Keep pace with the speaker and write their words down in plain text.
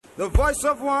The voice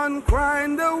of one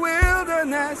crying in the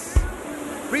wilderness,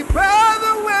 prepare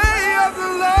the way of the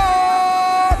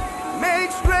Lord,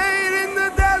 make straight in the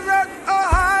desert a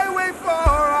highway for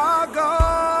our God.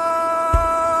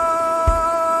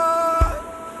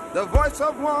 The voice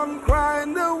of one crying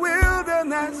in the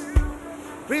wilderness,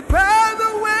 prepare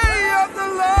the way of the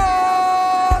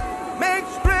Lord, make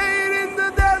straight in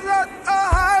the desert a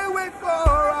highway for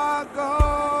our God.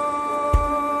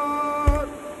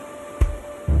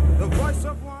 The voice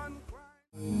of one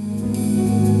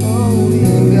crying,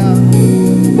 holy God,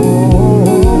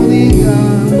 holy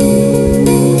God.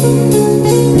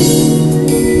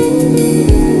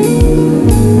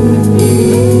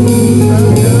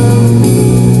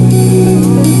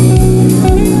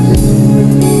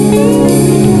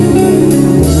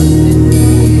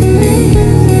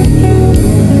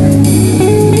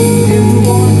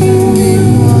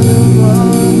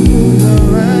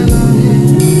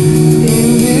 In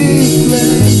this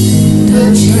place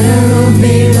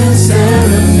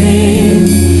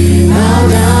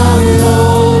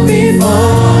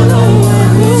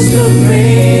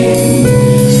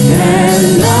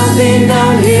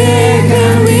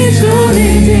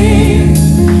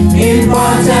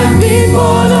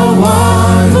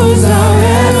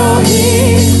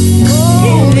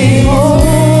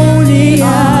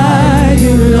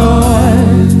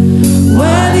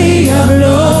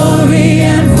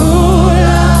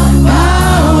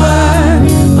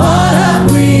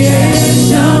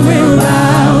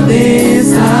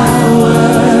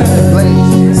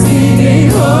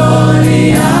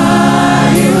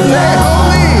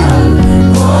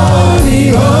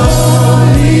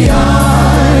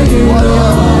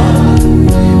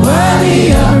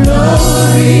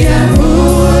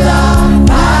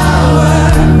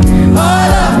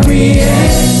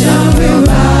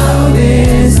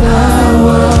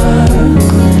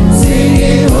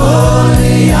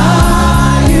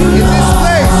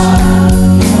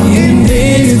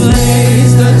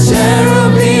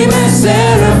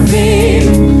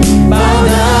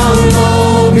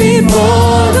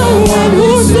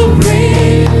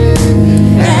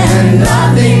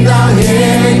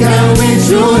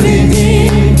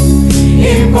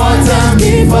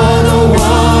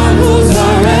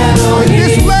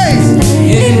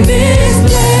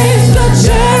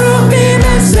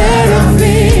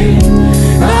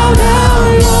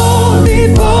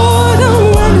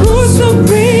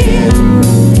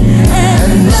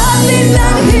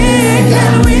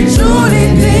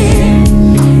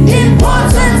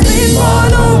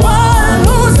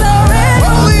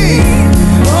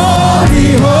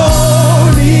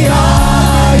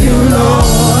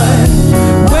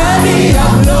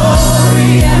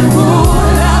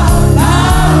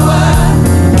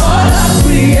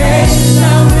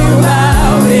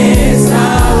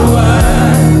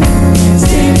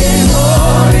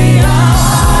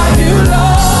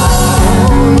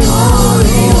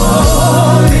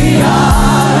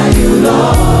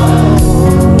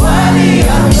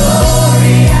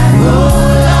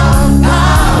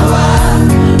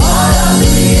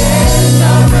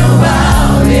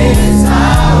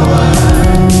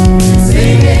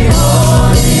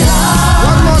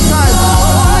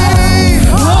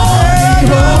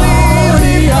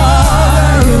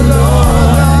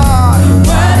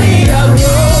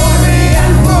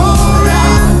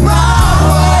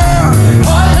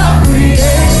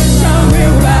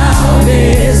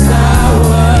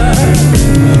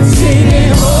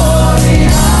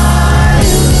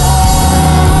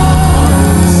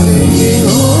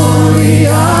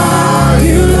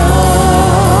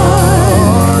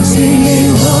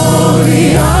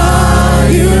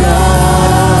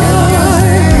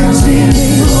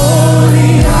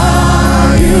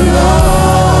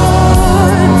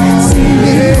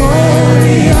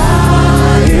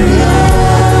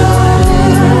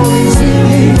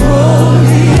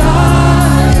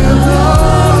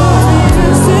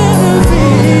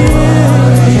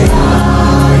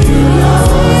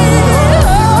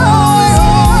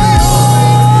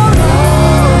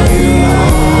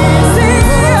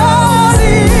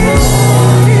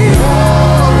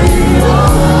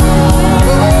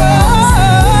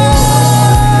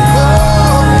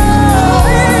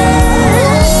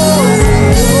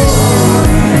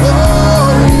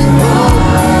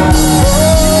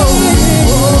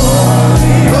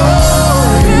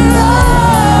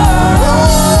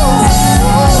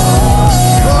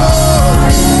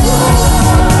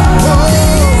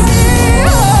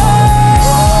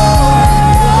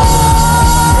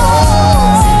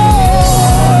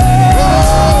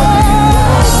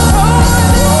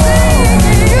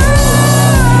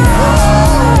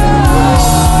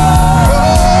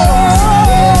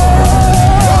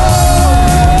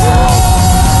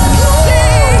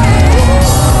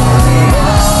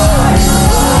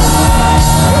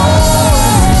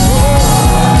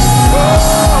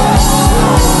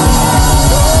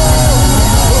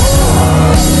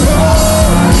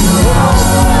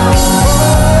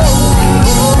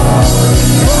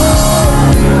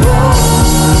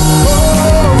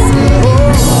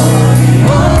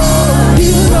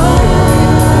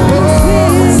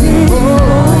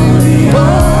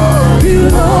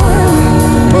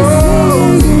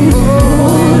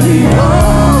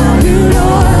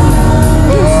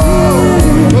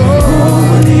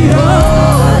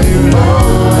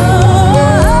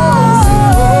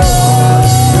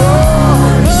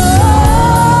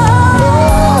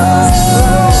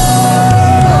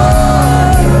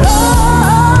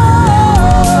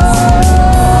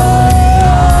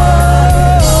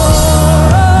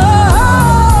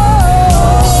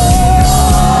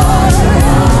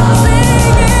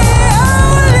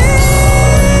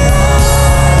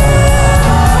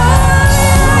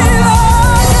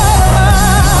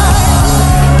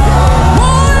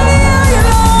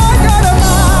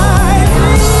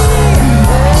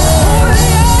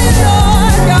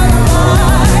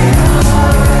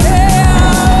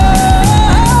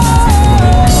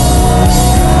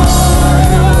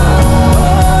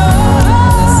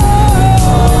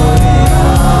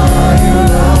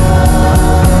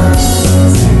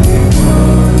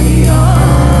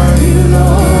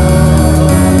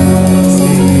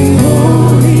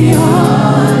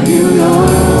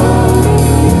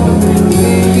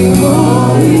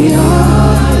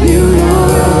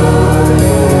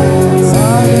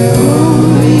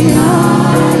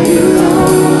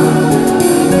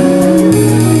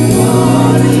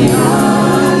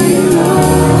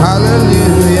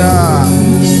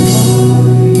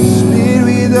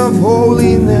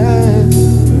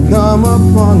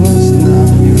us now.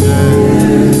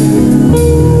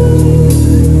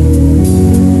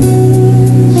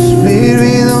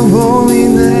 Spirit of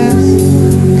holiness,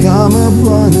 come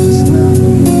upon us now.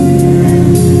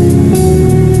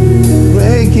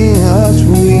 Breaking us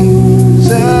free,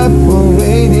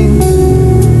 separating,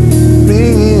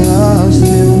 bringing us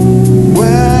to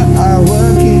where our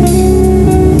King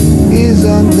is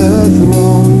on the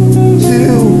throne. To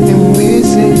Him we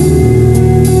sing,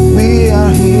 we are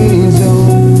His own.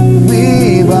 We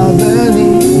bow the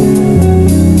knee.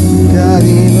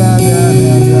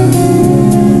 Da-dee-ba-da-da-da.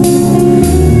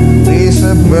 We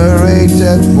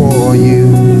separated for you.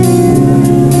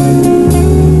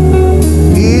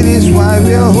 It is why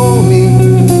we are holy,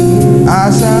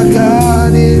 as our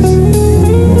God is.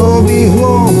 Oh, be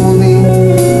holy,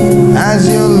 as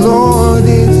your Lord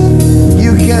is.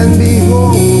 You can be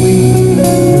holy,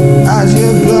 as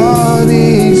your God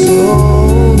is.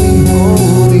 Holy,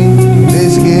 holy,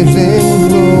 this gives Him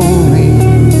glory.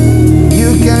 You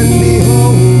can be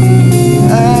holy,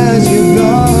 as your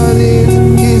God is.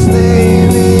 His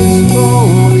name is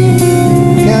holy.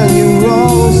 Can you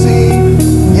all see?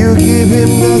 You give Him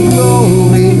the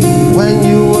glory when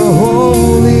you were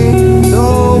holy. So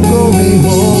go be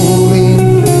holy,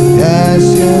 as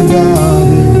your God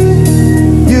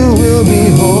is. You will be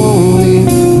holy,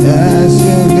 as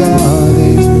your God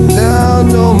is. Tell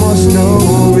no more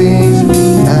stories,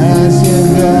 as your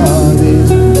God is.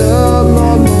 The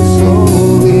Lord most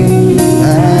holy,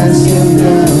 as your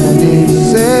God is.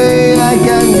 Say, I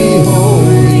can be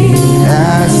holy,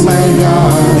 as my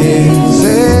God is.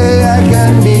 Say, I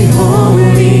can be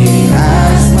holy,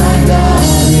 as my God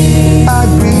is.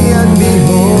 Agree and be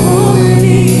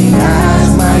holy, as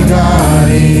my God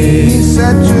is. He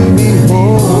said to be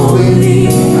holy,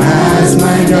 as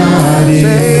my God is.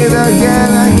 Say it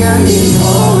again, I can be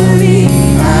holy,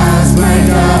 as my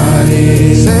God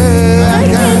is. Say, I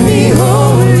can be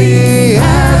holy,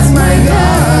 as my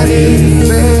God is.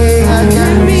 Say, I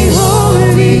can be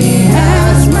holy,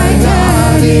 as my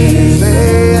God is.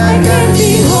 Say, I can be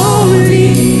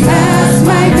holy, as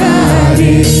my God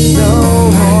is. No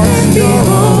more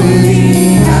story,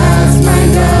 as my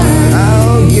God is.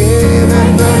 I'll give Him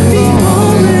the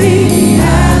glory,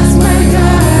 as my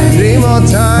God is. 3 more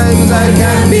times, I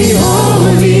can be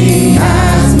holy,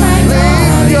 as my God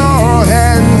is. Lift your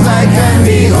hands, I can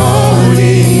be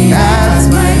holy, as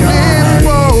my God is. Lift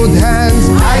both hands,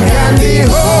 I can be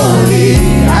holy,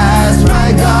 as my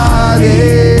God is.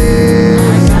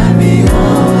 I can be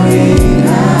holy,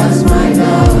 as my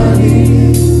God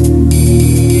is.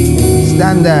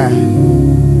 Stand there.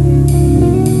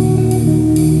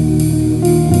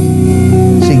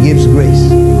 She gives grace.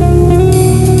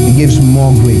 He gives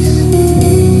more grace.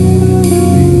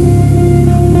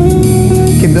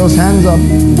 Keep those hands up.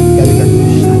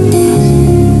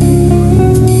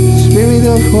 Spirit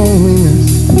of holiness,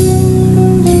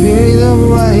 Spirit of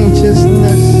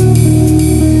righteousness,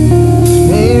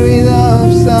 Spirit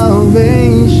of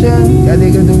salvation.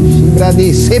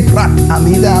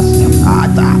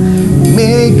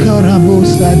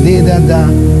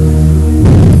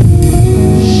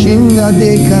 Shinda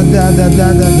de kada da da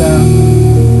da da.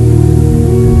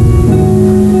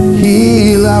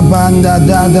 Hila banda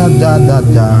da da da da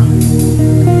da.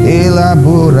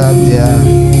 Elaboratia.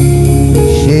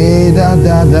 Sheda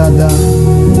da da da.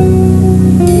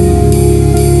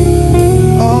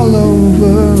 All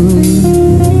over me.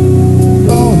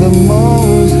 Oh, the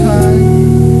Most High,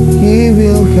 He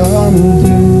will come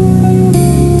through.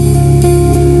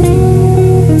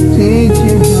 Teach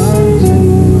you how to.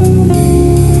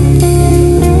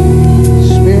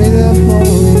 Spirit of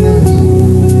holiness,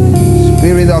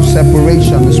 Spirit of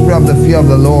separation, the Spirit of the fear of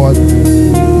the Lord.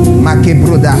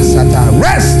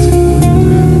 Rest!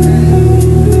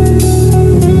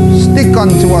 Stick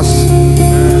unto us.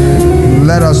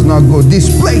 Let us not go.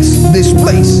 Displace.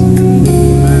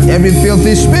 Every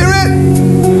filthy spirit,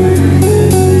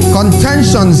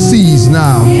 contention cease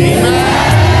now.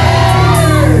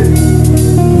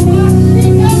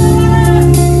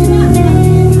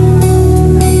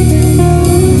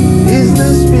 Is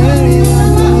the Spirit of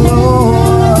the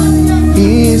Lord.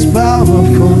 He is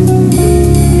powerful,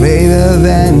 greater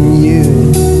than you.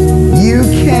 You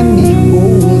can be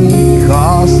holy,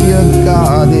 'cause your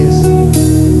God is.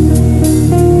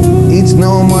 It's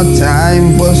no more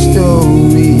time for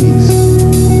stories.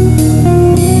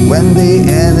 When the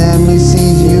enemy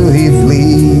sees you, he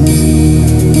flees.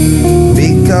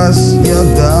 Because your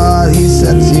God, He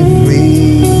sets you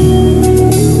free.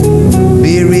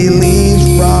 Be released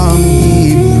from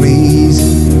deep freeze.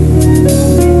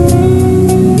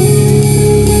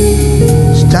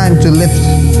 It's time to lift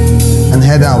and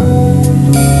head out.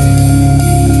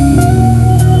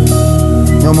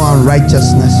 No more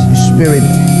unrighteousness. You spirit,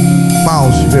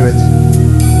 foul spirit,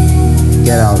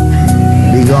 get out.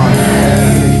 Be gone.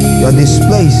 You're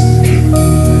displaced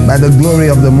by the glory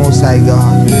of the Most High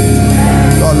God.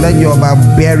 Lord, let your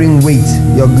bearing weight,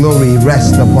 your glory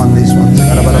rest upon this one.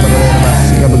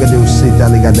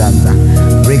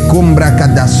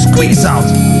 Squeeze out.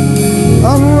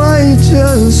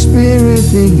 Unrighteous spirit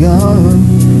be gone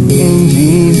in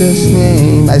Jesus'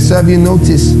 name. I serve you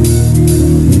notice.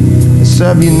 I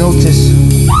serve you notice.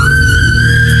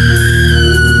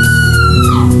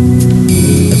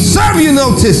 I serve you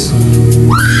notice.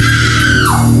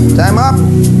 Time up.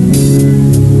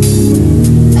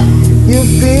 You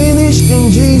finished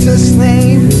in Jesus'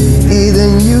 name.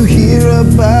 Didn't you hear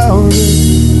about it?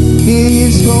 He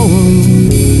is holy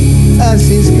as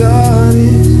his God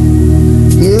is.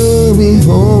 You'll be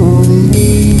holy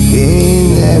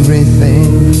in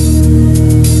everything.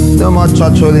 No more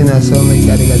church holiness. On the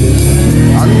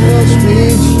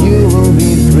streets you will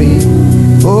be free.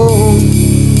 Oh,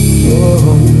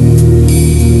 oh.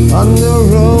 On the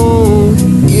road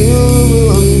you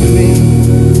will be free.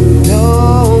 No,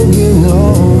 you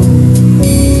know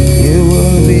you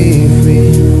will be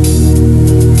free.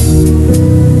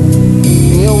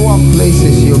 In your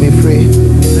workplaces you'll be free.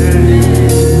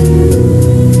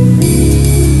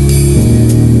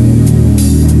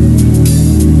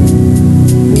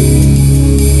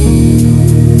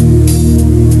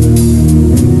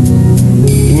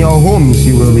 In your homes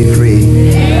you will be free.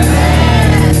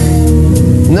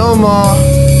 No more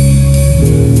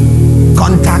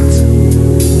contact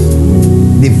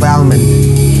defilement.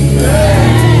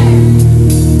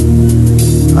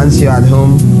 Once you're at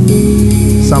home,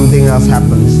 something else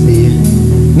happens to you.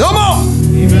 No more!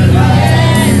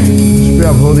 Spirit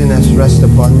of holiness rest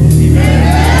upon you.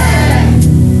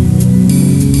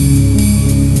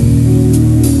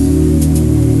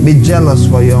 Be jealous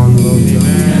for your own glory.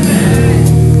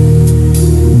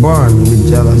 Burn with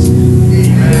jealousy.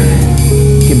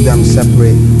 Keep them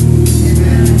separate.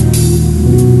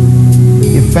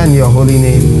 Defend your holy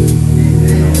name.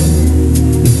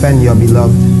 Defend your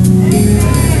beloved.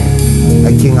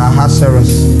 Like King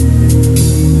Ahasuerus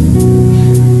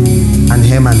and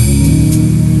Haman,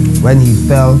 when he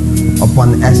fell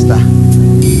upon Esther,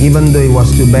 even though he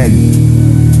was to beg,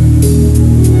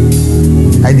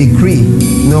 I decree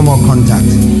no more contact.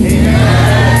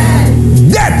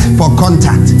 Death for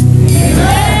contact.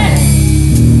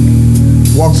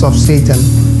 Works of Satan,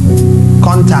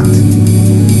 contact.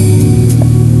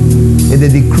 May the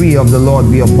decree of the Lord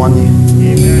be upon you.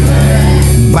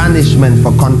 Banishment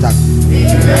for contact.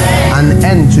 An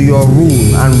end to your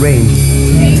rule and reign.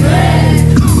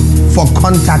 For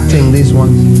contacting these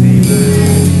ones.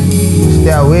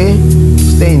 Stay away,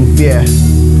 stay in fear,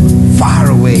 far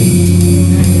away.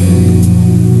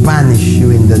 Banish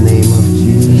you in the name of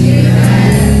Jesus.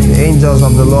 The angels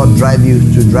of the Lord drive you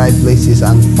to dry places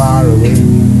and far away.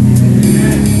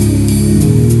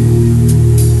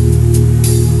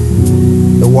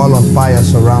 The wall of fire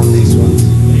surround these ones.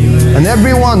 And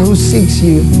everyone who seeks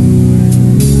you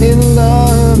in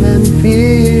love and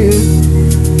fear,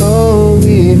 oh,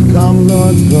 we've come,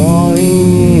 Lord, drawing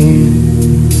near.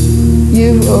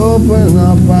 You've opened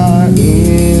up our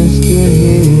ears to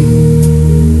hear.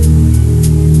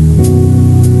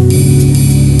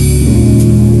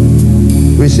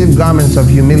 Receive garments of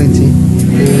humility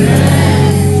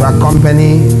to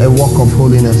accompany a walk of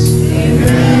holiness.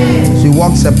 So you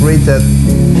walk separated.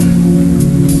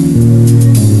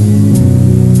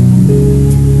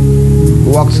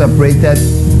 Walk separated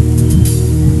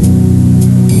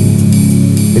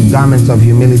with garments of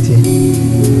humility.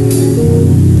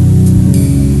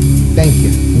 Thank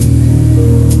you.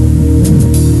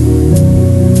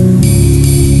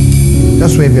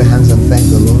 Just wave your hands and thank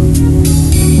the Lord.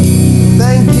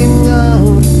 Thank you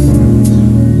now.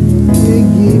 We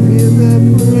give you the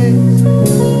praise.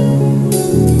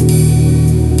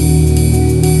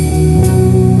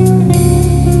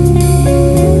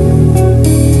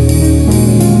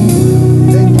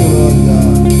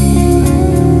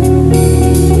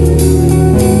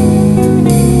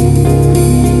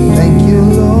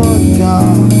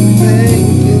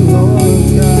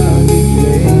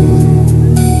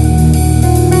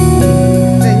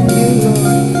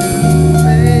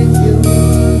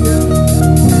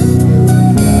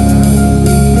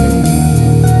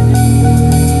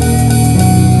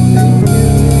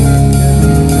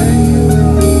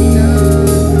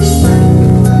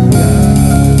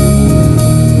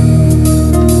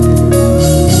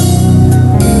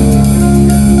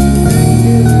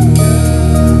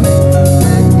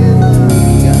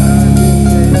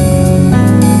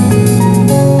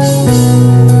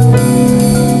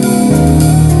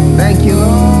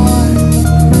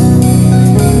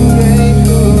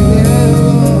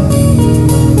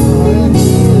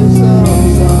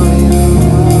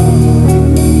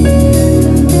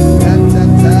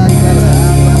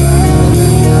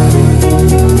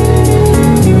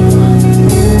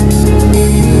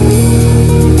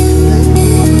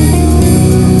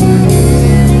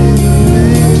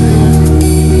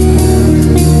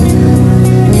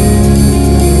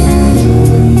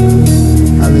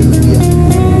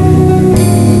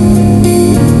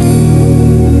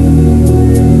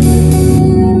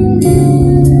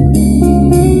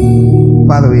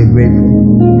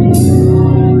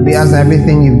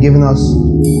 everything you've given us,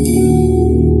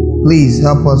 please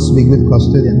help us be good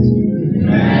custodians.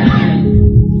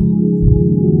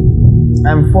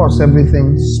 Enforce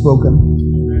everything spoken.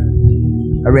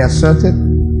 I reassert it.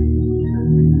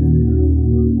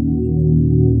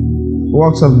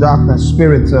 Works of darkness,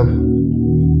 spirits of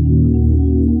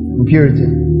impurity.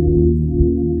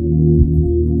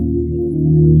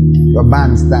 Your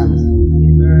ban stands.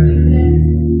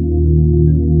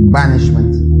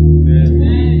 Banishment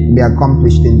be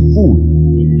accomplished in full.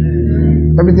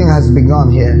 Everything has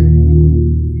begun here.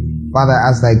 Father,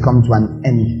 as I come to an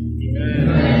end,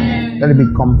 let it be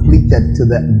completed to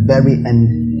the very end.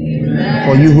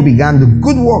 For you who began the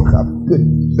good work are good,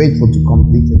 faithful to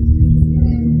complete it.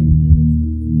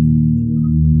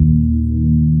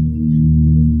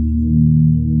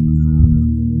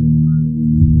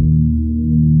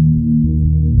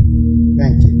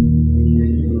 Thank you.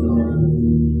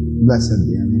 Blessed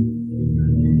be your name.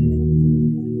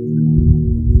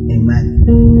 Amen.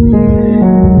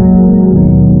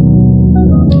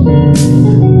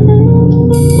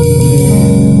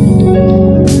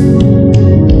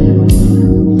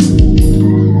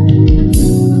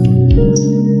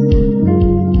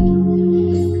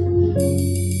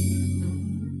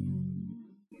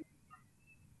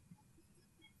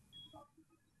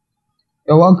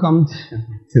 You're welcome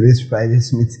to this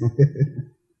Friday's meeting.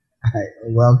 Hi,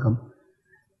 welcome.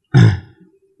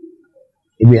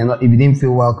 If you didn't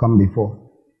feel welcome before,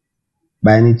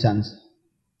 by any chance,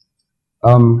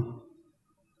 we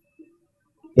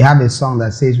have a song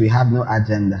that says we have no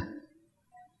agenda,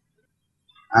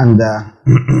 and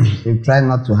we've tried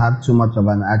not to have too much of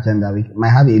an agenda. We might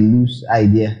have a loose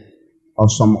idea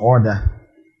of some order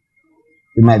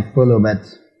we might follow,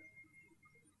 but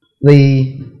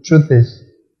the truth is,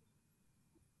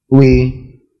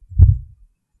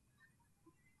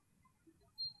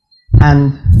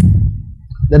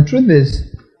 the truth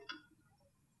is,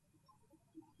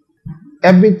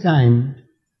 every time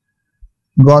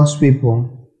God's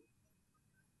people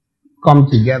come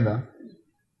together,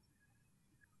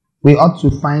 we ought to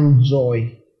find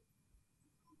joy.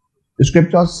 The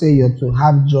scriptures say you're to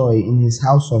have joy in his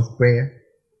house of prayer.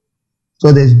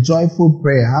 So there's joyful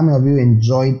prayer. How many of you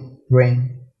enjoyed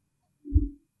praying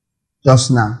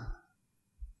just now?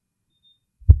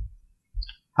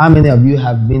 How many of you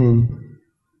have been in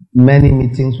many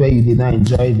meetings where you did not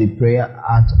enjoy the prayer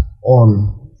at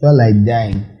all? Felt like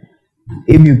dying.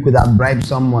 If you could have bribed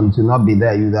someone to not be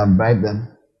there, you would have bribed them.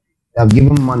 You have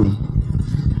given money.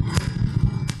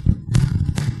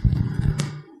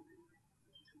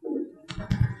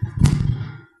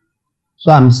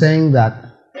 So I'm saying that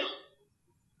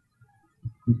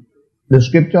the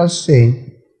scriptures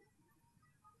say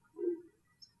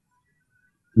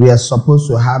we are supposed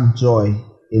to have joy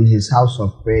in his house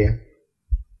of prayer.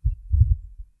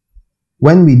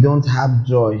 When we don't have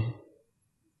joy,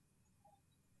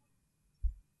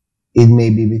 it may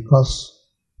be because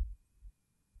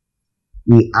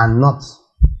we are not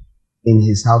in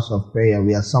his house of prayer.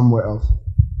 We are somewhere else.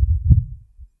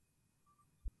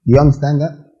 Do you understand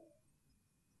that?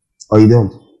 Or you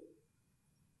don't?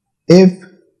 If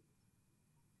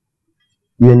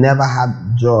you never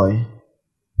had joy,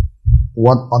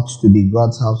 what ought to be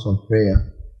God's house of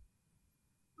prayer,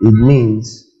 it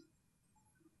means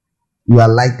you are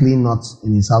likely not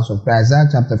in his house of prayer. Isaiah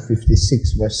chapter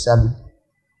 56 verse 7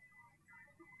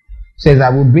 says, I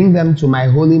will bring them to my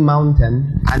holy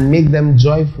mountain and make them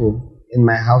joyful in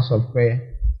my house of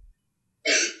prayer.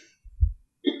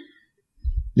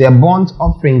 Their burnt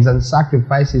offerings and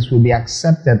sacrifices will be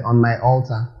accepted on my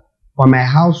altar, for my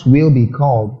house will be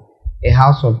called a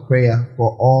house of prayer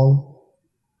for all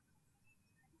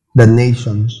the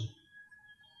nations.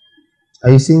 Are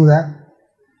you seeing that?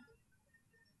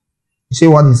 You see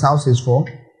what his house is for?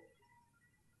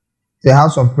 It's a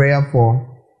house of prayer for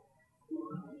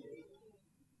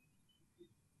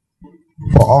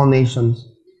all nations.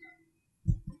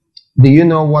 Do you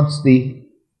know what's the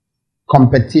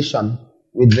competition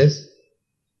with this?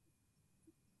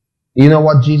 Do you know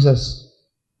what Jesus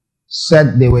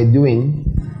said they were doing?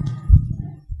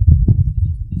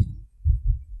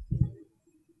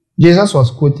 Jesus was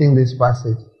quoting this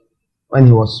passage when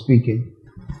he was speaking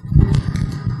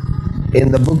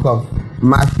in the book of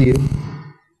Matthew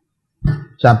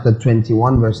chapter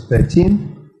 21 verse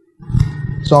 13.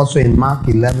 It's also in Mark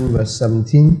 11 verse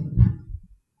 17.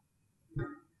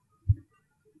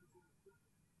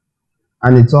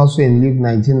 And it's also in Luke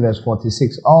 19 verse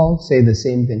 46. All say the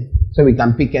same thing. So we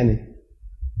can pick any.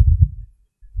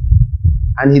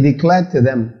 And he declared to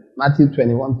them, Matthew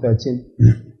 21:13,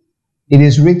 it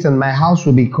is written, my house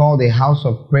will be called a house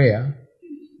of prayer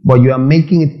but you are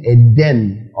making it a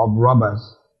den of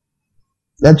robbers.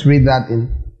 Let's read that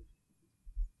in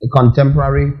a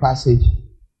contemporary passage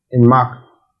in Mark.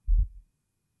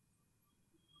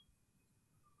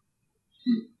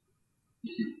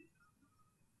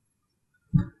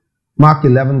 Mark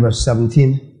 11 verse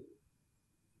 17.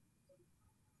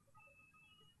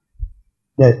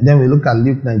 Then we look at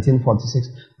Luke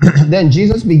 19:46. Then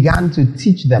Jesus began to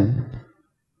teach them,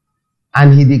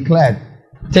 and he declared,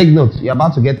 take note, you're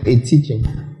about to get a teaching.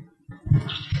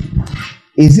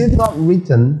 Is it not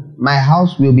written, my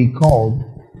house will be called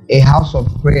a house of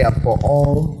prayer for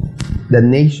all the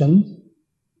nations?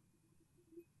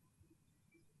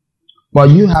 But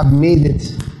you have made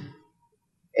it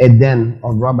a den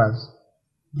of robbers.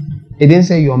 It didn't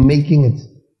say you're making it,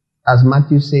 as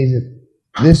Matthew says it.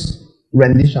 This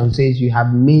rendition says you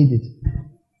have made it.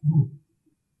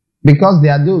 Because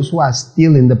there are those who are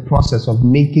still in the process of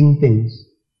making things.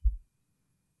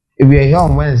 If you're here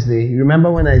on Wednesday, remember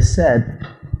when I said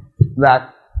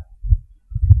that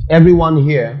everyone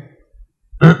here,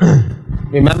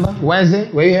 remember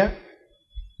Wednesday, were you here?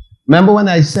 Remember when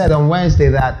I said on Wednesday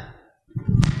that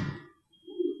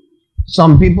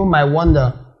some people might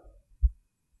wonder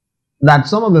that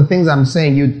some of the things I'm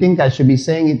saying, you'd think I should be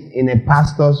saying it in a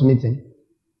pastor's meeting.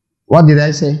 What did I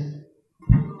say?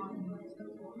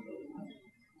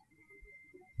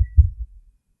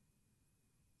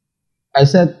 I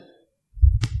said,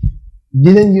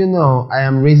 didn't you know I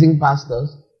am raising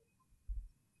pastors?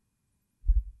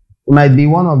 You might be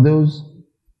one of those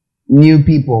new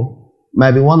people,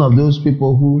 might be one of those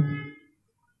people who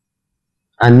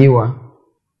are newer,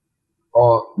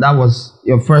 or that was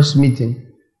your first meeting.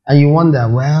 And you wonder,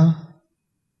 well,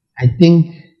 I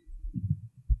think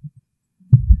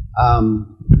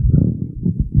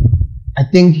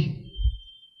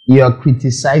you're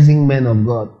criticizing men of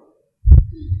God.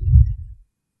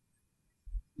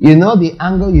 You know, the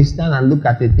angle you stand and look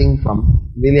at a thing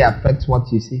from really affects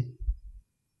what you see.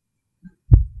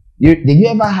 Did you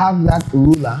ever have that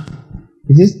ruler?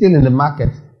 Is it still in the market?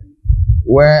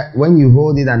 Where when you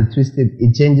hold it and twist it,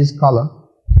 it changes color?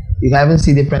 You can even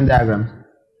see different diagrams.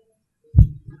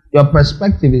 Your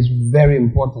perspective is very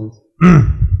important.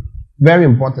 Very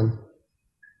important.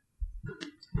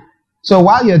 So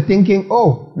while you're thinking,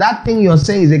 oh, that thing you're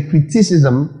saying is a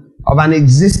criticism of an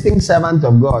existing servant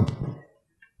of God,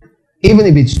 even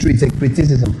if it's true, it's a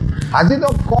criticism. Has it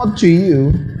occurred to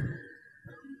you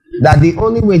that the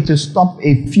only way to stop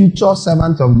a future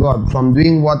servant of God from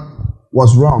doing what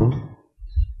was wrong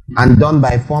and done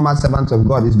by a former servant of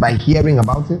God is by hearing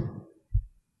about it?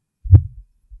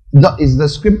 Is the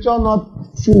scripture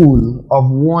not full of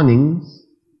warnings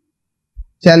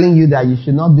telling you that you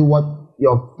should not do what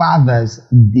your fathers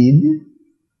did?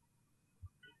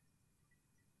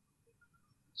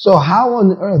 So how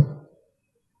on earth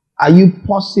are you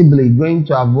possibly going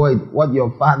to avoid what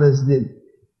your fathers did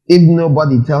if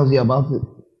nobody tells you about it?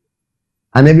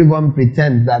 And everyone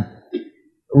pretends that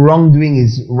wrongdoing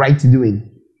is right doing.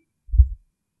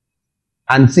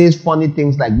 And says funny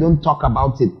things like, don't talk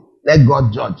about it. Let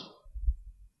God judge.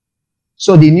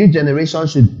 So the new generation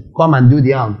should come and do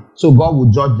their own. So God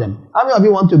will judge them. How many of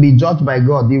you want to be judged by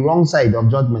God? The wrong side of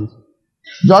judgment.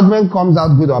 Judgment comes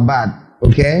out good or bad.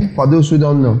 Okay? For those who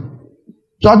don't know.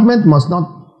 Judgment must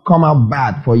not come out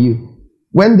bad for you.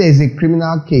 When there is a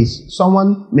criminal case,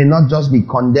 someone may not just be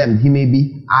condemned. He may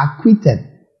be acquitted.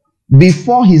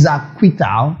 Before his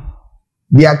acquittal,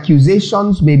 the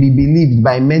accusations may be believed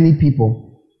by many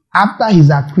people. After he's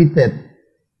acquitted,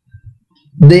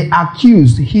 the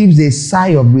accused heaves a sigh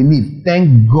of relief.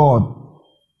 Thank God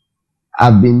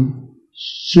I've been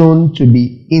shown to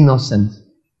be innocent.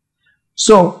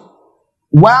 So,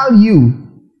 while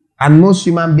you and most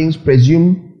human beings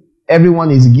presume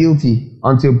everyone is guilty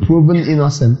until proven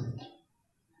innocent,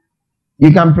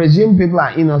 you can presume people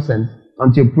are innocent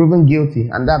until proven guilty,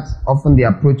 and that's often the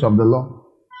approach of the law.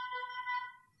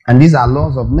 And these are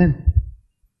laws of men.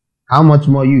 How much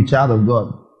more you, child of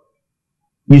God?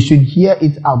 You should hear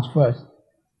it out first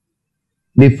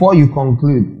before you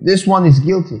conclude. This one is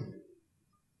guilty.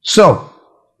 So,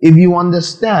 if you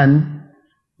understand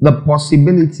the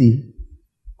possibility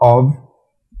of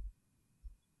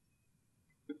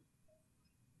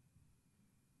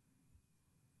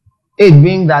it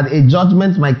being that a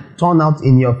judgment might turn out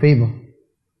in your favor.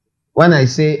 When I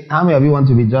say, how many of you want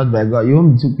to be judged by God? You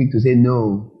won't be too quick to say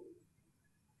no.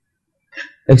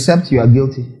 Except you are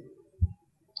guilty.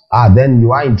 Then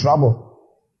you are in trouble.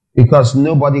 Because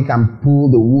nobody can pull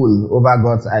the wool over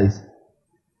God's eyes.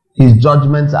 His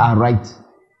judgments are right.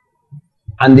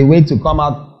 And the way to come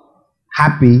out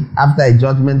happy after a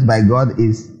judgment by God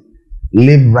is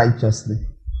live righteously.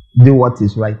 do what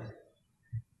is right.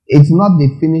 It's not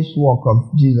the finished work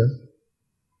of Jesus.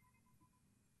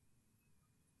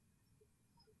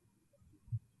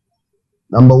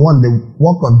 Number one, the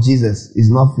work of Jesus is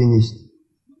not finished.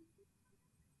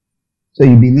 So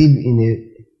you believe in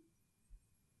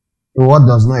what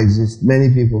does not exist.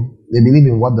 Many people, they believe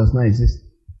in what does not exist.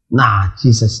 Nah,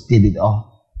 Jesus did it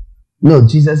all. No,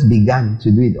 Jesus began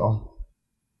to do it all.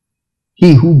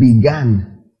 He who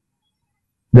began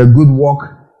the good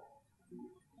work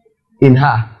in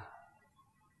her.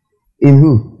 In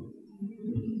who?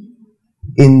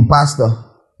 In pastor.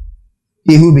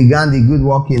 He who began the good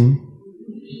work in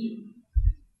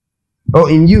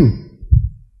you.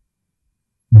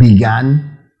 Began?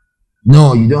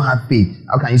 No, you don't have faith.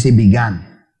 How can you say began?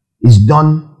 It's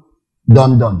done.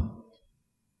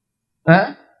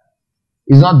 Eh?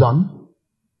 It's not done.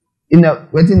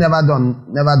 Waiting never done.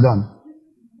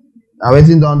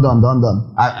 Waiting done.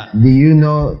 Do you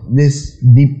know this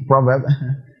deep proverb?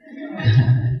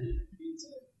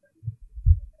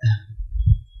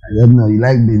 I don't know. You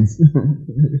like beans?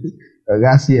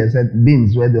 Garcia said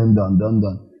beans were done.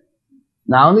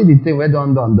 Now only the thing were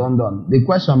done. The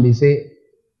question be say,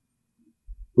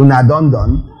 una done.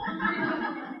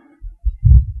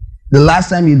 The last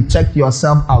time you checked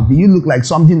yourself out, do you look like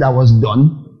something that was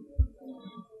done?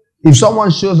 If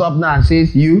someone shows up now and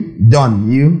says, you done,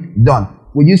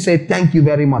 will you say thank you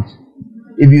very much?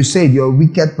 If you say you're a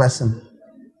wicked person,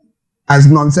 as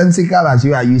nonsensical as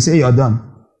you are, you say you're done.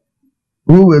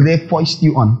 Who will they foist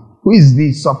you on? Who is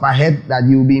the sufferhead that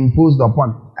you will be imposed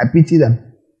upon? I pity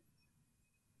them.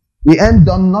 We ain't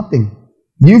done nothing.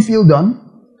 Do you feel done?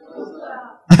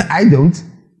 I don't.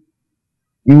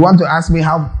 You want to ask me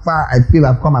how far I feel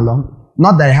I've come along?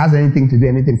 Not that it has anything to do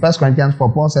anything. 1 Corinthians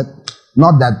 4, Paul said,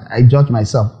 not that I judge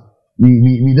myself.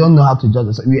 We don't know how to judge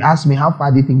ourselves. You ask me, how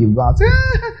far do you think you've got?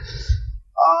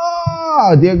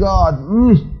 Oh, dear God.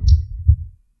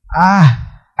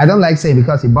 I don't like saying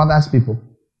because it bothers people.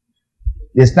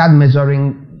 They start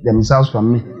measuring themselves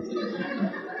from me.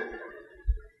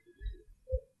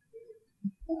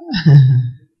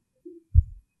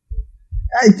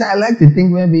 I like to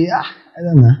think maybe, I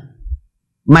don't know.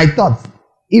 My thoughts,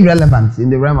 irrelevant in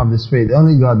the realm of the spirit.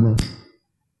 Only God knows.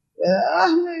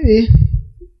 Maybe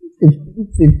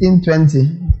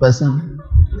 15-20%.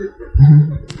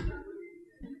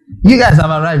 You guys have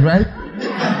arrived, right?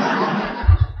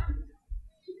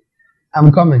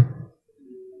 I'm coming.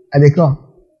 And they come.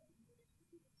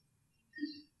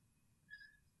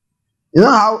 You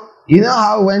know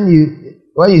how when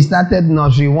you started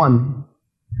nursery 1,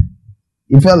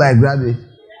 you felt like graduate.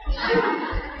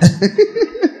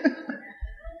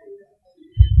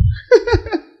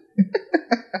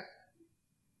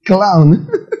 Clown.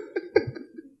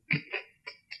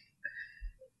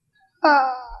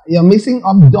 You're mixing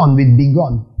up done with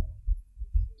begun.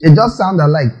 It just sounds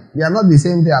alike. They are not the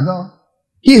same thing at all.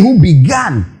 He who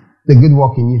began the good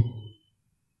work in you,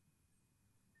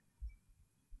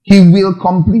 he will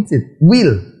complete it.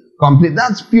 Will complete.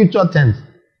 That's future tense.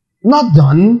 Not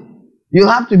done. You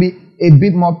have to be a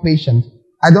bit more patient.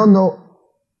 I don't know.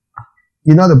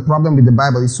 You know the problem with the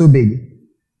Bible is so big.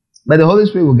 But the Holy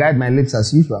Spirit will guide my lips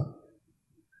as usual.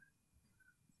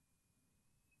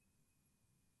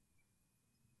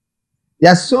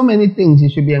 There are so many things you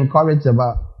should be encouraged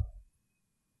about.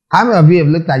 How many of you have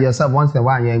looked at yourself once in a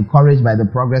while and you're encouraged by the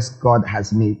progress God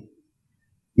has made?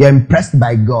 You're impressed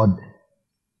by God.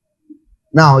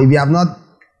 Now, if you have not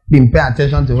been paying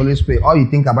attention to the Holy Spirit, all you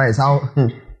think about is how,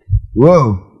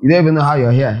 whoa, you don't even know how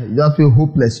you're here. You just feel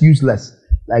hopeless, useless.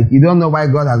 Like you don't know why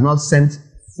God has not sent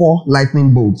 4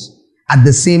 lightning bolts at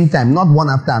the same time, not one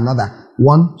after another.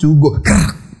 1, 2, go.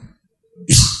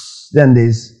 Then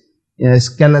there's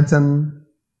skeleton,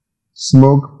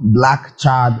 smoke, black,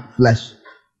 charred flesh.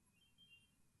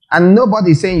 And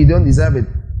nobody is saying you don't deserve it.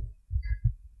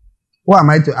 Who am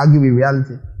I to argue with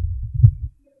reality?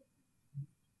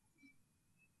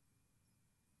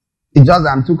 It's just that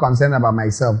I'm too concerned about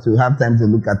myself to have time to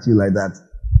look at you like that.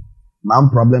 My own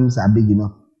problems are big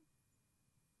enough.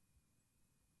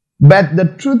 But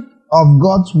the truth of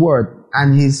God's word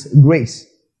and His grace,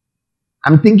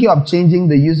 I'm thinking of changing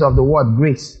the use of the word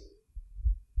grace.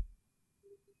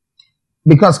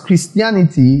 Because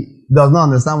Christianity does not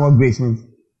understand what grace means.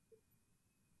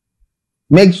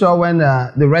 Make sure when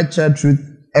the Red Chair Truth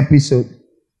episode,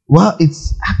 they're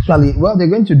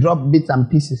going to drop bits and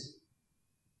pieces.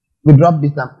 We drop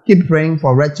bits and keep praying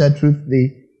for Red Chair Truth,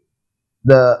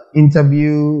 the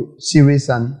interview series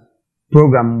and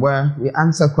program where we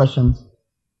answer questions,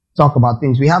 talk about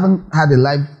things. We haven't had a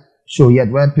live show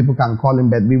yet where people can call in,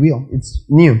 but we will. It's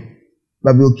new.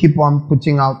 But we'll keep on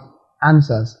putting out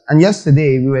answers. And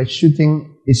yesterday we were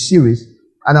shooting a series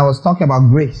and I was talking about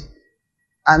grace.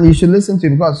 And you should listen to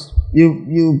it because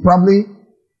you probably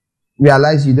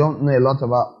realize you don't know a lot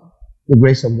about the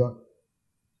grace of God.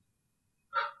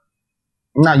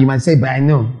 Now you might say, but I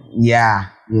know. Yeah,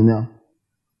 you know.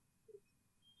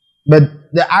 But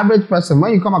the average person,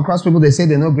 when you come across people, they say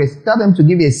they know grace, tell them to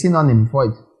give you a synonym for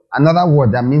it. Another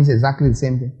word that means exactly the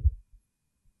same thing.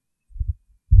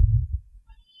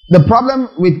 The problem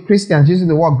with Christians using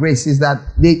the word grace is that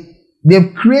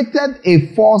they've created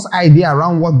a false idea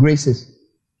around what grace is.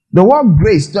 The word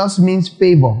grace just means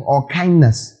favor or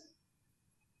kindness.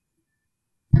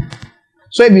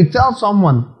 So if you tell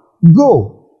someone,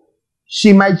 go,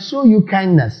 she might show you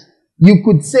kindness. You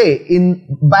could say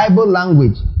in Bible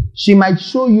language, she might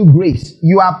show you grace.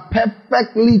 You are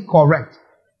perfectly correct.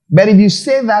 But if you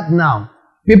say that now,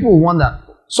 people will wonder.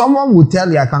 Someone will tell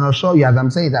you, I can assure you, as I'm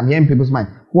saying it, I'm hearing people's mind,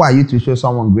 who are you to show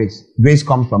someone grace? Grace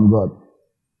comes from God.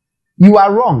 You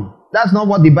are wrong. That's not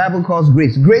what the Bible calls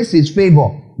grace. Grace is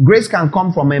favor. Grace can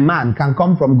come from a man, can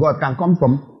come from God, can come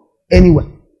from anywhere.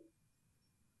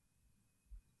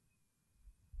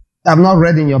 I've not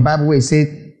read in your Bible where it says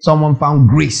someone found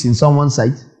grace in someone's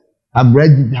sight. Have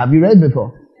you read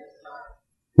before?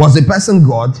 Was the person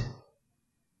God?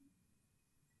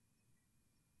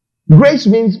 Grace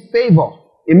means favor.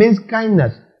 It means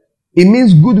kindness. It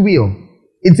means goodwill.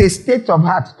 It's a state of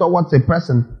heart towards a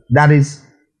person that is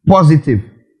positive.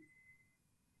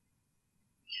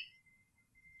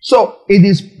 So it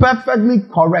is perfectly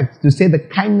correct to say the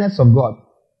kindness of God.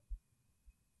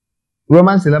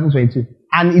 Romans 11:22.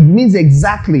 And it means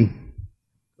exactly.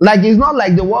 Like it's not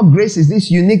like the word grace is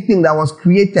this unique thing that was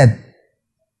created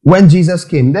when Jesus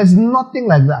came. There's nothing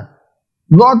like that.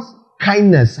 God's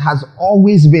kindness has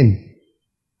always been.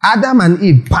 Adam and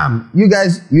Eve, bam, you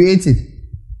guys, you ate it.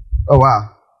 Oh wow.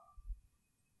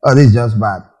 Oh, this is just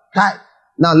bad.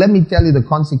 Now let me tell you the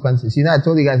consequences. You know, I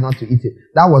told you guys not to eat it.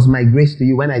 That was my grace to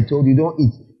you when I told you don't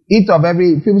eat. Eat of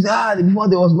every, people say, before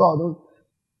there was law.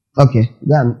 Okay,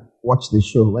 then watch the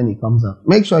show when it comes out.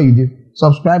 Make sure you do.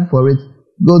 Subscribe for it.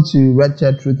 Go to Red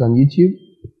Chair Truth on YouTube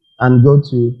and go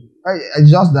to, it's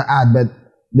just the ad, but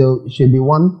there should be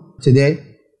one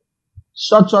today.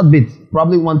 Short bits.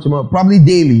 Probably one tomorrow. Probably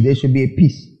daily. There should be a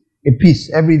piece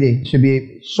every day. It should be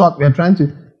a short. We are trying to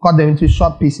cut them into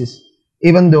short pieces.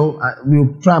 Even though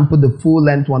we'll try and put the full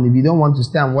length one. If you don't want to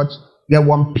stay and watch, get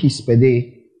one piece per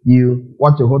day. You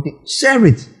watch the whole thing. Share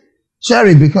it. Share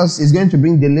it because it's going to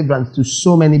bring deliverance to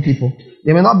so many people.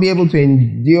 They may not be able to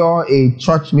endure a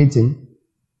church meeting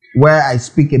where I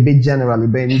speak a bit generally,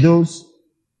 but in those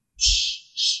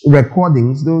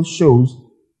recordings, those shows,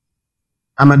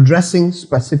 I'm addressing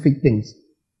specific things.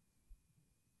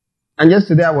 And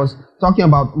yesterday I was talking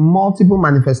about multiple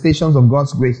manifestations of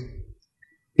God's grace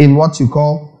in what you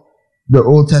call the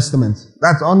Old Testament.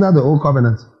 That's under the Old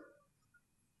Covenant.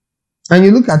 And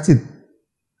you look at it.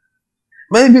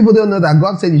 Many people don't know that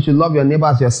God said you should love your neighbor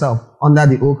as yourself under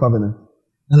the Old Covenant.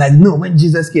 They're like, no, when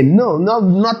Jesus came. No,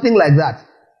 nothing like that.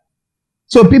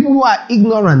 So people who are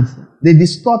ignorant, they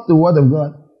distort the word of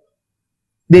God.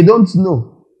 They don't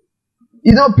know.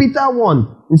 You know, Peter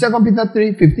 1, in 2 Peter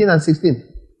 3, 15 and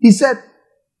 16, he said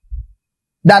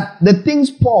that the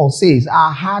things Paul says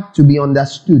are hard to be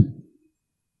understood.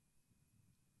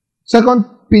 2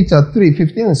 Peter 3,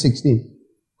 15 and 16.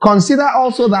 Consider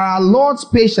also that our Lord's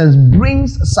patience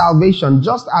brings salvation,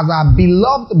 just as our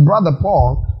beloved brother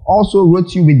Paul also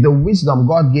wrote you with the wisdom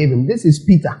God gave him. This is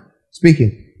Peter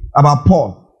speaking about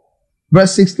Paul.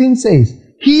 Verse 16 says,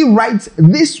 he writes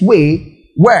this way,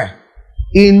 where?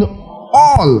 In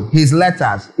all his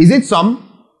letters. Is it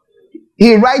some?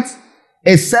 He writes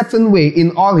a certain way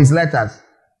in all his letters.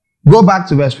 Go back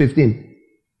to verse 15.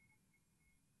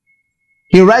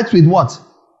 He writes with what?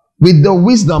 With the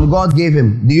wisdom God gave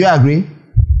him. Do you agree?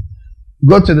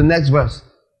 Go to the next verse.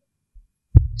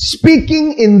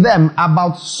 Speaking in them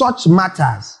about such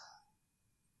matters.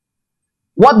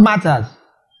 What matters?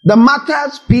 The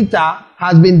matters Peter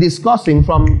has been discussing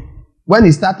from when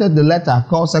he started the letter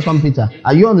called 2 Peter.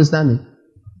 Are you understanding?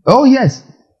 Oh, yes.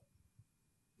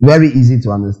 Very easy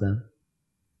to understand.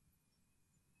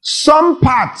 Some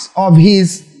parts of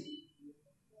his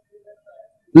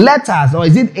letters, or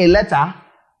is it a letter?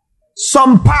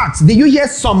 Some parts. Did you hear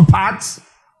some parts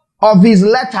of his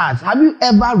letters? Have you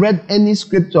ever read any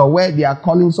scripture where they are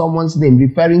calling someone's name,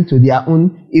 referring to their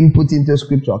own input into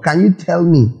scripture? Can you tell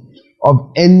me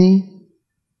of any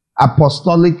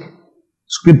apostolic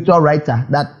scripture writer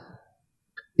that...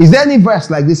 Is there any verse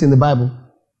like this in the Bible?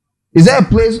 Is there a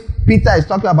place Peter is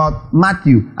talking about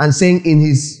Matthew and saying in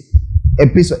his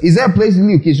epistle? Is there a place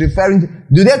Luke is referring to?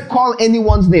 Do they call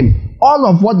anyone's name? all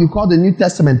of what you call the New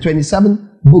Testament,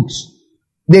 27 books,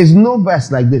 there's no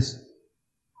verse like this.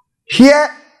 Here,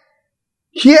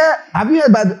 have you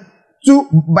heard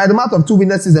by the mouth of two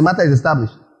witnesses, the matter is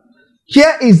established?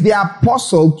 Here is the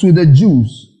apostle to the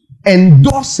Jews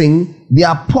endorsing the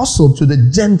apostle to the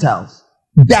Gentiles,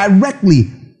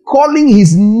 directly calling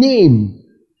his name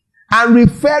and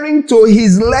referring to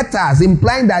his letters,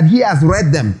 implying that he has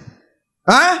read them.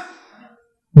 Huh?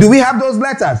 Do we have those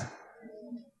letters?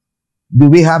 Do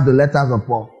we have the letters of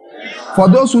Paul? For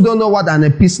those who don't know what an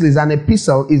epistle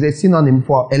is a synonym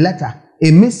for a letter,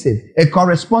 a missive, a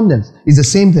correspondence. It's the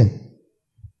same thing.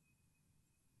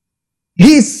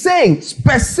 He's saying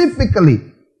specifically,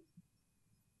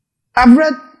 I've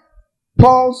read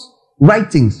Paul's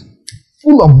writings,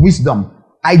 full of wisdom,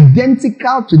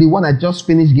 identical to the one I just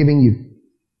finished giving you.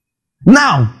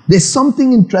 Now, there's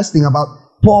something interesting about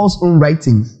Paul's own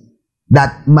writings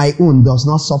that my own does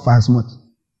not suffer as much.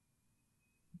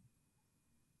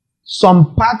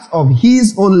 Some parts of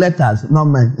his own letters, not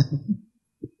mine,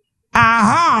 are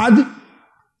hard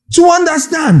to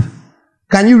understand.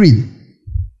 Can you read?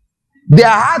 They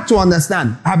are hard to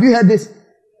understand. Have you heard this?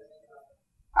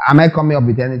 Am I coming up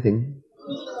with anything?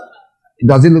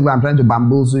 Does it look like I'm trying to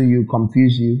bamboozle you,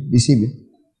 confuse you, deceive you?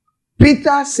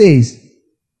 Peter says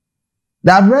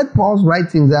that I've read Paul's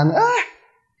writings and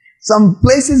some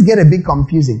places get a bit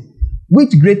confusing.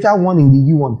 Which greater warning did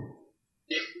you want?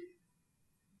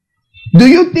 Do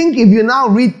you think if you now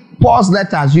read Paul's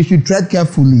letters, you should tread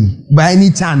carefully by any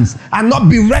chance and not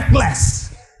be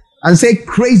reckless and say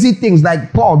crazy things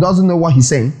like Paul doesn't know what he's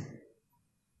saying?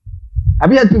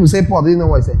 Have you heard people say Paul didn't know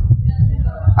what he's saying?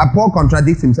 And Paul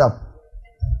contradicts himself.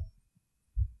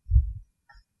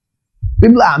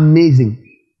 People are amazing.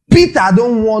 Peter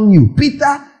don't warn you.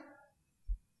 Peter,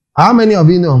 how many of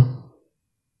you know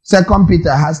 2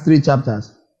 Peter has 3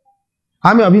 chapters?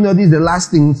 How many of you know this is the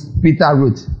last things Peter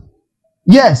wrote?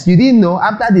 Yes, you didn't know.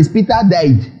 After this, Peter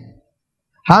died.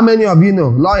 How many of you know,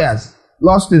 lawyers,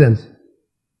 law students,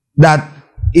 that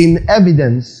in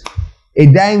evidence, a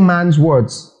dying man's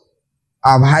words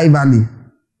are of high value?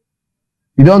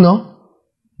 You don't know?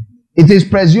 It is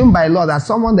presumed by law that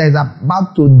someone that is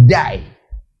about to die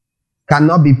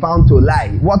cannot be found to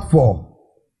lie. What for?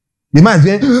 The man is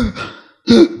saying,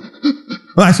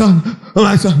 my son,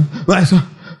 my son, my son,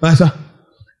 my son.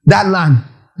 That land,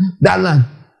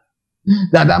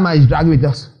 that man is dragged with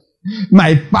us.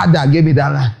 My father gave me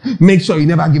that land. Make sure you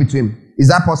never give it to him. Is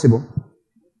that possible?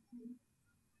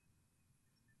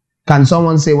 Can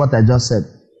someone say what I just said?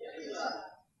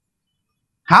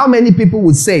 How many people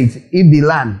would say it if the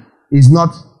land is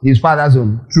not his father's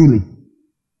own, truly?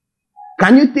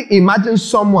 Can you imagine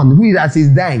someone who is as he's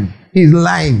dying, he's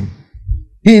lying.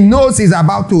 He knows he's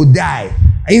about to die,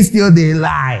 and still they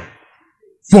lie.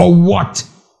 For what?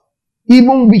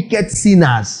 Even wicked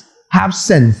sinners have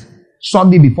sense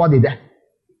shortly before they die.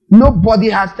 Nobody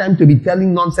has time to be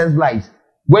telling nonsense lies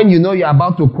when you know you're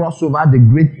about to cross over the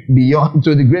great beyond,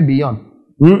 to the great beyond.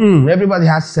 Everybody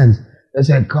has sense. They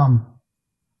say, come,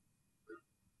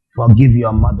 forgive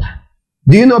your mother.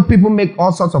 Do you know people make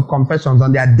all sorts of confessions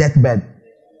on their deathbed?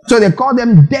 So they call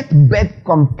them deathbed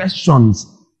confessions,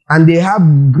 and they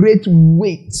have great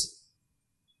weight.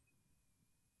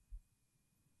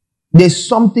 There's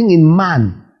something in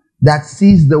man that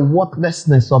sees the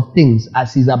worthlessness of things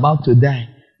as he's about to die,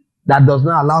 that does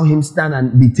not allow him stand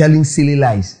and be telling silly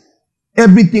lies.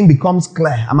 Everything becomes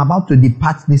clear. I'm about to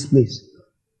depart this place.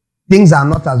 Things are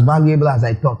not as valuable as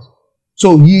I thought.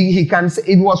 So he can say,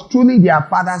 it was truly their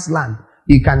father's land.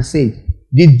 He can say it.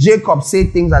 Did Jacob say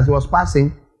things as he was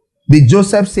passing? Did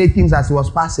Joseph say things as he was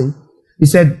passing? He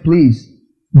said, please,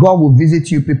 God will visit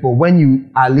you people when you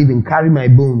are living. Carry my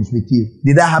bones with you.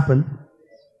 Did that happen?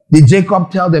 Did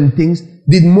Jacob tell them things?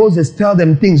 Did Moses tell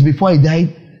them things before he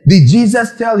died? Did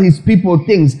Jesus tell his people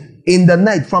things in the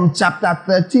night from chapter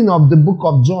 13 of the book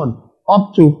of John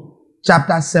up to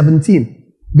chapter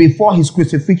 17? Before his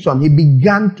crucifixion, he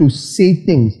began to say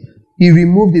things. He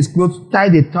removed his clothes,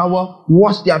 tied a towel,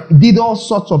 washed their, did all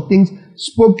sorts of things,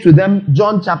 spoke to them.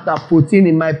 John chapter 14,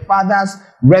 in my father's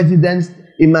residence,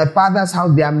 in my father's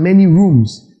house, there are many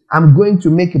rooms. I'm going to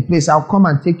make a place. I'll come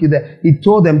and take you there. He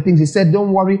told them things. He said,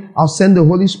 don't worry, I'll send the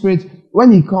Holy Spirit.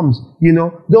 When he comes,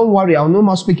 don't worry, I'll no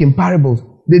more speak in parables.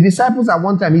 The disciples at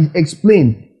one time, he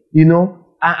explained,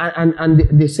 and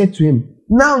they said to him,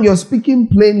 now you're speaking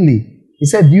plainly. He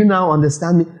said, do you now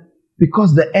understand me?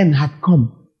 Because the end had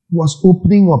come. He was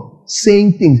opening up,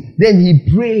 saying things. Then he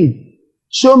prayed.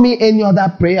 Show me any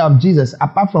other prayer of Jesus,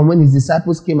 apart from when his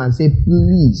disciples came and said,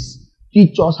 please,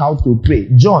 teach us how to pray.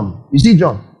 John, you see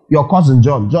John, your cousin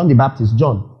John the Baptist,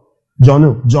 John.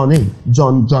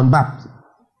 John Baptist.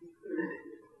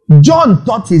 John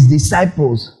taught his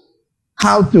disciples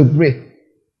how to pray.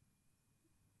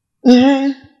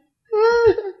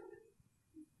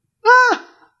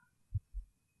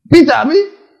 Peter,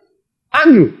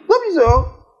 Andrew, not be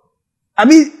so.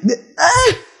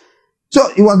 So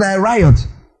it was like a riot.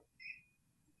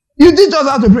 You teach us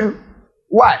how to pray.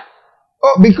 Why?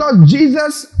 Oh, because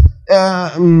Jesus,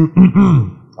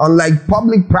 unlike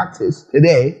public practice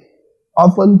today,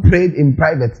 often prayed in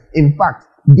private. In fact,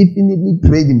 definitely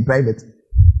prayed in private.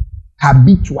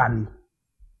 Habitually.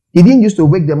 He didn't used to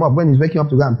wake them up when he's waking up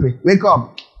to go and pray. Wake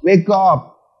up, wake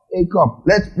up, wake up.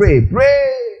 Let's pray.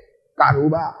 Pray.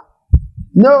 Karuba.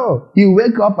 No, he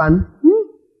wake up and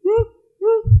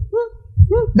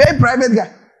very private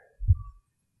guy.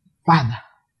 Father.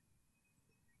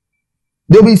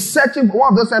 They'll be searching.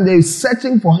 One of those times they'll be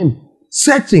searching for him.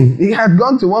 Searching. He had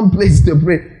gone to one place to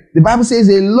pray. The Bible says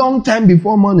a long time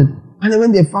before morning. And then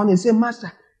when they found him, they said,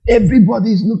 Master,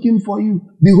 everybody is looking for you.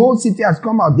 The whole city has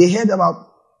come out. They heard about,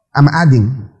 I'm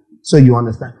adding, so you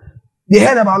understand. They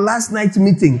heard about last night's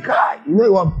meeting. God, you know,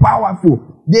 it was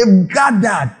powerful. They've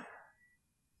gathered.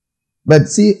 But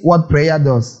see what prayer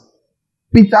does.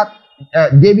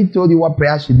 David told you what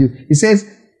prayer should do. He says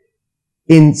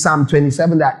in Psalm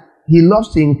 27 that he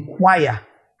loves to inquire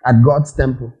at God's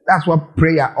temple. That's what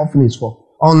prayer often is for.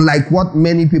 Unlike what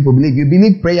many people believe. You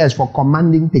believe prayer is for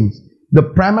commanding things. The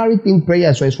primary thing prayer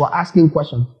is for asking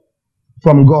questions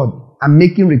from God and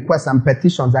making requests and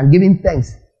petitions and giving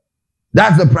thanks.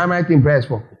 That's the primary thing prayer is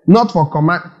for. Not for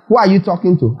command. Who are you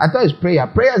talking to? I thought it's prayer.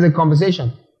 Prayer is a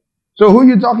conversation. So who are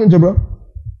you talking to, bro?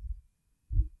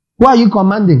 Who are you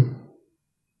commanding?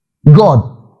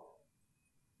 God.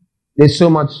 There's so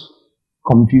much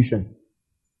confusion.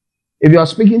 If you're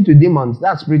speaking to demons,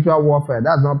 that's spiritual warfare.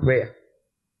 That's not prayer.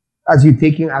 That's you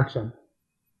taking action.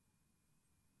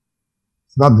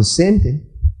 It's not the same thing.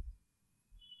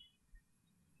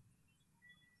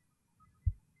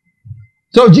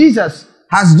 So Jesus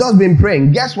has just been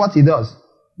praying. Guess what he does?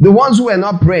 The ones who were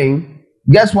not praying,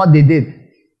 guess what they did?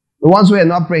 The ones who were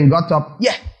not praying got up.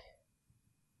 Yeah.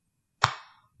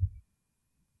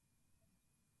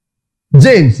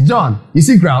 James, John, you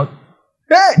see crowd?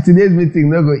 Hey, today's meeting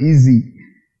no go easy.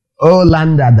 Oh,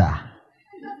 landada.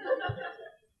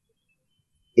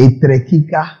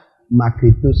 Etrekika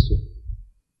makretoso.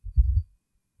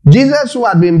 Jesus, who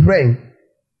had been praying,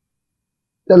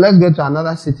 so let's go to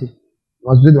another city.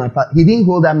 Was with my father. He didn't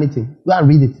hold that meeting. Go and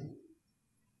read it.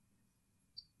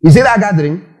 You see that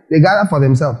gathering? They gather for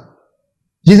themselves.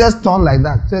 Jesus turned like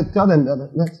that. So tell them,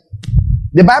 let's.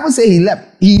 The Bible says he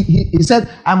left. He said,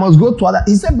 I must go to other.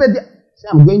 He said, but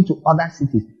I'm going to other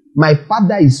cities. My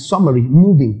father is summary,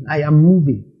 moving. I am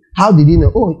moving. How did he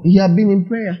know? Oh, he had been in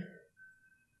prayer.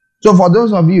 So for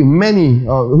those of you, many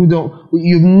who don't,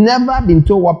 you've never been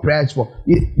told what prayer is for.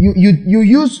 You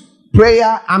use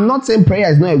prayer. I'm not saying prayer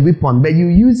is not a weapon, but you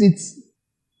use it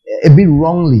a bit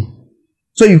wrongly.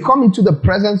 So you come into the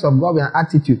presence of God with an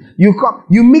attitude.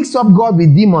 You mix up God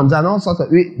with demons and all sorts of.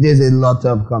 There's a lot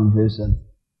of confusion.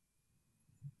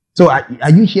 So are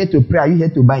you here to pray? Are you here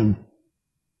to bind?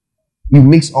 You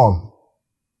mix all.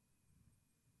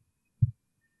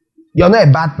 You're not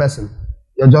a bad person.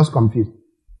 You're just confused.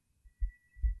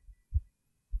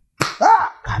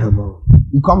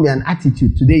 You come with an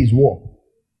attitude. Today is war.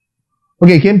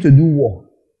 Okay, came to do war.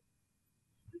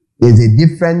 There's a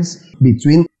difference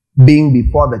between being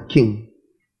before the king.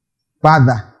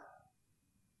 Father,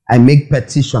 I make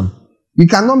petition. You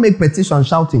cannot make petition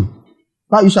shouting.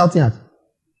 What are you shouting at?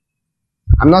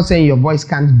 I'm not saying your voice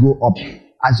can't go up.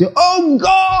 I say, oh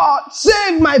God,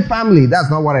 save my family. That's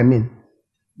not what I mean.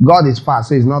 God is far,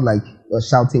 so it's not like you're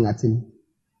shouting at him.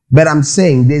 But I'm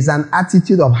saying there's an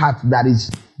attitude of heart that is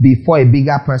before a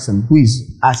bigger person who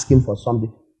is asking for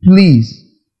something. Please.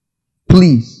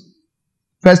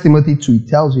 1 Timothy 2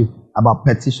 tells you about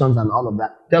petitions and all of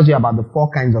that. Tells you about the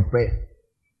 4 kinds of prayer.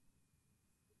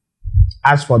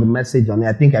 As for the message on it,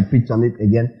 I think I preached on it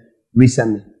again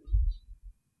recently.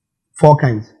 4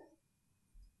 kinds.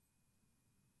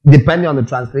 Depending on the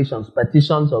translations,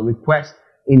 petitions or requests,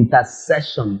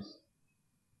 intercessions.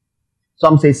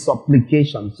 Some say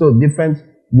supplication. So different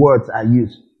words are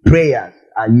used. Prayers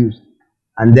are used.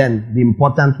 And then the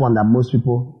important one that most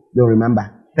people don't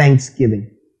remember,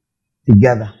 thanksgiving.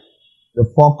 Together.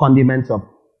 The 4 condiments of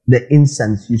the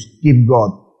incense you give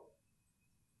God.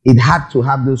 It had to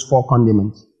have those 4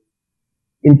 condiments.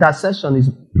 Intercession is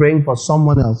praying for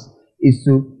someone else. Is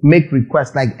to make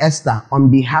requests like Esther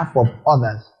on behalf of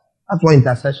others. That's what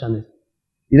intercession is.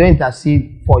 You don't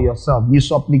intercede for yourself. You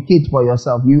supplicate for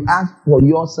yourself. You ask for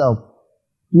yourself.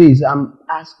 Please, I'm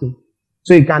asking.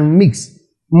 So you can mix.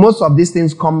 Most of these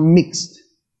things come mixed.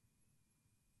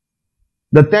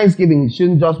 The thanksgiving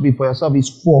shouldn't just be for yourself, it's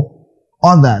for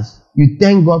others. You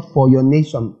thank God for your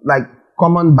nation. Like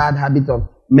common bad habit of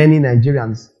many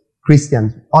Nigerians,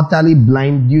 Christians, utterly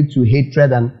blind due to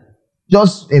hatred and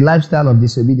just a lifestyle of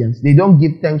disobedience. They don't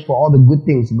give thanks for all the good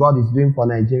things God is doing for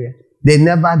Nigeria. They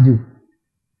never do.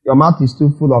 Your mouth is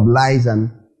too full of lies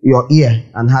and your ear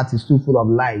and heart is too full of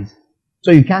lies.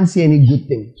 So you can't see any good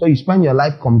thing. So you spend your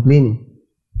life complaining.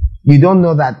 You don't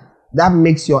know that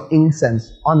makes your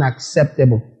incense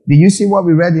unacceptable. Did you see what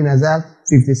we read in Isaiah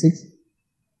 56?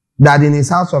 That in his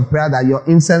house of prayer that your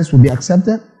incense will be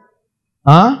accepted?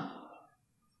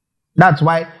 That's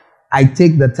why I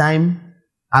take the time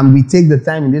and we take the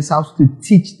time in this house to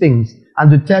teach things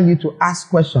and to tell you to ask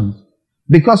questions.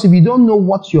 Because if you don't know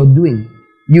what you're doing,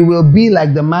 you will be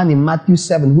like the man in Matthew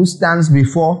 7 who stands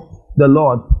before the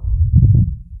Lord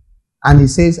and he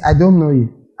says, I don't know you.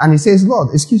 And he says, Lord,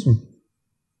 excuse me.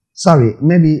 Sorry,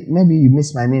 maybe you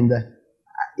missed my name there.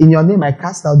 In your name I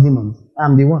cast out demons.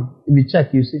 I'm the one. If you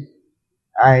check, you see.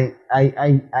 I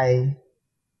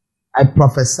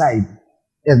prophesied.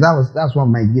 Yes, that's one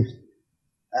of my gifts.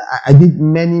 I did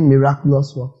many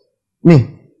miraculous works.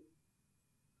 Me,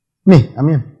 I'm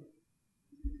here.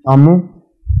 Amu,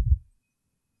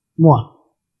 moi,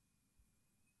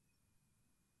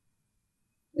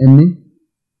 and me.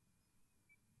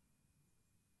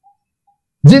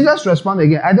 Jesus responded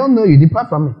again, I don't know you, depart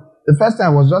from me. The first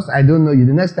time was just, I don't know you.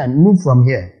 The next time, move from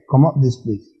here. Come up this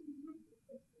place.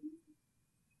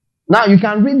 Now, you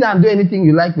can read that and do anything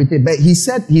you like with it, but he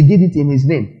said he did it in his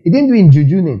name. He didn't do it in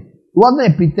Juju name. He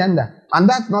wasn't a pretender. And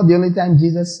that's not the only time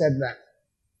Jesus said that,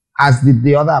 as did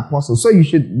the other apostles. So you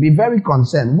should be very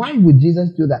concerned. Why would Jesus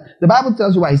do that? The Bible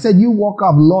tells you why. He said, you walk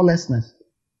out of lawlessness.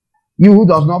 You who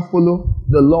does not follow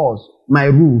the laws, my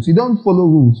rules. You don't follow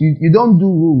rules. You don't do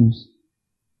rules.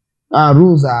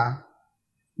 Rules are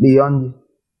beyond you.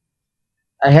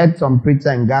 I heard some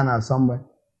preacher in Ghana somewhere,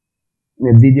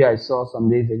 in a video I saw some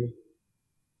days ago.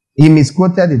 He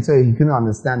misquoted it so he couldn't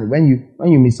understand it. When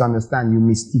you misunderstand, you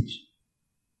misteach.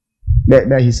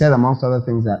 But he said, amongst other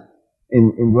things, that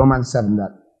in Romans 7,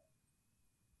 that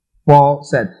Paul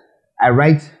said, I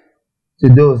write to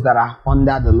those that are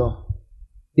under the law.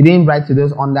 He didn't write to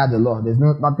those under the law. There's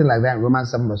nothing like that in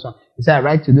Romans 7 verse 1. He said, I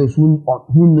write to those who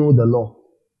know the law.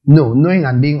 No, knowing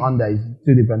and being under is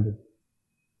two different things.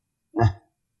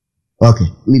 Okay,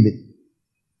 leave it.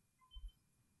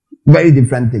 Very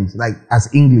different things, like as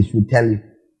English would tell you.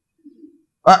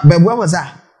 But where was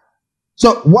that?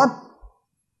 So what?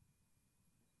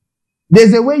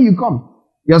 There's a way you come.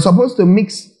 You're supposed to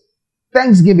mix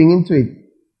thanksgiving into it.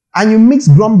 And you mix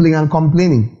grumbling and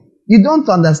complaining. You don't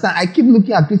understand. I keep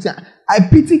looking at Christians. I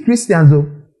pity Christians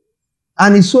though.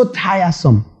 And it's so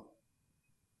tiresome.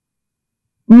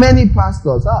 Many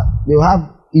pastors, they'll have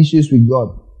issues with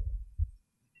God.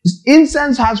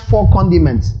 Incense has 4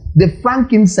 condiments. The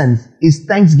frankincense is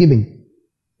thanksgiving,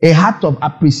 a heart of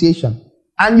appreciation.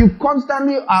 And you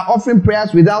constantly are offering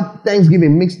prayers without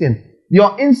thanksgiving mixed in.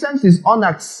 Your incense is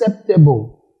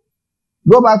unacceptable.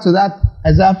 Go back to that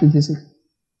Isaiah 56.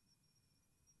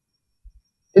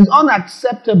 It's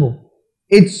unacceptable.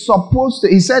 It's supposed to,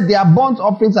 he said their burnt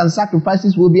offerings and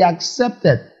sacrifices will be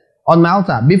accepted on my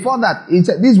altar. Before that, he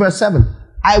said, this verse 7,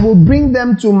 I will bring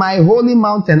them to my holy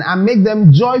mountain and make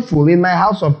them joyful in my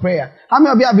house of prayer. How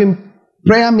many of you have been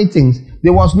prayer meetings?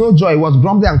 There was no joy. It was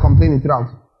grumbling and complaining throughout.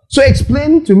 So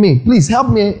explain to me. Please help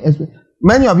me explain.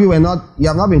 Many of you you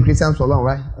have not been Christians for long,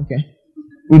 right? Okay.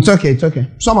 It's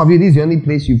okay. Some of you, this is the only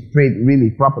place you've prayed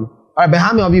really properly. All right, but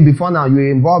how many of you before now, you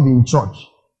were involved in church?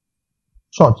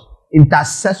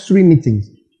 Intercessory meetings.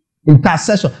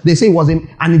 Intercession. They say it was an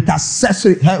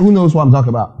intercessory. Who knows what I'm talking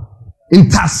about?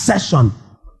 Intercession.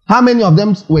 How many of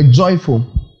them were joyful?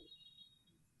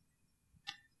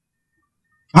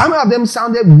 How many of them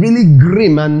sounded really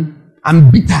grim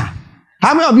and bitter?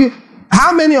 How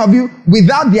many of you,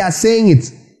 without their saying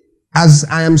it, as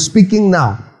I am speaking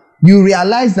now, you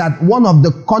realize that one of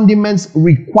the condiments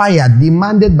required,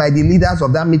 demanded by the leaders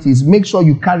of that meeting is make sure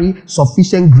you carry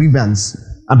sufficient grievance.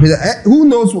 And who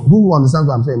knows, who understands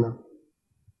what I'm saying now?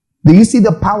 Do you see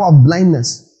the power of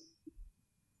blindness?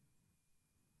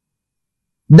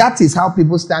 That is how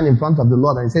people stand in front of the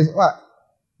Lord and he says,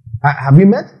 have you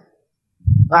met?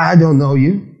 I don't know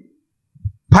you.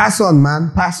 Pass on,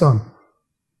 man. Pass on.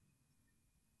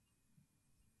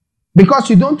 Because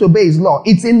you don't obey his law.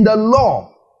 It's in the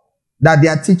law that they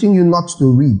are teaching you not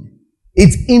to read.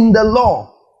 It's in the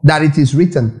law that it is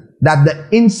written that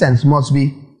the incense must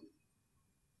be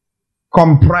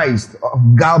comprised of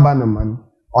galbanum and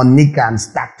onycha and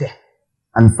stacte.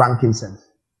 and frankincense.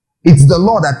 It's the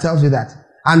law that tells you that.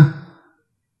 And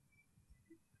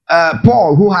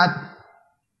Paul, who had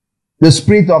the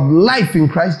spirit of life in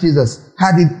Christ Jesus,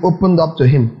 had it opened up to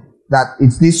him that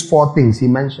it's these 4 things he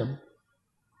mentioned.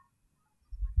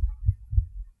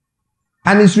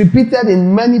 And it's repeated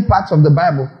in many parts of the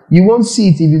Bible. You won't see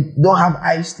it if you don't have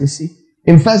eyes to see.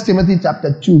 In 1 Timothy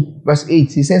chapter 2, verse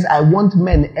 8, he says, I want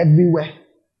men everywhere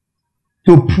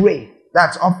to pray.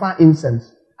 That's offer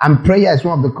incense. And prayer is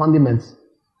one of the condiments.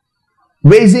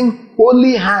 Raising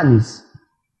holy hands.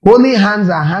 Holy hands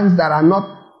are hands that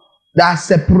are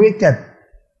separated.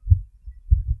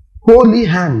 Holy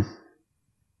hands.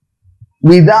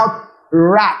 Without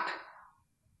wrath.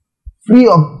 Free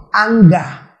of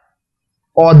anger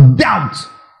or doubt.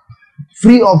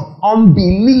 Free of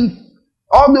unbelief.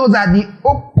 All those are the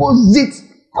opposite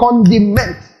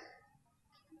condiments.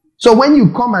 So when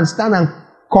you come and stand and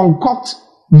concoct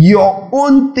your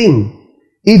own thing,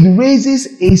 it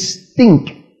raises a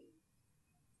stink.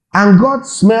 And God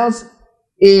smells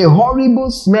a horrible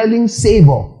smelling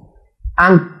savor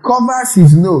and covers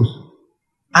his nose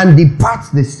and departs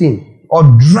the sin or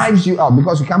drives you out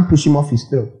because you can't push him off his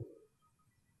throne.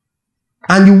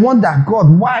 And you wonder,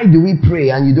 God, why do we pray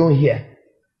and you don't hear?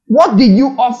 What did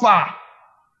you offer?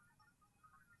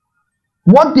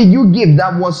 What did you give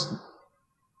that was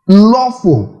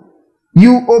lawful?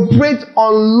 You operate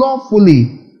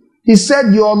unlawfully. He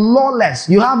said you're lawless.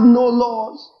 You have no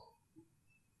laws.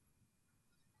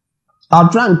 I'll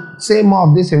try and say more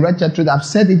of this in Red Truth. I've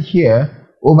said it here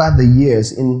over the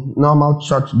years in normal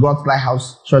church, God's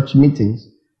Lighthouse church meetings.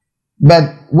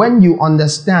 But when you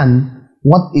understand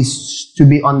what is to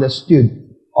be understood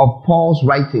of Paul's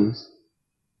writings,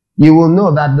 you will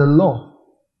know that the law,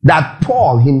 that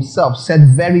Paul himself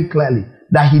said very clearly,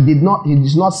 that he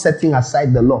is not setting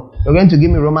aside the law. You're going to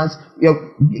give me Romans.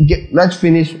 Let's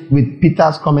finish with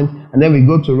Peter's comment, and then we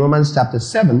go to Romans chapter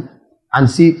 7 and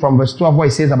see from verse 12 what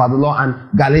he says about the law,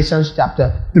 and Galatians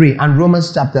chapter 3 and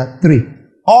Romans chapter 3.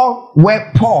 All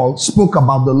where Paul spoke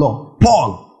about the law.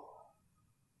 Paul.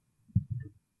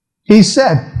 He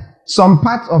said some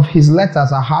parts of his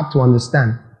letters are hard to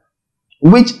understand,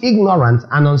 which ignorant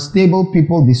and unstable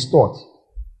people distort.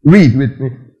 Read with me.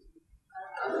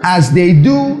 As they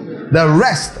do the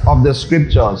rest of the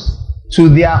scriptures to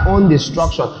their own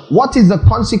destruction. What is the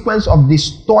consequence of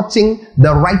distorting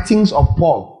the writings of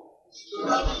Paul?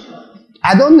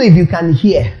 I don't know if you can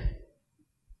hear.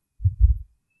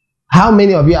 How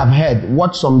many of you have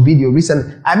watched some video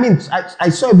recently? I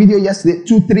saw a video yesterday,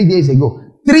 2-3 days ago.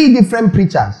 3 different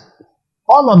preachers.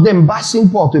 All of them bashing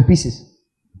Paul to pieces.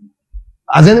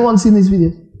 Has anyone seen this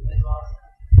video?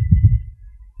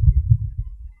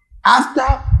 After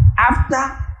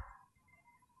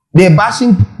they're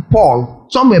bashing Paul,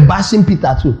 some were bashing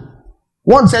Peter too.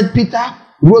 One said Peter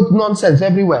wrote nonsense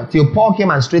everywhere till Paul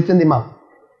came and straightened him out.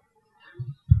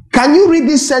 Can you read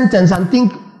this sentence and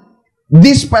think,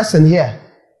 this person here,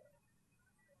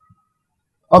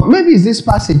 or maybe it's this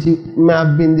passage, it may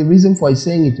have been the reason for his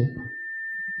saying it.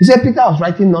 He said Peter was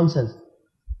writing nonsense.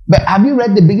 But have you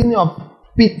read the beginning of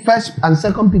 1st and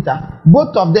 2nd Peter?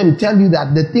 Both of them tell you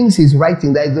that the things he's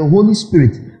writing, there is the Holy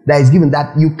Spirit that is given,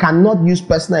 that you cannot use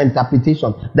personal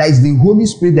interpretation. That is the Holy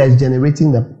Spirit that is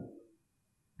generating them.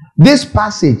 This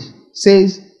passage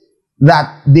says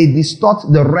that they distort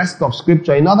the rest of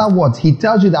scripture. In other words, he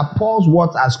tells you that Paul's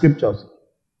words are scriptures.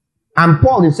 And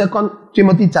Paul in 2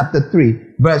 Timothy chapter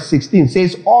 3 verse 16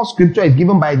 says all scripture is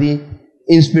given by the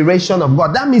inspiration of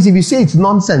God. That means if you say it's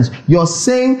nonsense, you're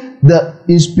saying the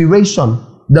inspiration,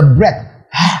 the breath,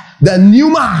 the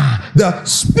pneuma, the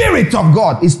Spirit of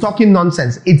God is talking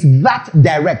nonsense. It's that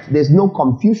direct. There's no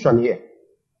confusion here.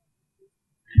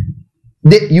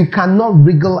 You cannot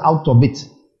wriggle out of it.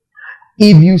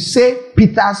 If you say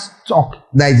Peter's talk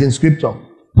that is in scripture,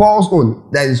 Paul's own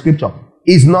that is in scripture,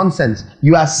 is nonsense,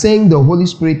 you are saying the Holy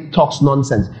Spirit talks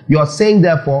nonsense. You are saying,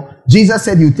 therefore, Jesus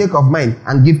said, you take of mine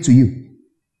and give to you.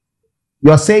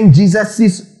 You are saying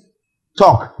Jesus'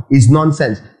 talk is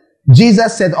nonsense.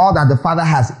 Jesus said, all that the Father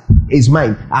has is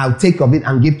mine. I'll take of it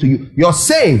and give to you. You're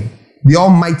saying the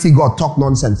Almighty God talk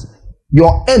nonsense.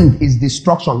 Your end is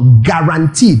destruction,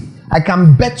 guaranteed. I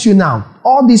can bet you now,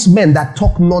 all these men that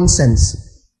talk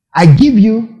nonsense, I give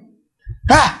you,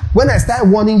 when I started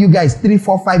warning you guys 3,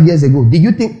 4, 5 years ago, did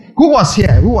you think, who was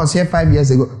here? Who was here 5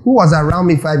 years ago? Who was around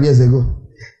me 5 years ago?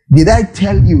 Did I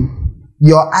tell you,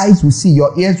 your eyes will see,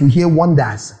 your ears will hear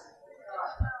wonders?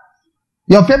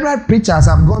 Your favorite preachers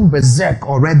have gone berserk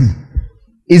already.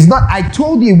 It's not, I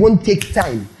told you it won't take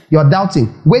time. You're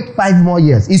doubting. Wait 5 more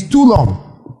years. It's too long.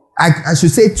 I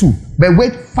should say 2, but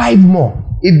wait 5 more.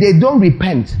 If they don't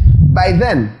repent, by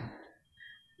then,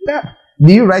 Yeah.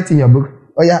 Do you write in your book?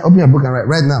 Oh yeah, open your book and write.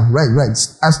 Right now. Write.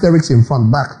 Asterisks in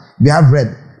front, back. If you have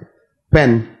red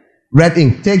pen, red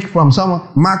ink, take from someone,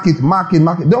 mark it.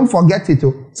 Don't forget it.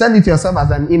 Send it to yourself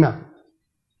as an email.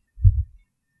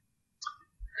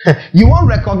 You won't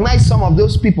recognize some of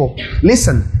those people.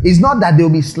 Listen, it's not that they'll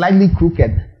be slightly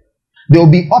crooked. They'll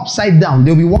be upside down.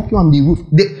 They'll be walking on the roof.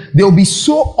 They'll be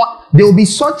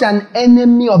such an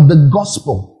enemy of the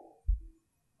gospel.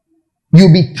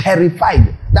 You'll be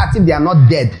terrified. That's if they are not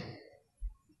dead.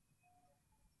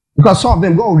 Because some of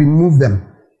them, God will remove them.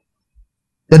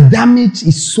 The damage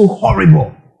is so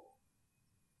horrible.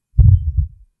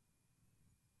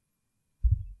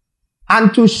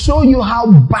 And to show you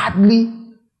how badly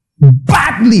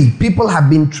people have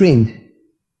been trained,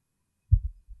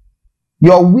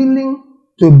 you're willing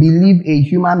to believe a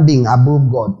human being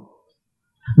above God.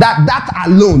 That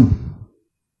alone,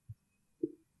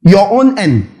 your own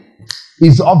end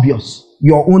is obvious.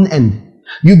 Your own end.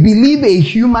 You believe a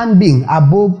human being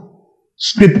above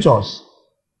scriptures.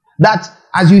 That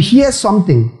as you hear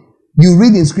something, you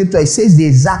read in scripture, it says the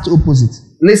exact opposite.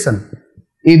 Listen,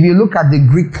 if you look at the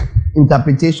Greek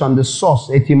interpretation, the source,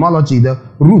 etymology, the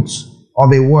roots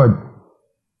of a word,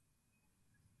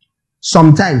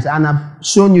 sometimes, and I've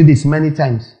shown you this many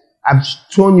times, I've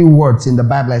shown you words in the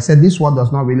Bible. I said this word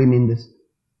does not really mean this.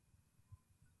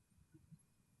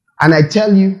 And I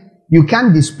tell you, you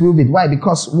can't disprove it. Why?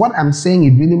 Because what I'm saying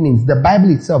it really means. The Bible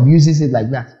itself uses it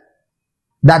like that.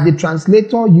 That the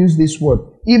translator used this word.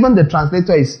 Even the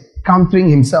translator is countering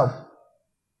himself.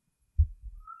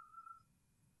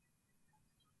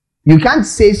 You can't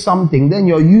say something, then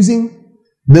you're using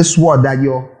this word that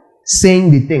you're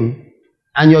saying the thing,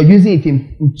 and you're using it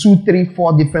in 2, 3,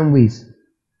 4 different ways.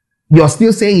 You're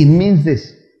still saying it means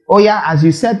this. Oh yeah, as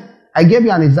you said, I gave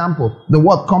you an example. The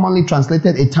word commonly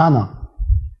translated eternal,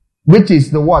 which is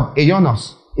the word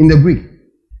aeonos in the Greek.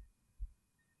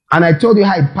 And I told you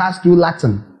how it passed through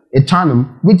Latin,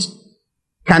 eternum, which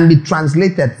can be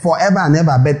translated forever and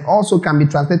ever, but also can be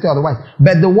translated otherwise.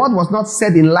 But the word was not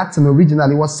said in Latin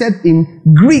originally, it was said in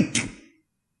Greek.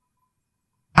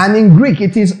 And in Greek,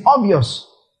 it is obvious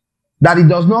that it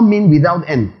does not mean without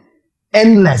end.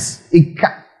 Endless.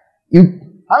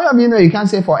 How many of you know you can't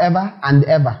say forever and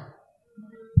ever?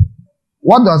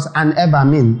 What does and ever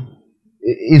mean?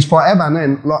 Is forever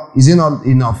not, is it not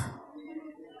enough?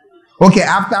 Okay,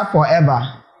 after forever,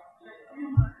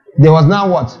 there was now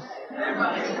what?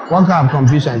 What kind of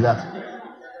confusion is that?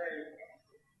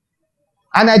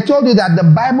 And I told you that the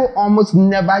Bible almost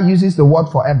never uses the word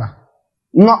forever.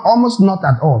 Almost not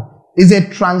at all. It's a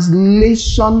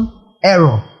translation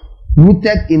error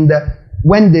rooted in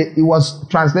when it was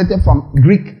translated from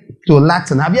Greek to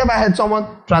Latin. Have you ever heard someone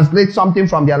translate something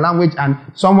from their language and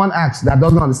someone asks that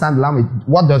doesn't understand the language,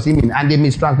 what does it mean? And they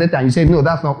mistranslate it and you say, no,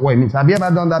 that's not what it means. Have you ever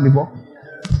done that before?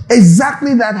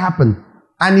 Exactly that happened.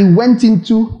 And it went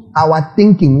into our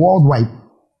thinking worldwide.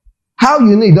 How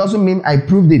you know it doesn't mean I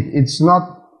proved it. It's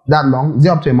not that long. Is it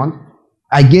up to a month?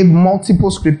 I gave multiple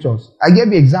scriptures. I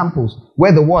gave you examples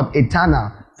where the word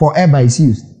eternal, forever is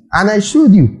used. And I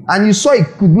showed you. And you saw it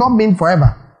could not mean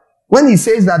forever. When he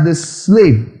says that the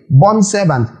slave, bond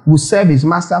servant, will serve his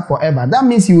master forever, that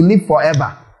means he will live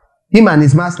forever. Him and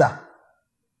his master.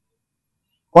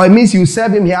 Or it means you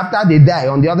serve him here after they die.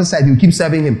 On the other side, you keep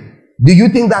serving him. Do you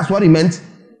think that's what it meant?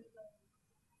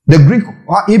 The Greek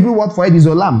Hebrew word for it is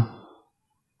olam.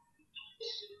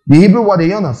 The Hebrew word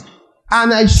aeonos.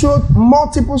 And I showed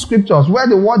multiple scriptures where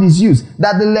the word is used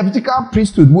that the Levitical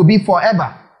priesthood will be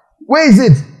forever. Where is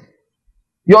it?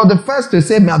 You're the first to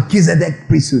say Melchizedek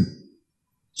priesthood.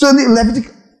 So the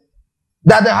Levitical,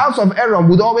 that the house of Aaron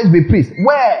would always be priest.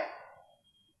 Where?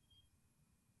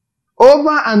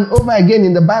 Over and over again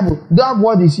in the Bible, that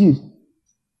word is used.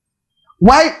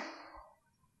 Why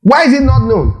is it not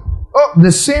known? Oh,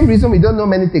 the same reason we don't know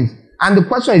many things. And the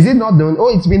question, is it not known? Oh,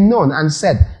 it's been known and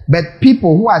said. But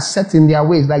people who are set in their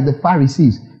ways, like the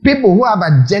Pharisees, people who have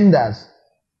agendas,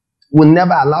 will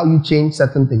never allow you change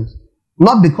certain things.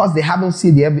 Not because they haven't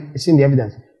seen the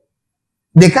evidence.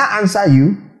 They can't answer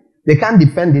you. They can't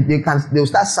defend it. They'll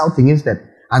start shouting instead.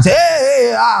 And say,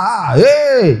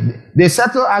 hey. They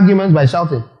settle arguments by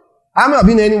shouting. How many of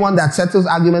you know anyone that settles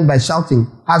arguments by shouting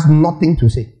has nothing to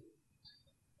say?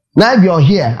 Now if you're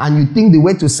here and you think the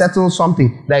way to settle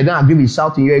something that you don't agree with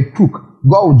shouting, you're a crook.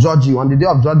 God will judge you. On the day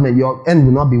of judgment, your end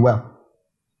will not be well.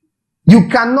 You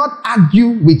cannot argue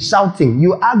with shouting.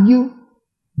 You argue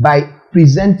by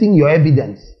presenting your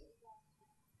evidence.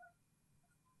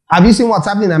 Have you seen what's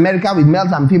happening in America with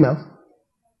males and females?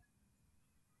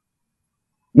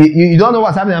 You don't know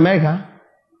what's happening in America?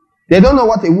 They don't know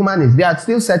what a woman is. They are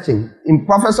still searching.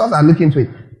 Professors are looking into it.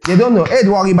 They don't know. Hey,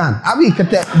 worry man.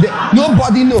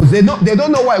 Nobody knows. They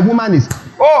don't know what a woman is.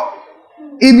 Oh,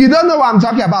 if you don't know what I'm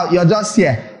talking about, you're just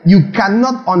here. You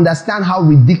cannot understand how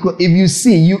ridiculous. If you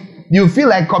see, you feel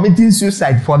like committing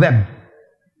suicide for them.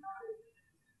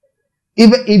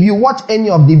 If you watch any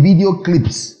of the video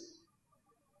clips,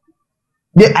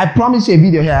 I promise you a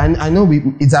video here. I know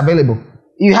it's available.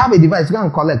 If you have a device, go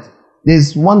and collect.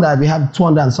 There's one that we have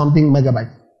 200 and something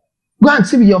megabytes. Go and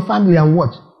sit with your family and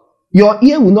watch. Your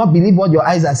ear will not believe what your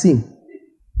eyes are seeing.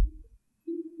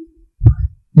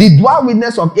 The dual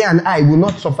witness of ear and eye will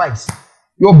not suffice.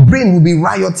 Your brain will be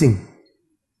rioting.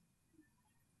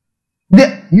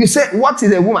 You say, what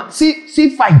is a woman?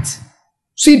 See fight.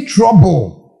 See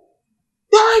trouble.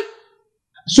 Right?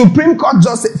 Supreme Court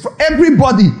justice for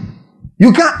everybody.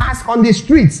 You can't ask on the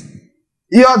streets.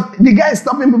 The guy is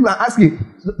stopping people and asking,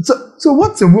 so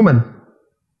what's a woman?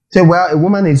 Say, well, a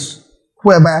woman is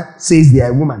whoever says they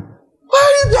are a woman. What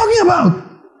are you talking about?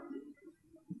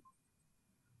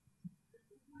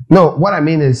 No, what I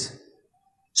mean is,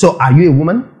 so are you a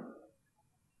woman?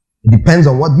 It depends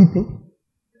on what you think.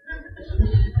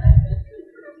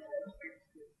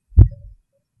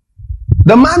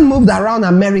 The man moved around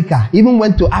America, even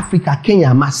went to Africa, Kenya,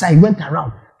 Maasai, went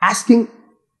around asking.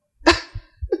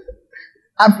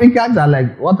 Africans are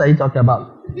like, what are you talking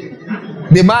about?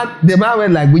 The man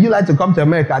went like, would you like to come to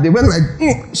America? They went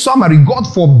like, summary,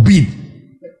 God forbid.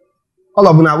 All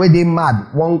of them are where they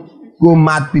mad. Won't go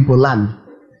mad people land.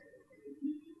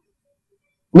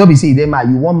 Nobody see they mad.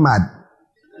 You want mad.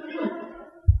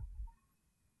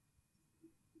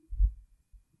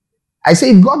 I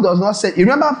say, if God does not say, you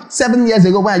remember 7 years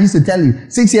ago when I used to tell you,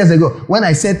 6 years ago, when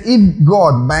I said, if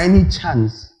God by any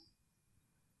chance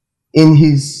in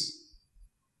his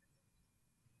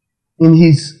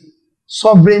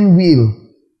sovereign will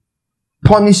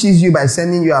punishes you by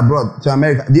sending you abroad to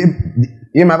America. Do you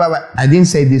remember? I didn't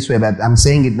say it this way, but I'm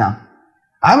saying it now.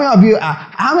 How many of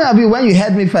you, when you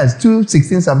heard me first,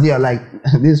 2/16 of you are like,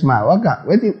 this man,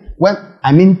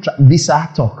 visa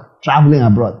talk, traveling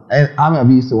abroad. How many of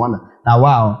you used to wonder, now,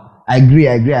 wow, I agree,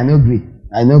 I know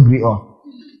agree all.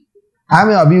 How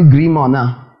many of you agree more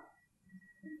now?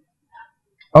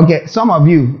 Okay, some of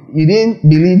you didn't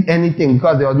believe anything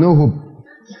because there was no hope.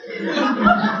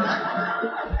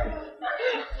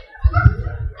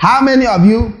 How many of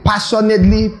you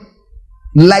passionately,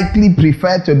 likely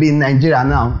prefer to be in Nigeria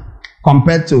now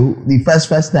compared to the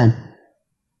first time?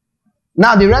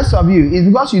 Now the rest of you, is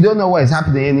because you don't know what is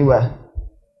happening anywhere.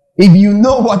 If you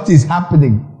know what is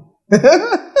happening,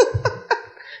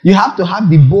 you have to have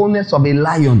the boldness of a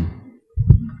lion.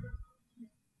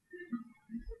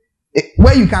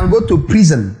 Where you can go to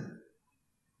prison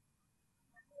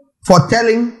for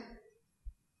telling,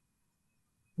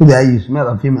 who do I use, male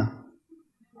or female?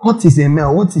 What is a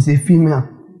male? What is a female?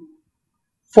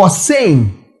 For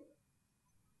saying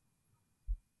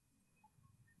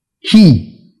he,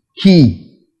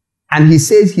 and he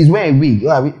says he's wearing a wig.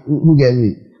 Who gets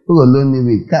wig? Who will loan me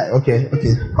wig? Okay.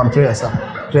 Control yourself.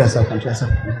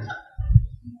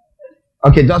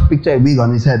 Okay, just picture a wig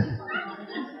on his head.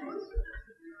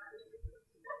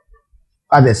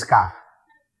 As a scarf.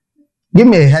 Give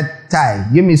me a head tie.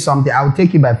 Give me something. I'll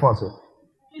take it by force.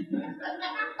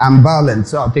 I'm violent,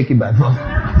 so I'll take it by force.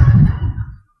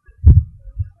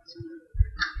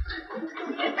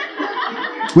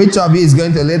 Which of you is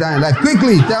going to lay down your life?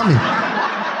 Quickly, tell me.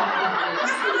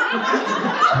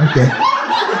 Okay.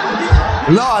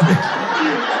 Lord.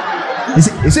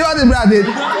 You see what the brother did?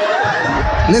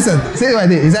 Listen, see what I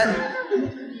did. He said,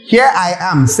 here I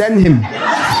am, send him.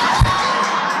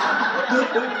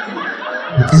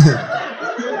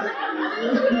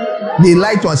 The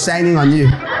light was shining on you.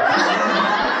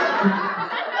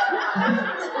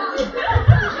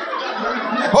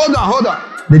 Hold on.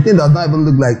 The thing does not even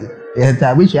look like it.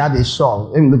 I wish you had a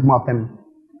shawl. It would look more feminine.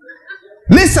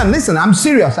 Listen. I'm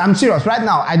serious. Right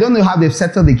now, I don't know how they've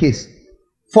settled the case.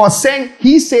 For saying,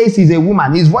 he says he's a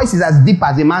woman. His voice is as deep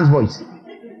as a man's voice.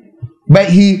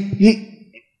 But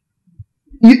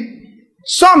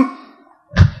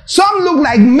some look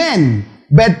like men,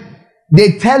 but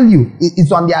they tell you,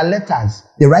 it's on their letters.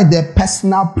 They write their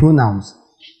personal pronouns.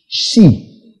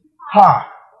 She, her.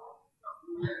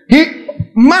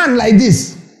 Man like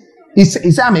this, he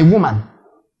said, I'm a woman.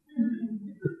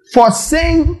 For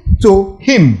saying to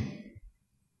him,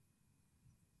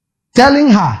 telling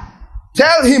her,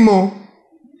 tell him,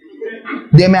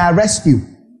 they may arrest you.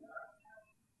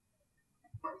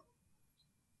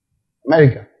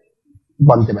 America.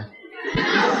 Bontebe.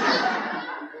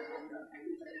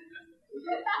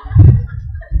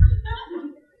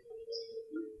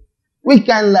 Which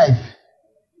kind of life?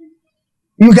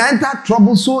 You can enter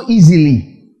trouble so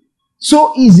easily.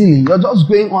 So easily. You're just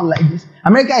going on like this.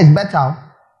 America is better.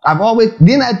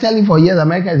 Didn't I tell you for years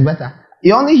America is better?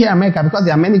 You only hear America because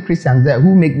there are many Christians there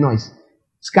who make noise.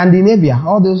 Scandinavia,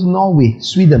 all those Norway,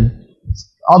 Sweden,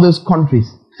 all those countries.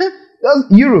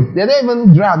 Europe, they don't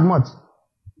even drag much.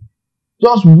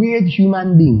 Just weird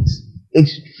human beings.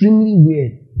 Extremely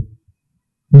weird.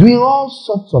 Doing all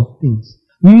sorts of things.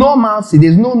 Normalcy.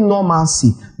 There's no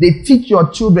normalcy. They teach your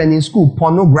children in school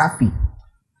pornography.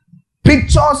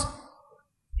 Pictures.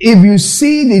 If you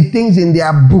see the things in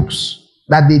their books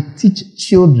that they teach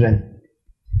children.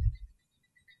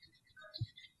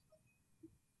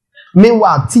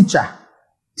 Meanwhile, teacher,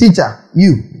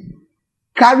 you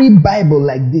carry Bible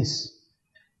like this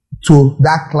to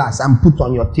that class and put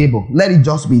on your table. Let it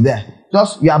just be there.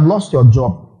 You have lost your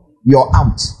job. You're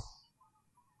out.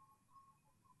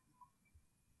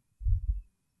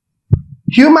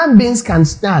 Human beings can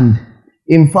stand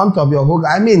in front of your whole.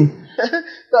 I mean,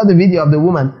 saw the video of the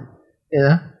woman. You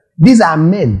know, these are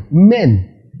men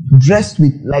dressed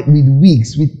with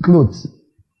wigs, with clothes.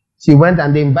 She went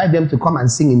and they invite them to come and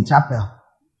sing in chapel,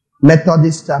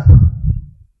 Methodist chapel.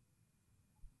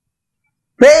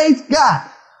 Praise God.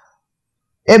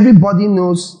 Everybody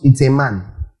knows it's a man.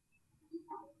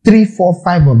 3, 4,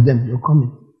 5 of them, you're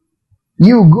coming.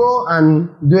 You go and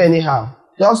do anyhow.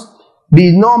 Just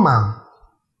be normal.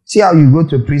 See how you go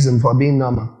to prison for being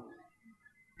normal.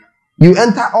 You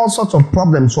enter all sorts of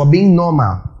problems for being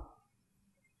normal.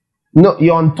 No,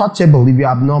 you're untouchable if you're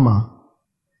abnormal.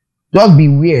 Just be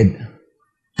weird.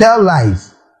 Tell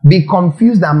lies. Be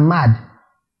confused and mad.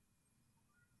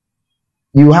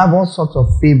 You have all sorts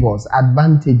of favors,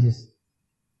 advantages.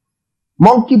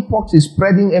 Monkeypox is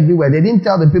spreading everywhere. They didn't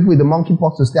tell the people with the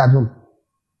monkeypox to stay at home.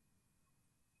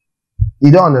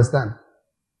 You don't understand.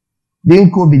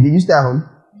 During COVID, did you stay at home?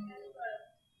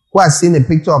 Who has seen a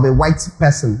picture of a white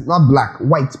person, not black,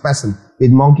 white person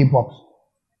with monkeypox?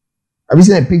 Have you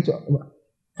seen a picture?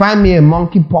 Find me a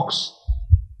monkeypox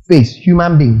face,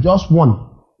 human being, just one.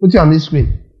 Put it on this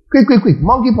screen. Quick.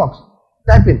 Monkeypox.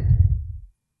 Type in.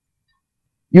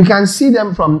 You can see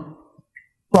them from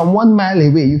 1 mile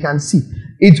away. You can see.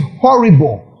 It's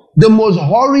horrible. The most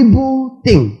horrible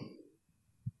thing.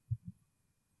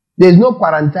 There's no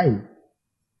quarantine.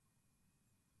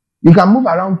 You can move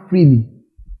around freely.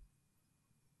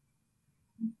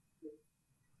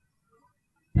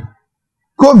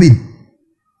 COVID.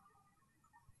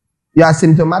 You are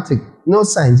symptomatic. No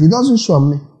signs. It doesn't show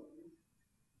me.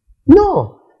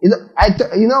 No.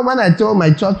 When I told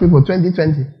my church people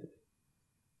 2020,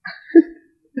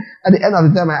 at the end of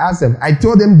the time I asked them, I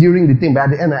told them during the thing, but at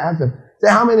the end I asked them,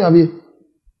 say, how many of you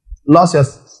lost your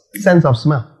sense of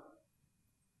smell?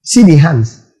 See the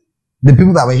hands. The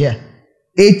people that were here.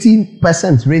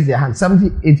 80% raised their hands.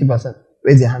 70-80%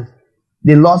 raised their hands.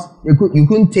 They lost, you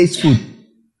couldn't taste food.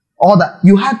 All that.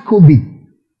 You had COVID.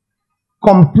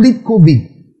 Complete COVID.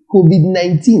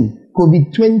 COVID-19.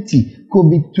 COVID-20.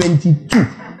 COVID-22.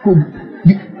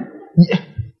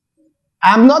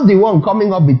 I'm not the one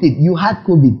coming up with it. You had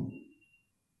COVID.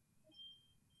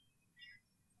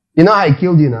 You know how I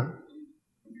killed you now?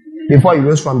 Before you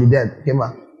rose from the dead. Came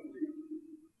back.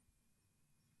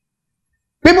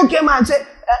 People came out and said,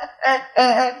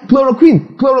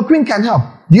 chloroquine. Chloroquine can help.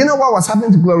 Do you know what was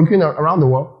happening to chloroquine around the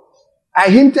world? I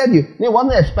hinted you. It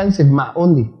wasn't expensive,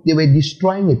 only. They were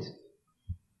destroying it.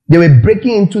 They were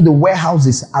breaking into the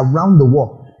warehouses around the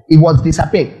world. It was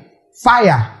disappearing.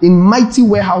 Fire in mighty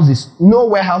warehouses. No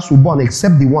warehouse will burn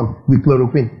except the one with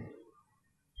chloroquine.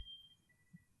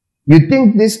 You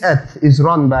think this earth is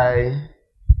run by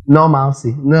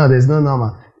normalcy? No, there's no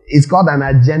normal. It's called an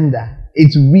agenda.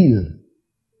 It's real.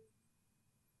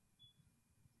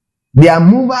 They are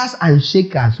movers and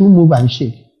shakers who move and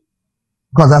shake.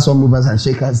 Because that's what movers and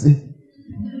shakers do.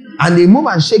 And they move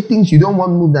and shake things you don't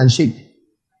want moved and shake.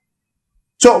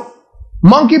 So,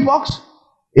 monkeypox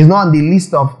is not on the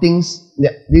list of things.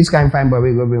 This kind of fine boy,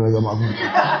 we go bring my monkey.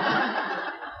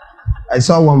 I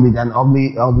saw one with an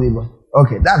ugly boy.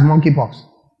 Okay, that's monkeypox.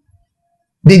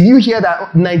 Did you hear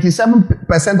that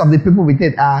 97% of the people with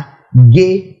it are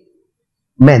gay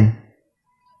men?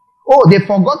 Oh, they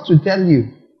forgot to tell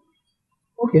you.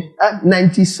 Okay,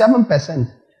 97%.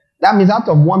 That means out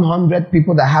of 100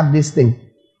 people that have this thing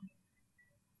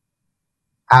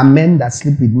are men that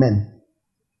sleep with men.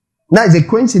 Now, it's a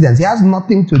coincidence. It has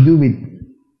nothing to do with...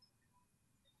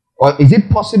 Or is it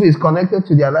possible it's connected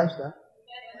to their lifestyle?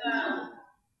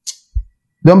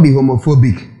 Don't be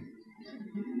homophobic.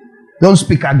 Don't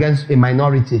speak against a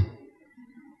minority.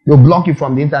 They'll block you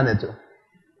from the internet.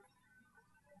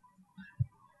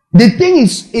 The thing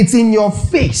is, it's in your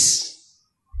face.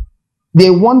 They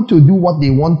want to do what they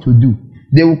want to do.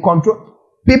 They will control.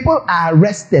 People are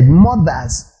arrested,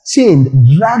 mothers chained,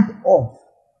 dragged off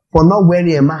for not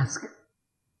wearing a mask.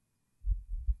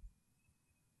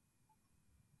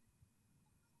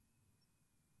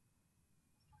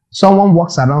 Someone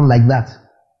walks around like that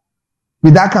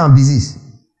with that kind of disease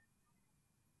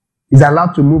is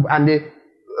allowed to move, and the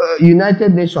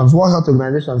United Nations, World Health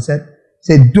Organization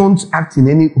said don't act in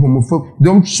any homophobic,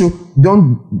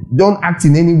 don't act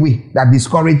in any way that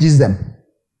discourages them.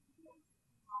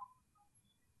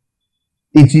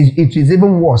 It is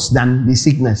even worse than the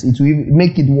sickness. It will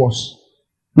make it worse.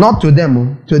 Not to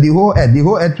them, to the whole earth. The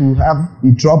whole earth will have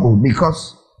the trouble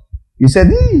because you said,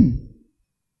 hey.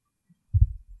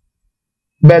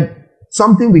 But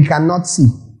something we cannot see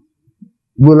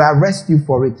will arrest you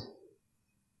for it.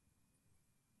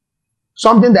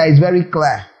 Something that is very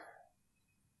clear.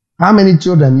 How many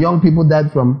children, young people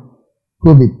died from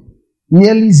COVID?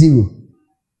 Nearly zero.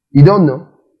 You don't know.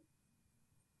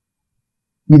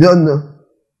 You don't know.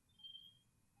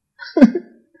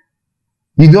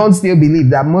 You don't still believe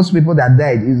that most people that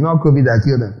died is not COVID that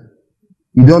killed them.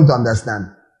 You don't understand.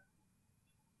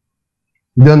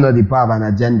 You don't know the power of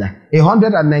an agenda.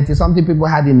 190-something people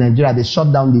had in Nigeria, they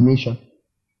shut down the nation.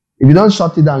 If you don't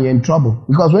shut it down, you're in trouble.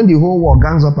 Because when the whole world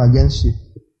gangs up against you,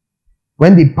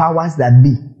 when the powers that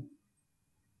be,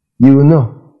 you will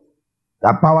know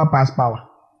that power pass power.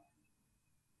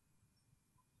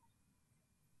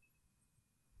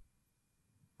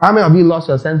 How many of you lost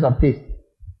your sense of taste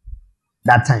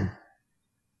that time?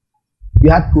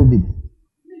 You had COVID.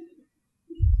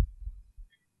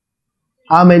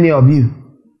 How many of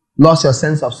you lost your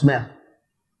sense of smell?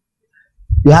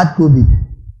 You had COVID.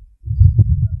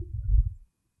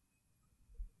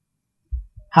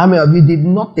 How many of you did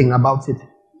nothing about it?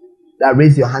 That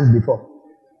raised your hands before.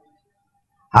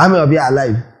 How many of you are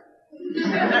alive?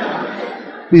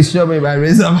 Please show me by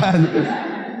raise of hands.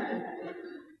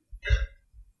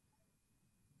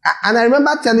 And I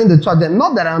remember telling the church then,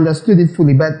 not that I understood it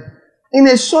fully, but in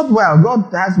a short while,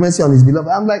 God has mercy on his beloved.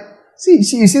 I'm like, see,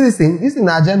 you see this thing? This is an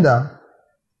agenda.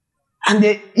 And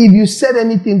if you said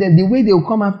anything, then the way they will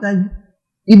come after you,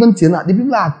 even till now, the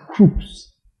people are crooks.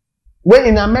 When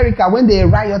in America, when they are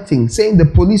rioting, saying the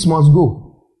police must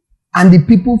go, and the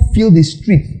people fill the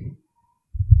street,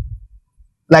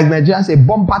 like Nigerians say,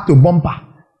 bumper to bumper.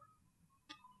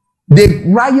 They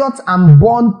riot and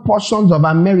burn portions of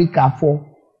America for.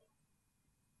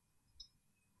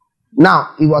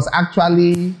 Now, it was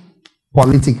actually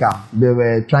political. They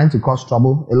were trying to cause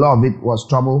trouble. A lot of it was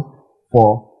trouble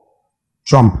for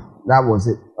Trump. That was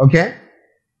it. Okay?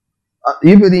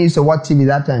 You people didn't used to watch TV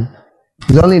that time.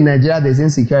 It's only in Nigeria there's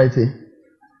insecurity.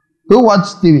 Who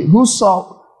watched TV? Who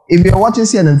saw? If you're watching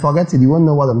CNN, forget it. You won't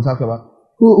know what I'm talking about.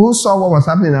 Who saw what was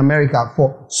happening in America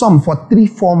for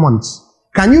 3-4 months?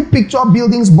 Can you picture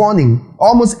buildings burning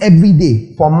almost every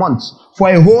day for months? For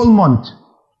a whole month.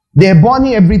 They're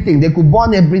burning everything. They could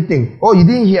burn everything. Oh, you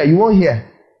didn't hear. You won't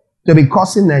hear. To be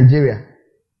cursing Nigeria.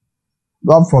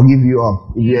 God forgive you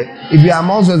all. If you are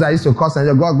among those that used to curse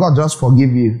Nigeria, God just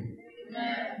forgive you.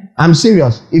 I'm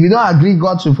serious. If you don't agree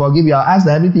God should forgive you, I'll ask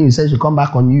that everything you say should come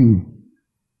back on you.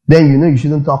 Then you know you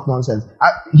shouldn't talk nonsense.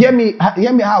 Hear me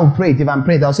how I pray it. If I'm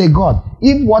praying, I'll say, God,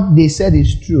 if what they said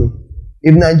is true,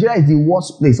 if Nigeria is the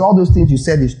worst place, all those things you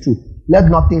said is true, let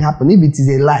nothing happen. If it is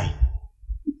a lie,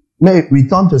 may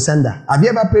return to sender. Have you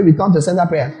ever prayed return to sender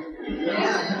prayer?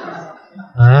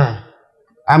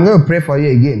 I'm going to pray for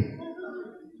you again.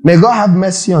 May God have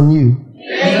mercy on you.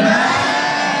 Amen.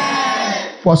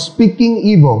 For speaking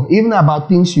evil, even about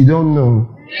things you don't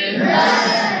know.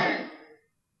 Amen.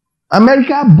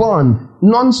 America burned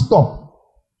non-stop.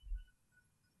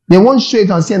 They won't show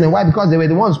it on CNN. Why? Because they were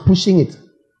the ones pushing it.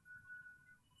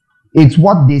 It's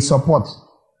what they support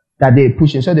that they're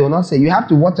pushing. So they will not say, you have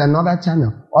to watch another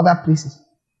channel, other places.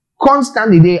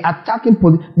 Constantly, they attacking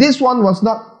police. This one was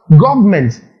not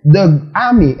government, the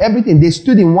army, everything. They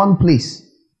stood in one place.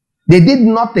 They did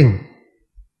nothing.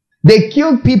 They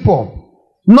killed people.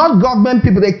 Not government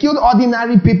people. They killed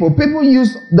ordinary people. People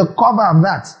used the cover of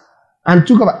that and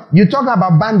took over. You talk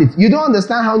about bandits. You don't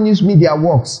understand how news media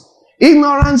works.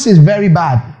 Ignorance is very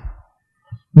bad.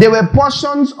 There were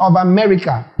portions of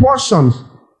America. Portions.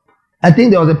 I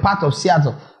think there was a part of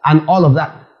Seattle and all of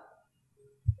that.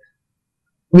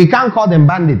 We can't call them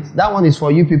bandits. That one is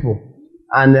for you people.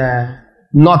 And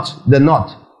not the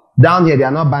North. Down here, they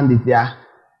are not bandits. They are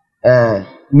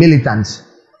militants.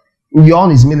 Your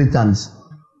own is militants.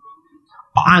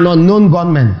 An unknown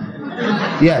gunman.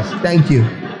 Yes, thank you.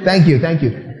 Thank you.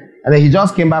 And then he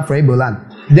just came back from Ebola.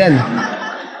 Then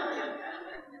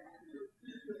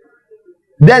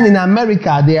Then in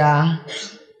America, they are,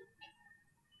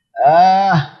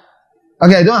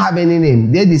 okay, I don't have any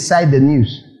name. They decide the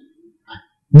news.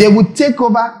 They would take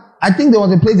over, I think there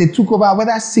was a place they took over,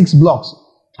 whether 6 blocks.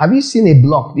 Have you seen a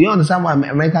block? Do you understand what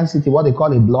American city, what they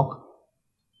call a block?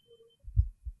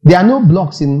 There are no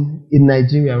blocks in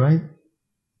Nigeria, right?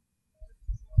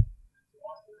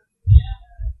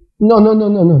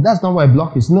 No. That's not what a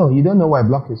block is. No, you don't know what a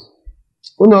block is.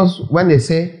 Who knows when they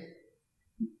say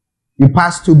you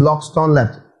pass 2 blocks, turn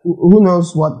left? Who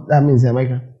knows what that means in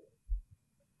America?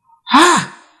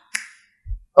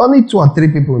 Only 2 or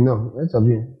 3 people know. Rest of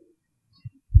you.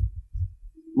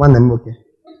 One them okay.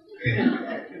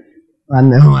 One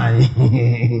them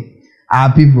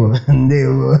our people. They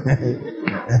will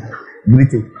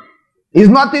greeting. It's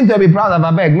nothing to be proud of.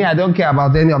 I beg me, I don't care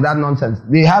about any of that nonsense.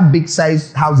 They have big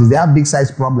size houses. They have big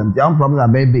size problems. Their own problems are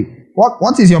very big.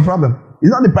 What is your problem? It's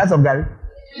not the price of Gary.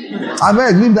 I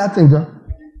beg, leave that thing, John.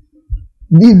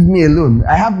 Leave me alone.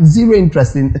 I have zero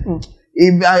interest in.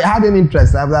 If I had an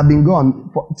interest, I would have been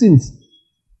gone since.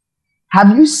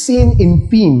 Have you seen in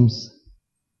films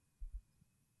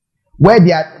where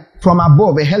they are from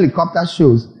above, a helicopter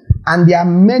shows, and there are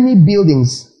many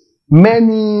buildings,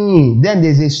 then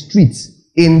there's a street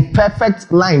in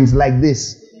perfect lines like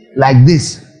this.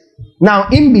 Now,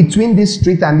 in between this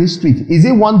street and this street, is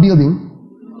it one building?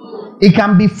 It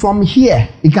can be from here.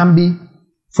 It can be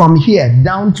from here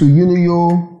down to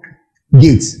Unio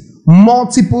Gates.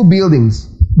 Multiple buildings,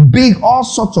 big, all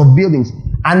sorts of buildings,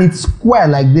 and it's square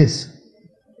like this.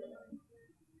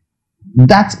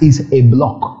 That is a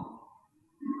block.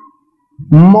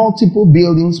 Multiple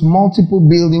buildings,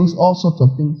 all sorts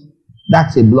of things.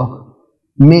 That's a block.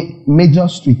 Major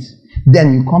streets.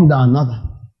 Then you come down another.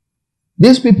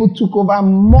 These people took over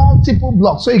multiple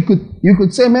blocks. So you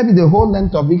could say maybe the whole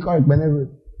length of Ikorik Beneru.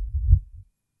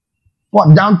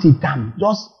 But down to Tam,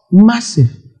 just massive.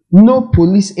 No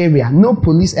police area, no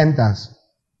police enters.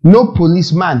 No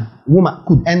policeman, woman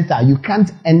could enter. You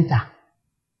can't enter.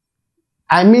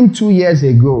 I mean 2 years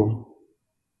ago.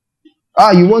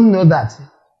 Oh, you won't know that.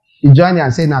 You join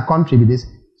and say, now country with this.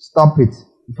 Stop it.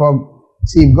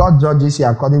 See, if God judges you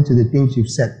according to the things you've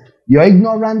said. Your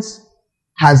ignorance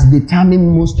has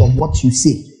determined most of what you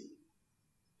say.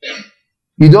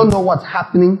 You don't know what's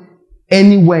happening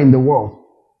anywhere in the world.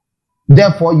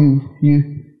 Therefore, you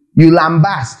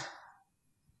lambast.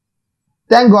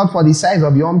 Thank God for the size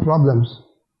of your own problems.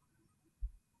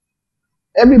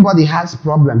 Everybody has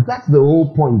problems. That's the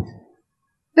whole point.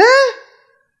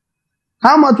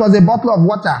 How much was a bottle of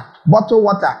water? Bottled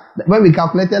water, when we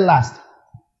calculated last,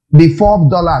 before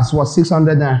 $4 was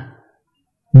 600 naira.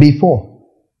 Before.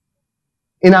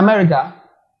 In America,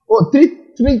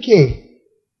 3K.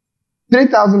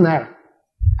 3,000 naira.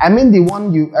 I mean the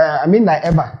one like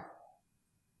ever.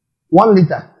 1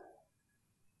 liter.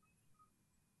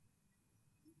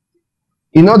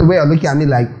 You know the way you're looking at me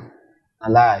like,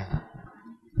 alive.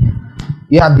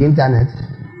 You have the internet.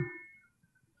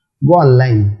 Go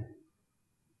online.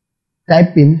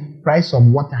 Type in price of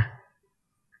water.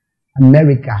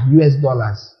 America, US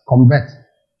dollars. Convert.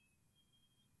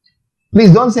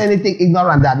 Please don't say anything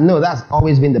ignorant that, no, that's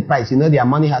always been the price. You know their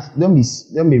money has, don't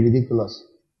be ridiculous.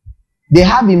 They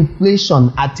have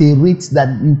inflation at a rate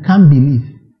that you can't believe.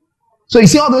 So you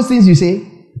see all those things you say,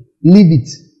 leave it.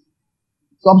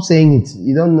 Stop saying it.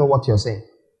 You don't know what you're saying.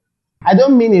 I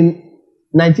don't mean in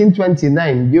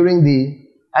 1929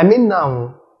 I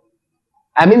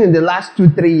mean in the last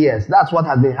 2-3 years. That's what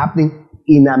has been happening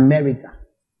in America.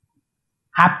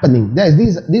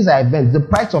 These are events. The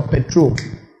price of petrol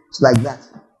is like that.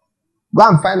 Go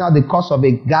and find out the cost of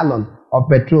a gallon of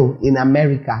petrol in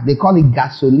America. They call it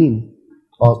gasoline.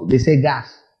 Or they say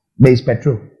gas. But it's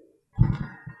petrol.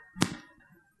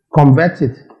 Convert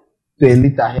it to a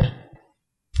liter here.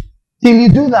 Till you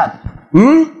do that,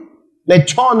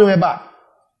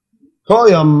 hold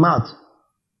your mouth.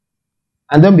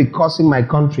 And don't be cursing my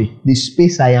country, the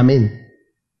space I am in.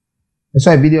 I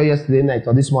saw a video yesterday night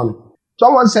or this morning.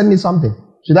 Someone sent me something.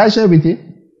 Should I share it with you?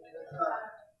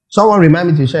 Someone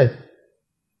remind me to share it.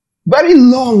 Very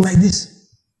long like this.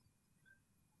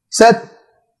 Said,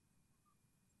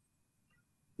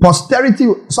 posterity,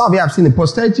 some of you have seen it,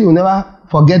 posterity will never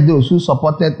forget those who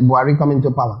supported Buhari coming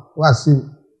to power. Who has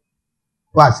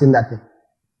seen that thing?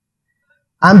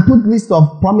 And put list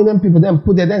of prominent people,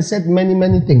 then said many,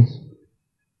 many things.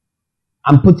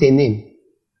 And put a name.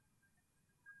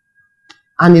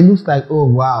 And it looks like, oh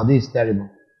wow, this is terrible.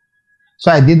 So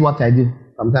I did what I do.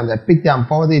 Sometimes I picked it and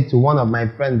forwarded it to one of my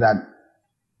friends that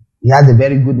he has a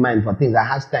very good mind for things. I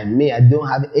has time. Me, I don't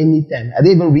have any time. I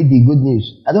don't even read the good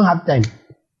news. I don't have time.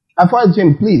 I forwarded to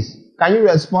him, please, can you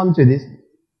respond to this?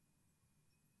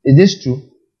 Is this true?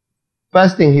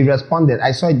 First thing he responded,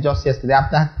 I saw it just yesterday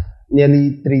after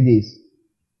nearly 3 days.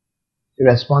 He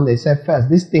responded, he said, first,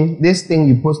 this thing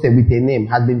you posted with a name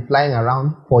has been flying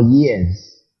around for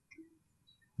years.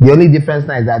 The only difference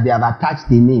now is that they have attached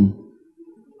the name.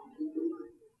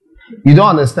 You don't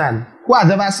understand. Who has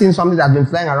ever seen something that's been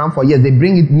flying around for years? They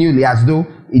bring it newly as though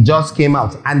it just came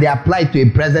out and they apply it to a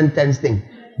present tense thing.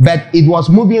 But it was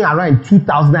moving around in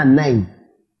 2009.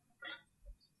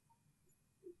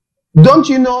 Don't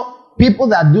you know people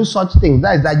that do such things?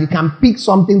 That is that you can pick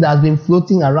something that has been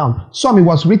floating around. Some it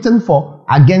was written for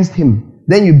against him.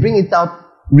 Then you bring it out,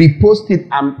 repost it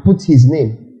and put his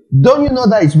name. Don't you know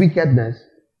that it's wickedness?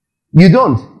 You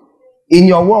don't. In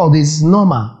your world, it's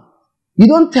normal. You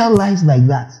don't tell lies like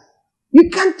that. You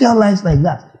can't tell lies like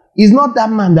that. It's not that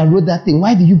man that wrote that thing.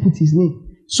 Why did you put his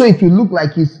name? So if you look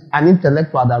like he's an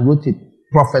intellectual that wrote it,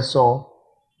 professor,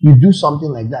 you do something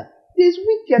like that. There's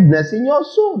wickedness in your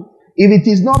soul. If it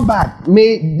is not bad,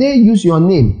 may they use your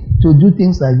name to do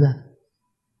things like that.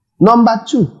 Number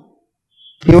 2,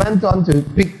 he went on to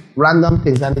pick random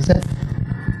things and he said,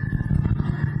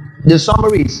 the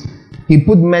summary is, he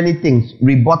put many things,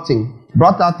 rebutting,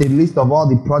 brought out a list of all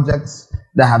the projects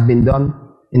that have been done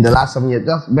in the last 7 years.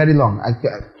 Just very long.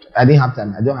 I didn't have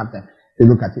time. I don't have time to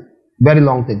look at it. Very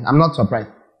long thing. I'm not surprised.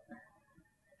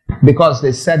 Because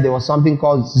they said there was something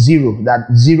called zero, that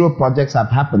 0 projects have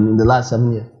happened in the last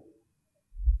 7 years.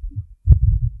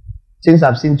 Since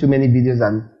I've seen too many videos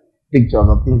and pictures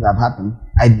of things that have happened,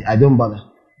 I don't bother.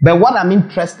 But what I'm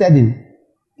interested in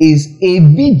is a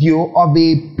video of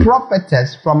a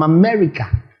prophetess from America.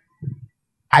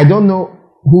 I don't know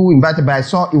who invited, but I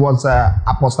saw it was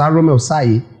Apostle Romeo Sai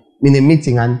in a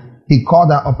meeting, and he called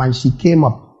her up and she came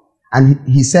up and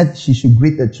he said she should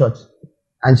greet the church.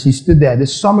 And she stood there. The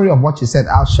summary of what she said,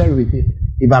 I'll share it with you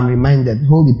if I'm reminded.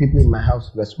 Hold the people in my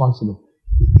house responsible.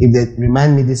 If they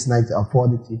remind me this night, I'll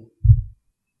forward it to you.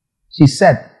 She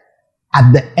said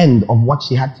at the end of what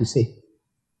she had to say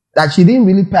that she didn't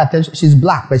really pay attention. She's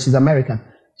black, but she's American.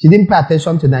 She didn't pay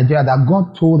attention to Nigeria, that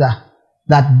God told her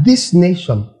that this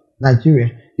nation, Nigeria,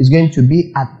 is going to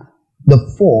be at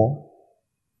the fore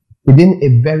within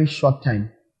a very short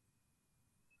time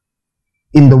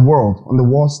in the world, on the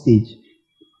world stage.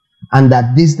 And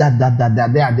that this, that,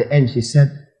 there at the end, she said,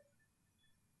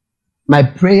 my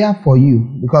prayer for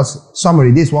you, because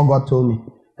summary, this is what God told me,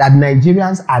 that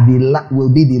Nigerians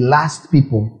will be the last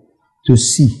people to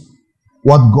see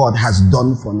what God has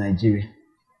done for Nigeria.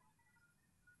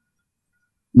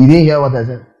 You didn't hear what I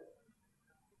said?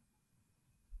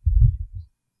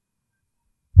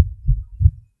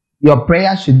 Your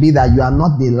prayer should be that you are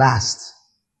not the last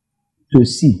to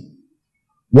see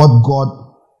what God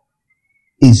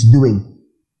is doing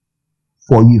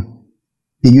for you.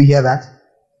 Did you hear that?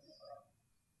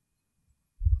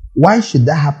 Why should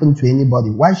that happen to anybody?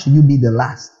 Why should you be the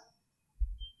last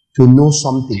to know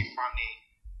something?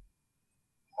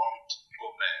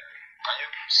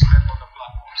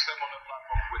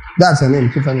 That's her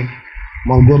name, Tiffany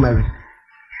Montgomery.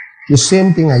 The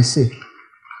same thing I say. If you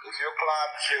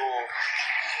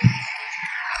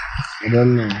clap, I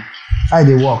don't know. How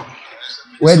they walk?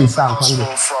 Where the sound comes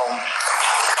from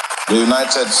the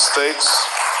United States.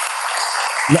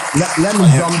 Let me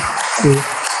jump to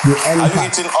the end. Are you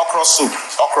part. eating okra soup?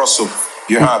 Okra soup.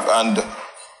 You have. And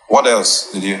what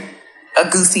else did you? A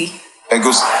goosey. A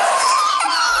goose.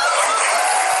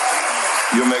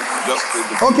 You make just.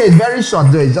 Okay, it's very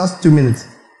short though. It's just 2 minutes.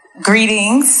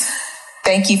 Greetings.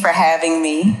 Thank you for having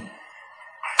me.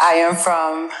 I am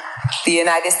from the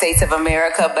United States of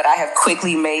America, but I have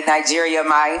quickly made Nigeria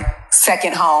my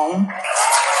second home.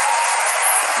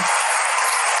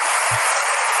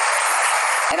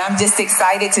 And I'm just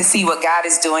excited to see what God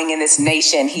is doing in this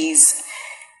nation. He's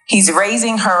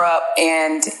raising her up,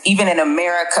 and even in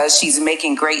America, she's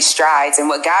making great strides. And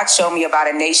what God showed me about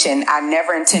a nation I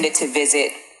never intended to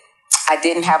visit, I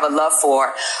didn't have a love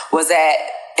for, was that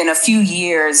in a few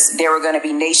years, there were going to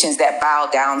be nations that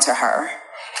bowed down to her.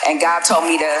 And God told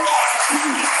me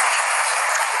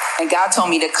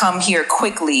to come here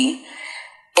quickly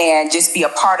and just be a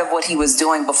part of what he was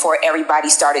doing before everybody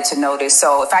started to notice.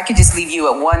 So if I could just leave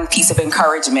you with one piece of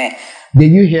encouragement.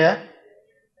 Did you hear?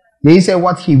 Did he say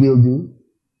what he will do?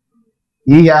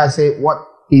 Did you hear I say what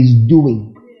he's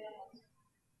doing?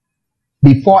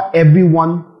 Before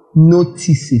everyone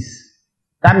notices.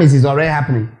 That means it's already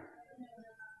happening.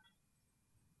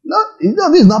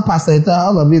 No, this is not Pastor Ita.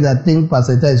 All of you that think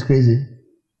Pastor Ita is crazy.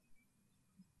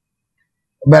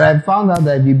 But I found out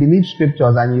that if you believe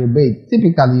scriptures and you obey,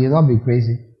 typically you'll not be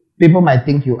crazy. People might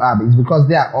think you are, but it's because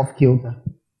they are off kilter.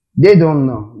 They don't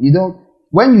know.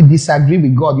 When you disagree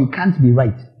with God, you can't be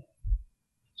right.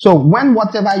 So when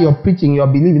whatever you're preaching, you're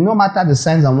believing, no matter the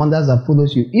signs and wonders that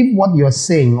follows you, if what you're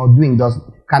saying or doing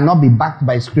cannot be backed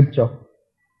by scripture,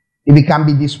 if it can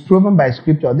be disproven by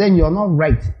scripture, then you're not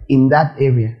right in that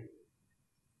area.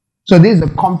 So this is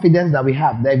the confidence that we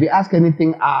have, that if we ask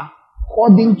anything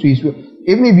according to his will,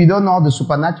 even if you don't know the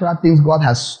supernatural things God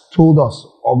has told us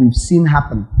or we've seen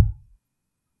happen,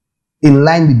 in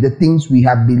line with the things we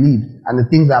have believed and the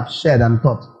things I've shared and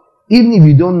taught, even if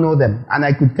you don't know them, and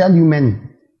I could tell you many,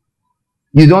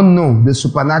 you don't know the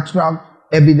supernatural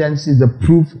evidences, the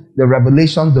proof, the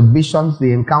revelations, the visions,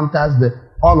 the encounters,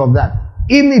 all of that.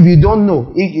 Even if you don't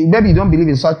know, maybe you don't believe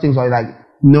in such things, or you're like,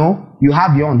 no, you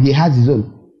have your own, he has his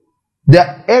own.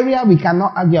 The area we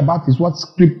cannot argue about is what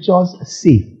scriptures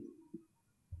say.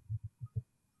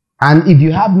 And if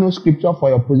you have no scripture for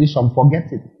your position, forget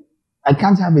it. I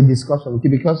can't have a discussion with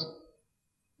you because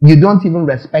you don't even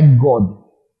respect God.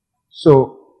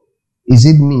 So, is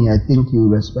it me I think you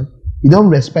respect? You don't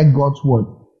respect God's word.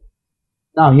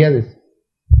 Now, hear this.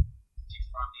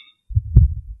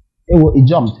 It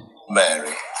jumped. Mary,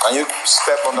 can you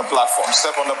step on the platform?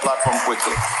 Step on the platform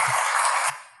quickly.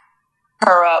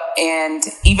 Her up, and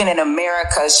even in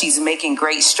America, she's making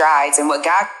great strides. And what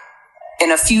God,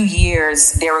 in a few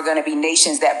years, there were going to be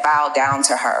nations that bow down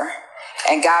to her.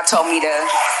 And God told me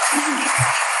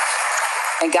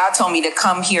to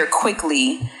come here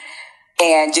quickly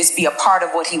and just be a part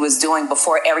of what he was doing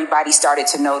before everybody started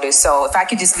to notice. So if I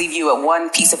could just leave you with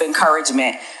one piece of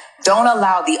encouragement, don't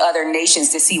allow the other nations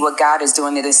to see what God is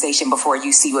doing in this nation before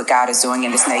you see what God is doing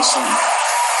in this nation.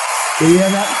 Do you hear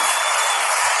that?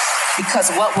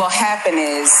 Because what will happen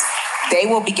is they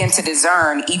will begin to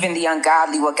discern, even the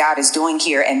ungodly, what God is doing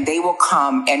here, and they will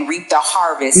come and reap the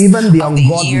harvest of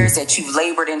the years that you've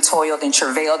labored and toiled and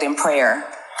travailed in prayer.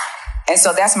 And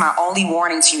so that's my only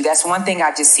warning to you. That's one thing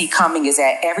I just see coming, is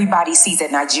that everybody sees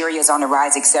that Nigeria is on the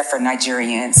rise except for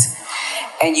Nigerians.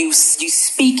 And you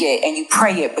speak it and you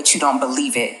pray it, but you don't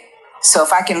believe it. So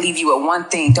if I can leave you with one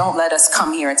thing, don't let us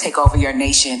come here and take over your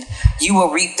nation. You will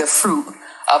reap the fruit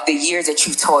of the years that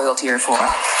you've toiled here for.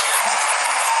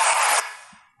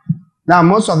 Now,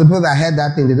 most of the people that heard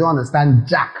that thing, they don't understand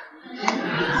jack.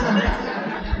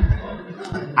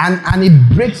 And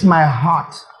it breaks my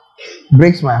heart.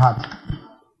 Breaks my heart.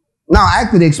 Now, I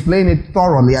could explain it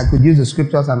thoroughly. I could use the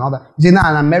scriptures and all that. You see, now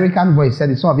an American voice said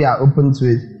it. Some of you are open to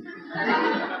it.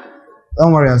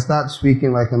 Don't worry, I'll start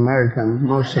speaking like American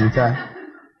most of the time.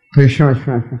 Sure.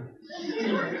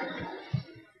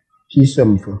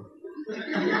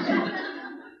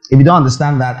 If you don't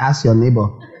understand that, ask your neighbor.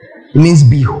 It means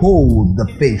behold the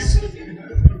face.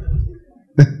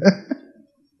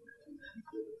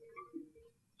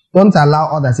 Don't allow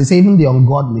others. It's even the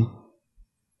ungodly.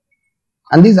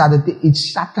 And these are the things, it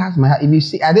shatters my heart. If you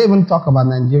see, I don't even talk about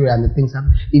Nigeria and the things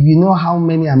happen. If you know how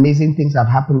many amazing things have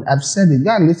happened, I've said it.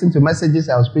 Go and listen to messages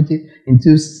I was preaching in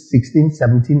 2016,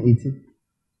 17, 18.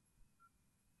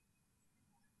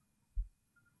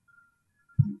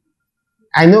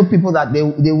 I know people that they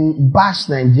will bash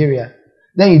Nigeria.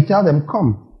 Then you tell them,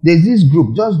 come, there's this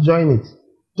group, just join it.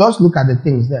 Just look at the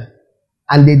things there.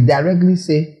 And they directly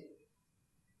say,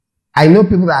 I know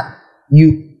people that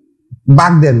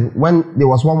back then, when there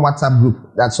was one WhatsApp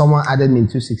group that someone added me in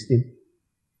 2016,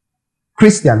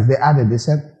 Christians, they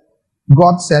said,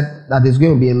 God said that there's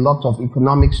going to be a lot of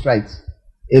economic strikes.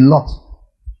 A lot.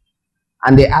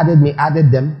 And they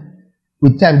added them.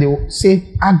 With time, they will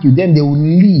say, argue, then they will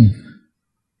leave.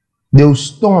 They will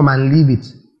storm and leave it.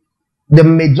 The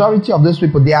majority of those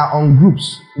people, they are on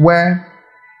groups where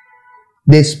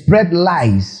they spread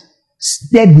lies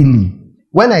steadily.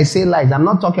 When I say lies, I'm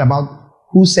not talking about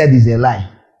who said is a lie.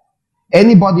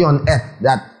 Anybody on earth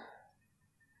that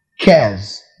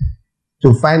cares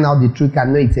to find out the truth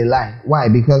can know it's a lie. Why?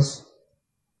 Because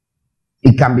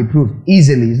it can be proved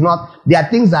easily. There are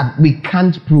things that we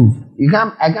can't prove.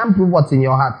 I can't prove what's in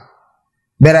your heart.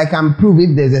 But I can prove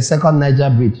if there's a second Niger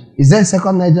bridge. Is there a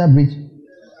second Niger bridge?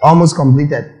 Almost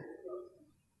completed.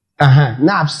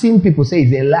 Now I've seen people say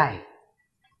it's a lie.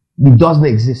 It doesn't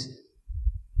exist.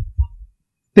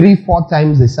 3-4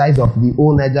 times the size of the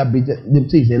old Niger bridge. They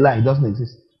say it's a lie. It doesn't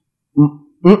exist.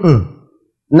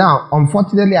 Now,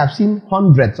 unfortunately, I've seen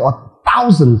hundreds or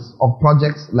thousands of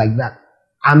projects like that.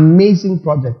 Amazing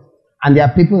projects. And there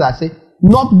are people that say,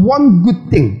 not one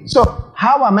good thing. So,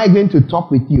 how am I going to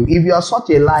talk with you if you are such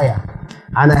a liar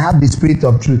and I have the spirit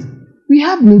of truth? We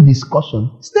have no discussion.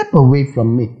 Step away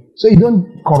from me so you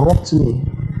don't corrupt me.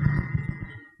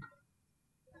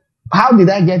 How did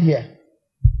I get here?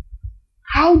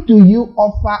 How do you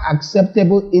offer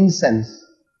acceptable incense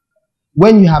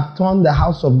when you have turned the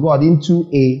house of God into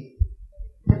a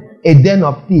a den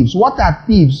of thieves. What are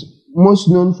thieves most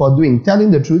known for doing?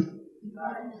 Telling the truth.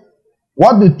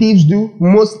 What do thieves do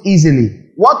most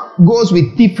easily? What goes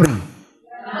with thievery?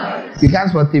 You can't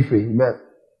spell thievery, but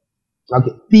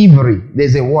okay, thievery.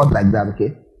 There's a word like that,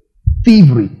 okay?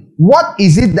 Thievery. What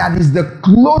is it that is the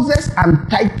closest and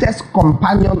tightest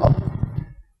companion of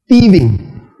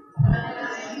thieving?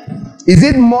 Is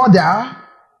it murder?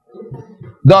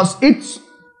 Does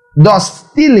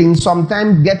stealing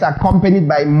sometimes get accompanied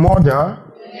by murder?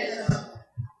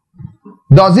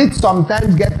 Does it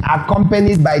sometimes get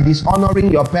accompanied by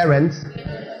dishonoring your parents?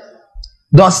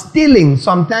 Does stealing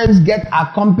sometimes get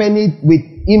accompanied with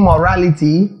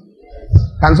immorality?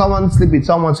 Can someone sleep with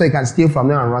someone so he can steal from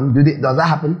them and run? Does that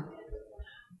happen?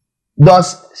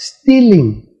 Does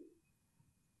stealing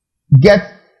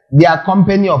get the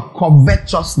accompany of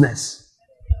covetousness?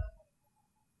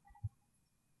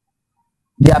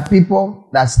 There are people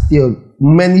that steal.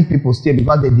 Many people steal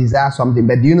because they desire something.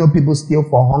 But do you know people steal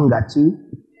for hunger too?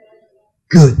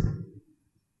 Good.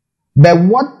 But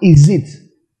what is it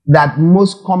that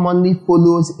most commonly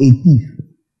follows a thief?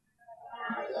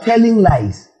 Telling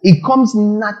lies. It comes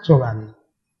naturally.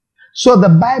 So the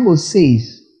Bible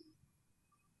says,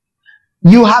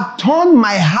 you have turned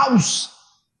my house.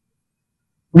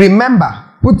 Remember,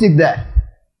 put it there.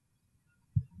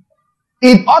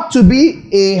 It ought to be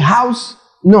a house.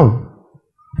 No.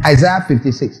 Isaiah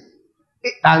 56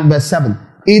 and verse 7.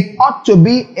 It ought to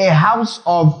be a house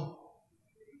of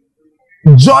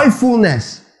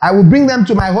joyfulness. I will bring them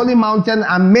to my holy mountain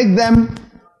and make them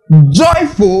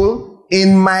joyful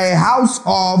in my house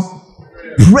of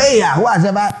prayer. Who has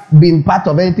ever been part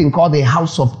of anything called a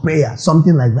house of prayer?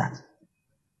 Something like that.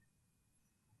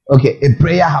 Okay, a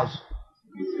prayer house.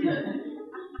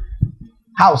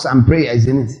 House and prayer is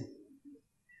in it.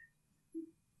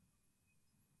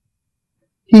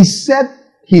 He said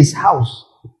his house,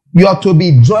 you are to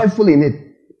be joyful in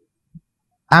it.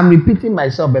 I'm repeating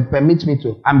myself, but permit me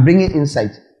to. I'm bringing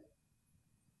insight.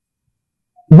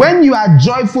 When you are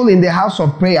joyful in the house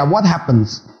of prayer, what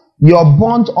happens? Your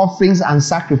burnt offerings and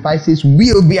sacrifices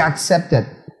will be accepted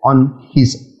on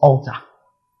his altar.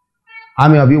 How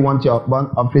many of you want your burnt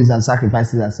offerings and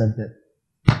sacrifices accepted?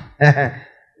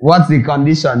 What's the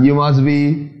condition? You must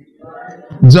be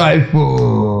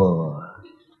joyful.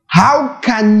 How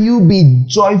can you be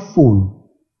joyful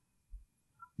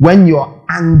when you're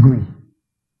angry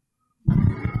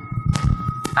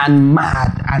and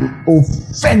mad and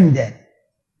offended?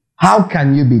 How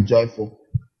can you be joyful?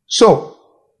 So,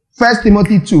 1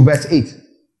 Timothy 2 verse 8.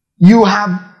 You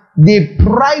have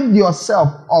deprived yourself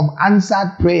of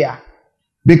answered prayer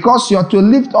because you're to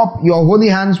lift up your holy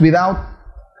hands without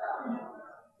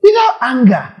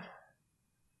anger.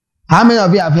 How many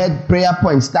of you have heard prayer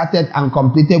points started and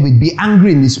completed with be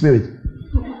angry in the spirit?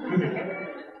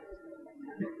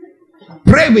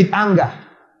 Pray with anger.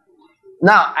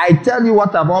 Now, I tell you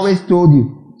what I've always told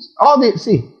you.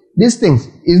 These things,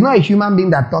 it's not a human being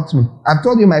that taught me. I've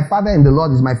told you my Father in the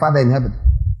Lord is my Father in heaven.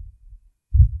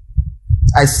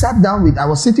 I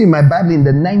was sitting in my Bible in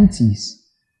the 90s,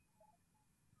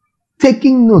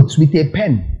 taking notes with a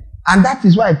pen. And that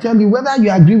is why I tell you, whether you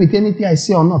agree with anything I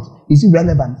say or not, is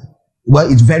irrelevant.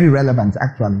 Well, it's very relevant,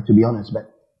 actually, to be honest.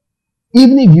 But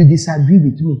even if you disagree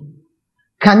with me,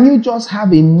 can you just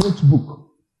have a notebook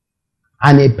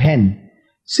and a pen?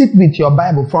 Sit with your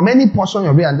Bible from any portion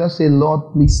of it and just say,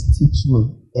 Lord, please teach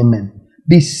me. Amen.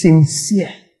 Be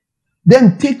sincere.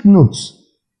 Then take notes.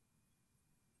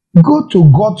 Go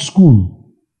to God's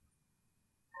school.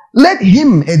 Let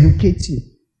Him educate you.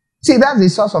 See, that's the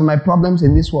source of my problems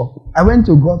in this world. I went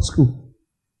to God's school.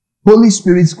 Holy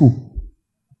Spirit school.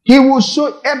 He will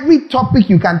show every topic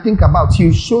you can think about. He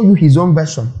will show you His own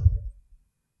version.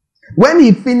 When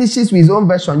He finishes with His own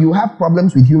version, you have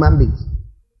problems with human beings.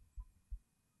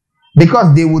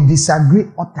 Because they will disagree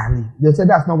utterly. They'll say,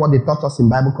 that's not what they taught us in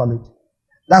Bible college.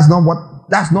 That's not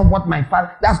what my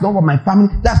father, that's not what my family,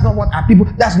 that's not what our people,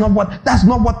 that's not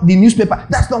what the newspaper,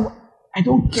 that's not what, I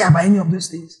don't care about any of those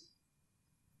things.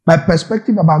 My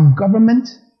perspective about government,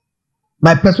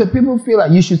 people feel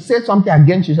like you should say something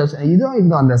against Jesus and you don't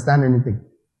even understand anything.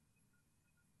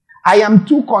 I am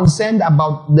too concerned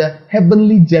about the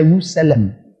heavenly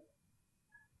Jerusalem.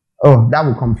 Oh, that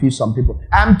will confuse some people.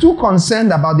 I am too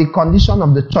concerned about the condition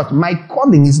of the church. My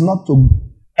calling is not to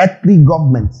earthly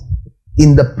government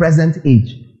in the present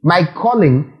age. My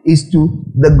calling is to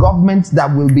the government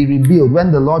that will be revealed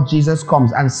when the Lord Jesus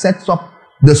comes and sets up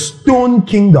the stone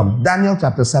kingdom. Daniel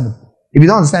chapter 7. If you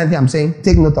don't understand anything I'm saying,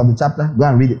 take note of the chapter, go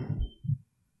and read it.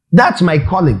 That's my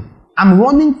calling. I'm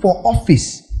running for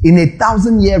office in a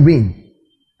 1,000-year reign.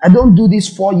 I don't do these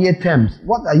 4-year terms.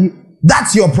 What are you?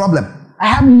 That's your problem. I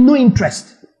have no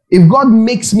interest. If God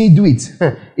makes me do it,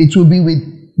 it will be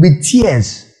with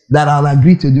tears that I'll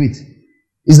agree to do it.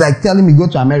 It's like telling me go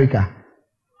to America.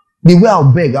 The way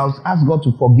I'll beg, I'll ask God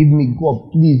to forgive me.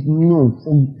 God, please, no,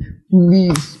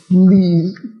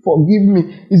 please forgive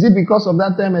me. Is it because of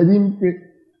that time I didn't pray?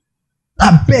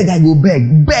 I go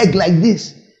beg like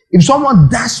this. If someone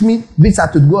dashed me visa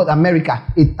to go to America,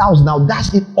 1,000, I'll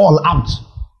dash it all out.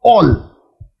 All.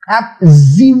 I have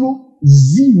zero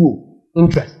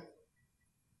interest.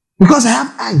 Because I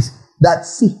have eyes that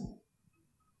see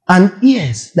and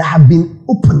ears that have been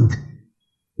opened.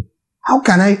 How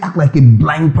can I act like a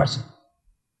blind person?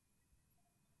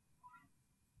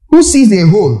 Who sees a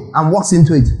hole and walks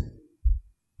into it?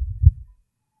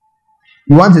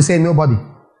 You want to say nobody?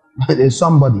 There's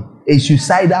somebody. A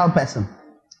suicidal person.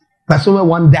 Person who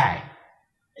won't die.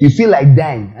 You feel like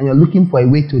dying and you're looking for a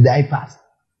way to die fast.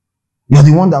 You're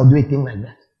the one that will do a thing like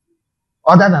that.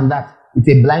 Other than that, it's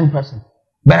a blind person.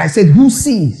 But I said, who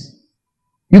sees?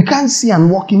 You can't see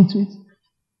and walk into it.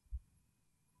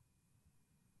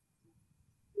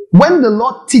 When the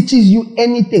Lord teaches you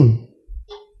anything,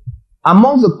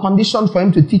 amongst the conditions for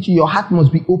Him to teach you, your heart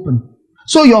must be open.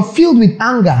 So you're filled with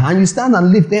anger and you stand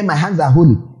and lift, hey, my hands are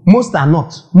holy. Most are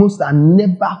not. Most are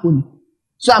never holy.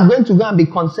 So I'm going to go and be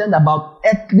concerned about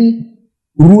earthly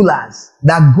rulers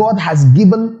that God has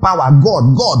given power.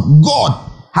 God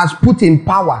has put in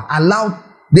power, allowed.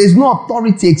 There's no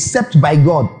authority except by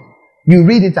God. You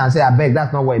read it and say, I beg,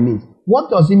 that's not what it means. What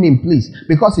does it mean, please?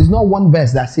 Because it's not one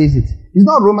verse that says it. It's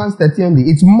not Romans 13 only.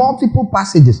 It's multiple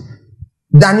passages.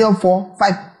 Daniel 4,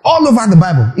 5, all over the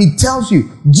Bible. It tells you,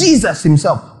 Jesus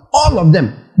himself, all of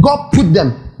them, God put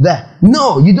them there.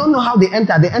 No, you don't know how they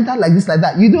enter. They enter like this, like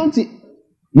that. You don't see.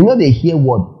 You know they hear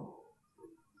word.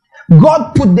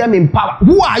 God put them in power.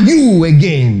 Who are you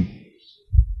again?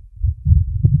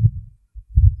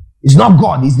 It's not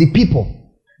God, it's the people.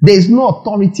 There is no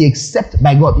authority except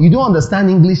by God. You don't understand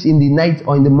English in the night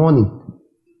or in the morning.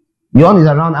 Your one is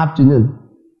around afternoon.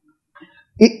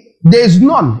 There is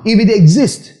none. If it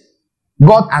exists,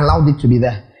 God allowed it to be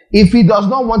there. If He does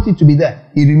not want it to be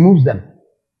there, He removes them.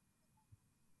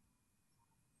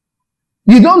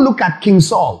 You don't look at King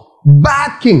Saul.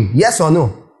 Bad king, yes or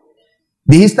no?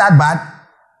 Did he start bad?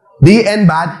 Did he end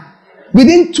bad?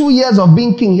 Within 2 years of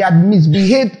being king, he had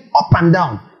misbehaved up and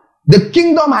down. The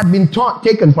kingdom had been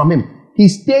taken from him. He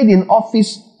stayed in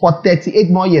office for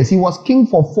 38 more years. He was king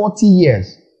for 40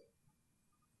 years.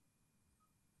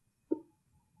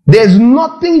 There's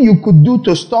nothing you could do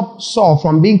to stop Saul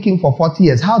from being king for 40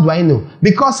 years. How do I know?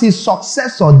 Because his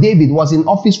successor, David, was in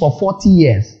office for 40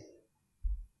 years.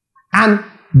 And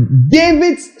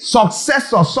David's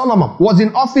successor, Solomon, was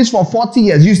in office for 40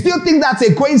 years. You still think that's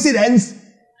a coincidence?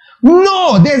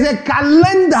 No, there's a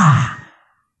calendar.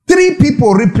 3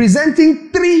 people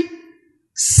representing 3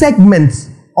 segments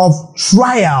of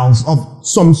trials of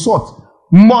some sort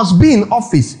must be in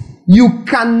office. You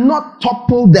cannot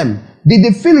topple them. Did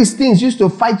the Philistines used to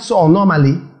fight Saul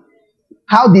normally?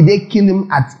 How did they kill him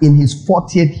in his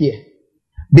 40th year?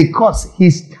 Because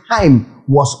his time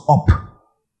was up.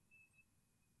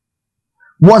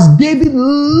 Was David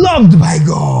loved by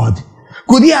God?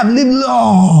 Could he have lived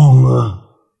long?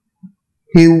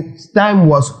 His time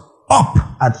was up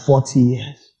at 40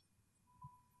 years.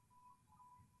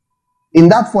 In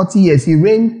that 40 years, he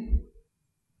reigned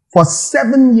for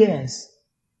 7 years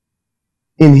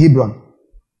in Hebron.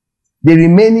 The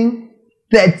remaining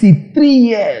 33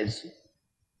 years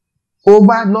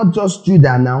over not just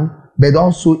Judah now, but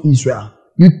also Israel.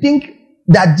 You think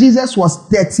that Jesus was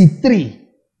 33?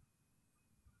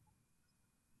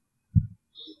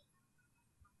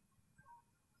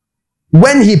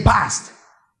 When he passed,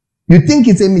 you think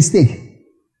it's a mistake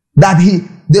that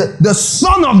the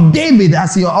son of David,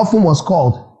 as he often was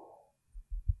called,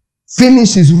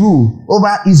 finished his rule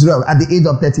over Israel at the age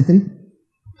of 33?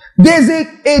 There's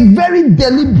a very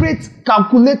deliberate,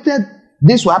 calculated,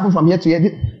 this will happen from here to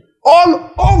here,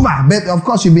 all over. But of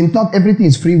course, you've been taught everything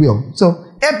is free will.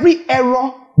 So every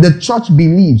error the church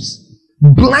believes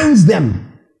blinds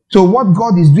them to what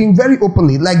God is doing very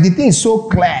openly. Like the thing is so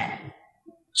clear.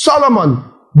 Solomon,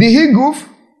 did he goof?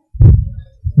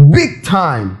 Big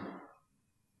time.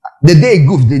 The day he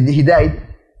goofed, he died?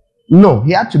 No,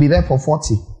 he had to be there for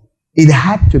 40. It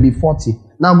had to be 40.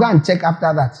 Now go and check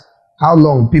after that how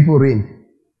long people reigned.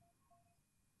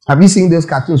 Have you seen those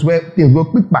cartoons where things go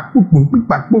quick back, quick boom, quick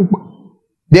back, boom, boom?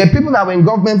 There are people that were in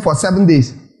government for 7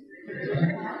 days.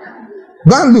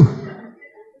 Go and look.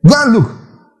 Go and look.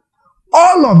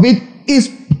 All of it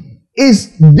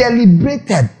is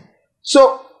deliberated.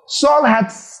 So Saul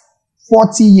had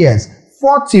 40 years.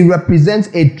 40 represents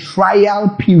a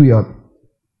trial period,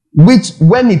 which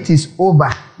when it is over,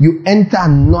 you enter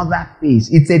another phase.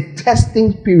 It's a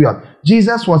testing period.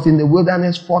 Jesus was in the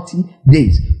wilderness 40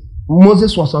 days.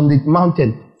 Moses was on the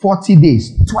mountain 40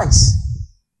 days, twice.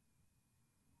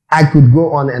 I could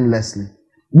go on endlessly.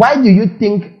 Why do you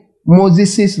think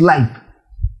Moses' life,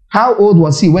 how old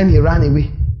was he when he ran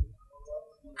away?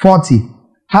 40.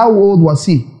 How old was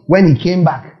he when he came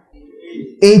back?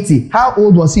 80. How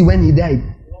old was he when he died?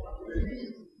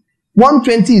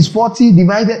 120 is 40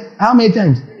 divided how many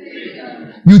times?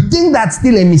 You think that's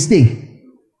still a mistake?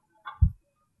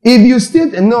 If you still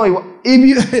no,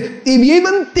 if you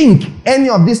even think any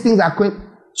of these things are correct,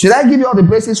 should I give you all the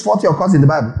places 40 occurs in the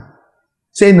Bible?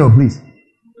 Say no, please.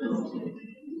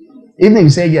 Even if you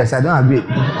say yes, I don't agree.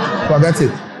 Forget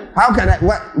it. How can I?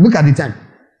 What? Look at the time.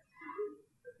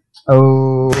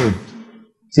 Oh,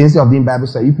 so instead of doing Bible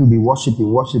study, you could be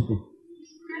worshiping.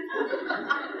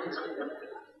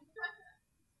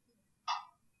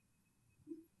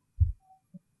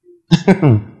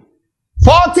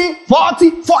 40,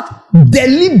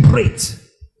 deliberate,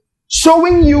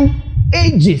 showing you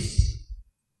ages,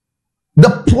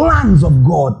 the plans of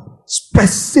God,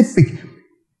 specific.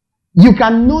 You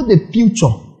can know the future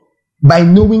by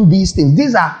knowing these things.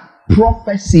 These are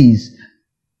prophecies.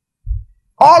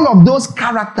 All of those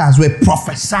characters were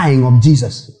prophesying of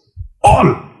Jesus.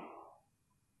 All.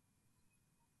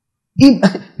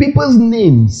 People's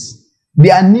names,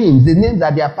 their names, the names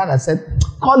that their father said,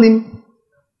 call him.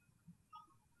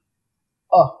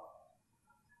 Oh.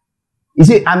 You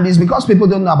see, and it's because people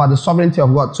don't know about the sovereignty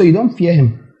of God, so you don't fear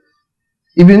him.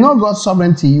 If you know God's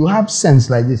sovereignty, you have sense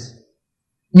like this.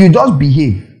 You just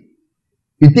behave.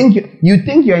 You think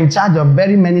you're in charge of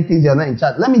very many things you're not in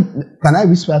charge. Can I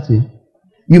whisper to you?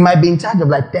 You might be in charge of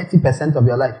like 30% of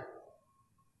your life.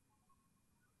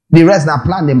 The rest are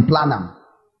plan them.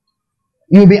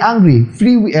 You'll be angry.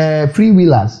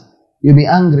 Freewheelers. You'll be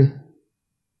angry.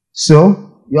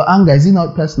 So, your anger, is it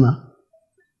not personal?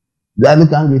 Do I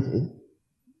look angry to you?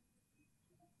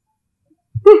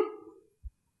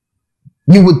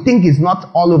 You would think it's not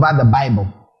all over the Bible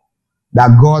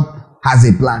that God has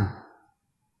a plan,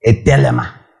 a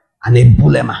telema, and a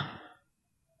bulema.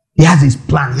 He has his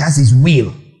plan, he has his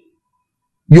will.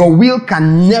 Your will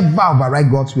can never override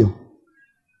God's will.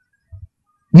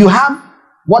 You have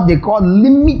what they call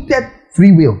limited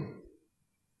free will.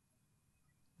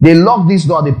 They lock this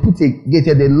door, they put a gate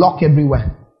here, they lock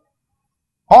everywhere.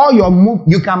 All your move,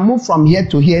 you can move from here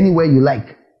to here anywhere you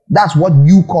like. That's what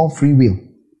you call free will.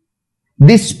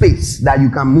 This space that you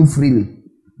can move freely.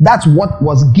 That's what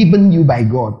was given you by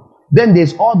God. Then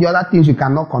there's all the other things you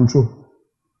cannot control.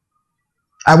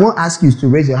 I won't ask you to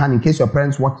raise your hand in case your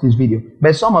parents watch this video.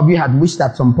 But some of you had wished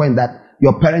at some point that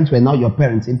your parents were not your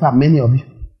parents. In fact, many of you.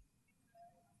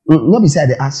 Nobody said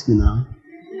they ask you now.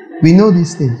 We know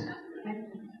these things.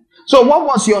 So what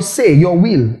was your say, your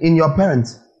will in your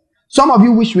parents? Some of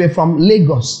you wish you were from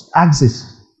Lagos, Axis.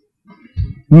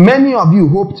 Many of you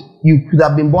hoped you could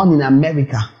have been born in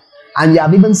America. And you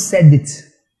have even said it.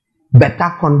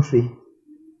 Better country.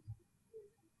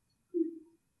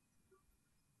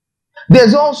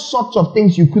 There's all sorts of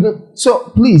things you couldn't.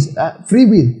 So please, free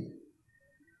will.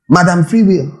 Madam Free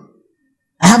Will.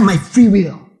 I have my free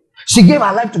will. She gave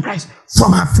her life to Christ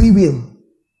from her free will.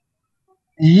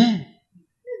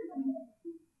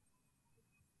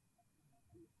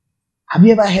 Have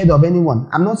you ever heard of anyone?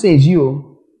 I'm not saying it's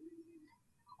you.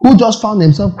 Who just found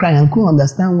themselves crying and couldn't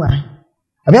understand why?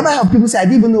 Have you ever heard people say, I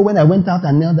didn't even know when I went out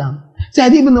and knelt down? Say, I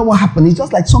didn't even know what happened. It's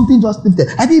just like something just lifted.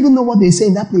 I didn't even know what they say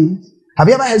in that place. Have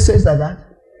you ever heard stories like that?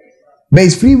 But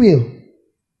it's free will.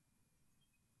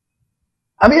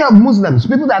 Have you heard of Muslims,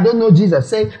 people that don't know Jesus,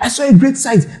 say, I saw a great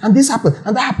sight, and this happened,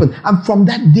 and that happened, and from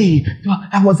that day,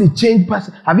 I was a changed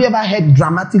person. Have you ever heard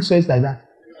dramatic stories like that?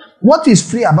 What is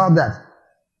free about that?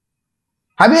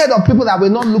 Have you heard of people that were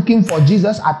not looking for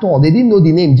Jesus at all? They didn't know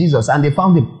the name Jesus, and they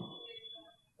found him.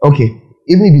 Okay,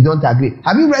 even if you don't agree.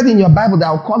 Have you read in your Bible that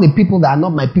I'll call the people that are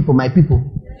not my people, my people?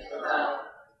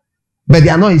 But they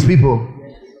are not his people.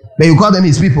 But you call them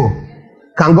his people.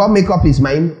 Can God make up his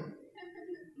mind?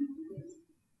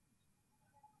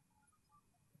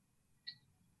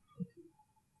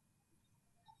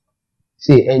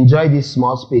 See, enjoy this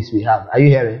small space we have. Are you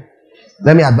hearing?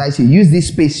 Let me advise you. Use this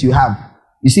space you have.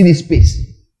 You see this space?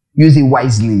 Use it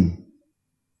wisely.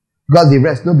 Because the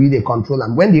rest, nobody they control.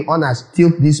 And when the owners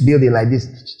tilt this building like this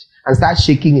and start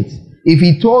shaking it, if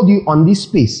he told you on this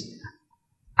space,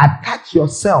 attach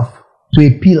yourself to a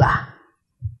pillar.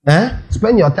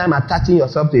 Spend your time attaching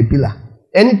yourself to a pillar.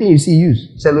 Anything you see,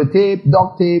 use. Sellotape,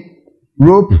 duct tape,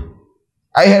 rope.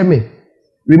 Are you hearing me?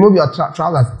 remove your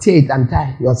trousers, tear it and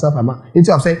tie yourself around.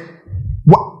 Instead of saying,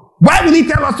 why will he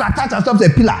tell us to attach ourselves to a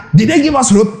pillar? Did they give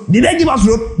us rope? Did they give us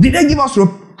rope? Did they give us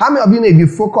rope? How many of you know if you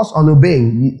focus on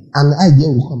obeying, an idea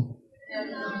will come?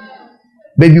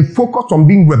 But if you focus on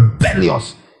being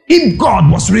rebellious, if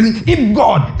God,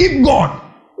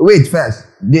 wait first.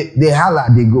 They holler,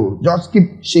 they go. Just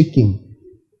keep shaking.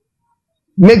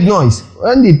 Make noise.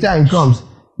 When the time comes,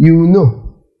 you will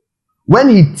know. When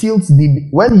he tilts it,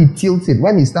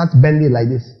 when he starts bending like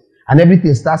this, and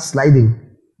everything starts sliding,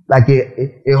 like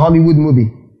a Hollywood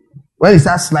movie. When it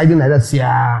starts sliding like that,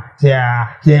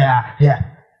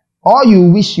 all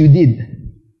you wish you did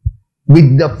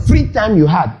with the free time you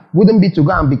had wouldn't be to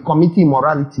go and be committing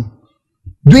immorality,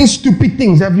 doing stupid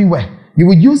things everywhere. You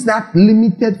would use that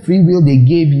limited free will they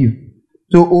gave you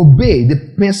to obey the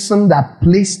person that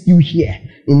placed you here,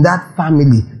 in that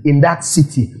family, in that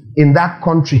city, in that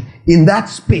country, in that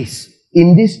space,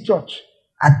 in this church,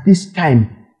 at this time,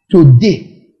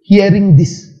 today, hearing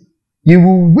this. You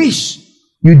will wish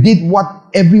you did what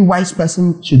every wise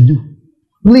person should do.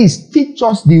 Please teach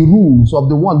us the rules of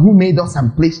the one who made us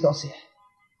and placed us here.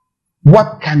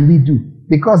 What can we do?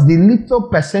 Because the little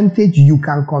percentage you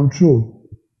can control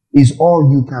is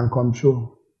all you can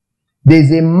control.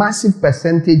 There's a massive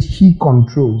percentage he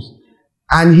controls.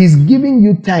 And he's giving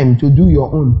you time to do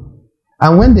your own.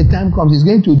 And when the time comes, he's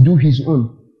going to do his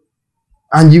own.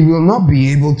 And you will not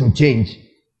be able to change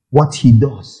what he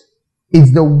does.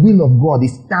 It's the will of God.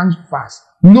 It stands fast.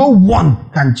 No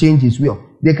one can change his will.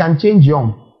 They can change your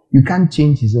own. You can't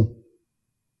change his own.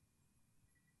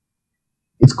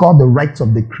 It's called the rights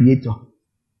of the Creator.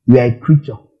 You are a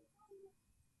creature.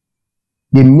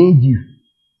 They made you.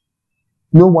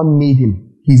 No one made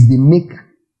him. He's the maker.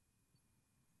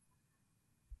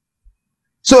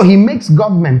 So he makes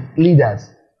government leaders.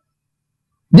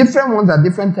 Different ones at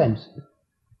different times.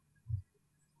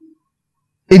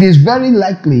 It is very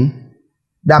likely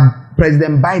that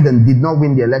President Biden did not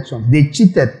win the elections. They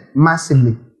cheated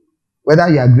massively, whether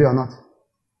you agree or not.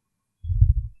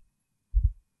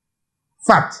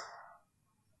 Fact.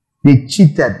 They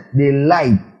cheated. They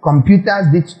lied. Computers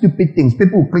did stupid things.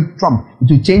 People will click Trump. It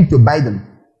will change to Biden.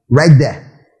 Right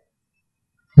there.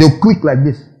 They'll click like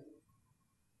this.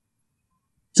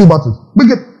 2 buttons.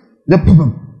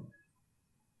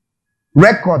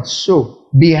 Records show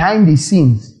behind the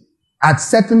scenes at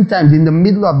certain times in the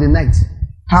middle of the night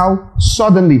how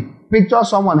suddenly, picture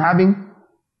someone having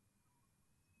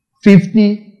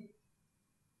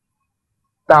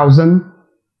 50,000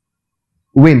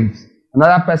 wins.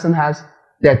 Another person has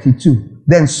 32.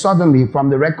 Then suddenly, from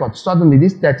the record, suddenly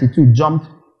this 32 jumped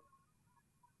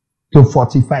to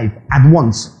 45 at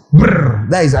once. Brrr,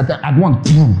 that is at once.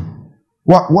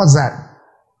 What's that?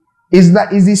 Is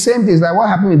the same thing. It's like what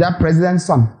happened with that president's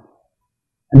son.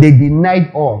 And they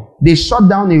denied all. They shut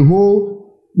down a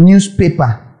whole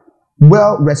newspaper,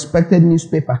 well-respected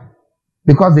newspaper,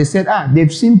 because they said,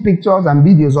 they've seen pictures and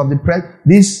videos of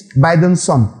this Biden's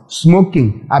son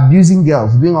smoking, abusing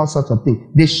girls, doing all sorts of things.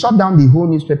 They shut down the whole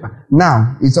newspaper.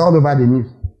 Now, it's all over the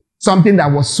news. Something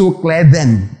that was so clear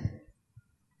then.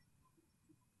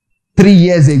 3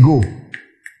 years ago,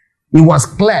 it was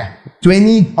clear to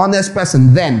any honest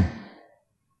person then.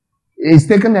 It's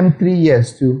taken them 3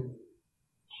 years to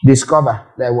discover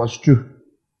that it was true.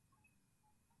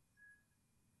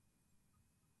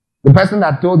 The person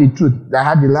that told the truth, that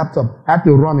had the laptop, had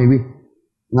to run away.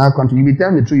 In our country, you'll be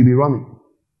telling the truth, you'll be running.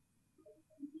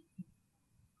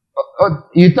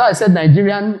 You thought I said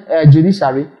Nigerian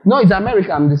judiciary? No, it's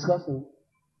America I'm discussing.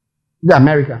 It's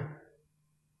America.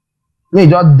 They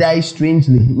just die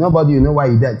strangely. Nobody will know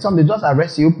why he died. Some they just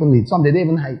arrest you openly. Some they don't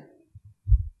even hide.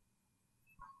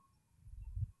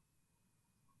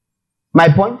 My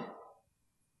point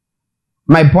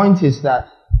is that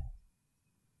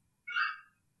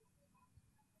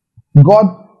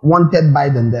God wanted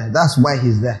Biden there. That's why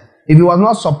he's there. If he was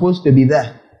not supposed to be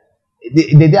there,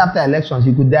 the day after elections,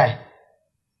 he could die.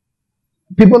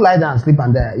 People lie down and sleep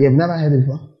and die. You have never heard it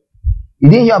before? You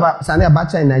didn't hear about Sani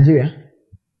Abacha in Nigeria?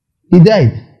 He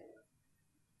died.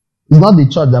 It's not the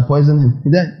church that poisoned him. He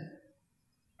died.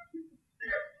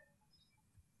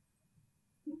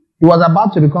 He was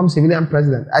about to become civilian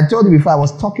president. I told you before, I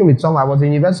was talking with someone. I was in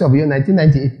the University of York,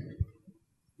 1998.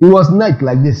 It was night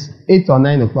like this, 8 or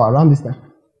 9 o'clock, around this time.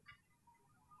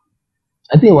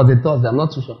 I think it was a Thursday, I'm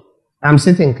not too sure. I'm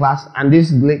sitting in class, and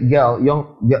this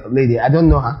young lady, I don't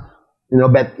know her,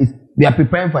 but they are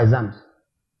preparing for exams.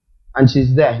 And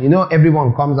she's there.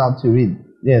 Everyone comes out to read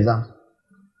the exams.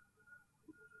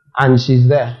 And she's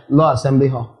there, Law Assembly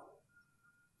Hall,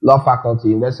 Law Faculty,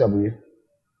 University of York.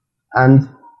 And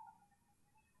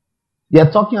they're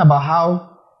talking about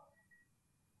how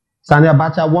Sani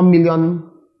Abacha, 1 million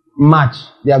march.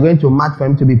 They are going to march for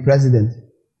him to be president.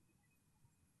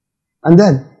 And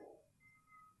then,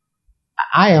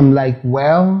 I am like,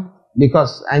 well,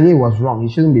 because I knew he was wrong.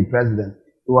 He shouldn't be president.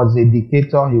 He was a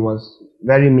dictator. He was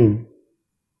very mean.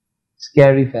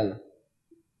 Scary fellow.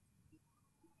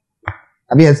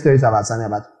 Have you heard stories about Sani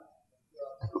Abacha?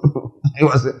 He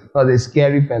was a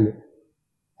scary fellow.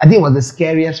 I think it was the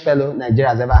scariest fellow Nigeria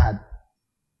has ever had.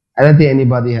 I don't think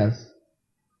anybody has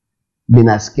been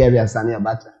as scary as Sani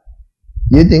Abacha.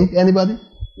 Do you think anybody?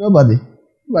 Nobody.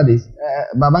 Nobody's.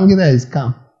 Babangida is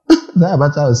calm. Sani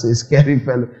Abacha was a scary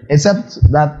fellow. Except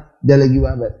that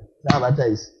Delegiwa, but Sani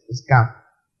Abacha is calm.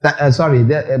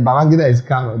 Babangida is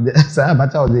calm. Sani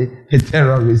Abacha was a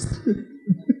terrorist.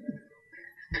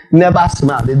 Never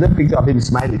smile. There's no picture of him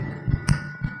smiling.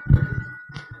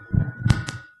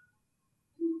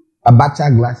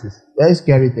 Abacha glasses. Very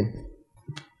scary thing.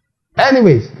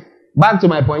 Anyways, back to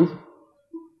my point.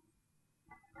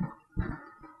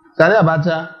 Sani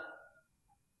Abacha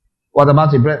was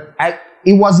about to break.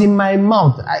 It was in my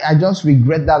mouth. I just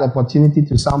regret that opportunity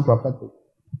to sound prophetic.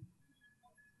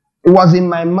 It was in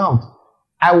my mouth.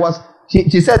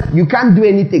 She said, you can't do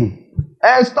anything.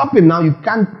 Stop him now. You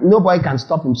can't, nobody can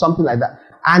stop him. Something like that.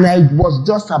 And I was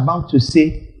just about to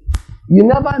say, you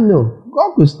never know.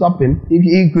 God could stop him.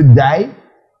 He could die.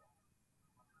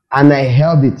 And I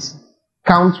held it.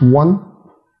 Count 1,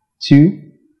 2,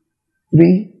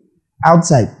 3,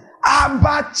 outside.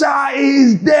 Abacha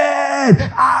is dead!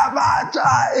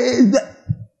 Abacha is dead!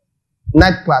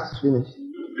 Night class finished.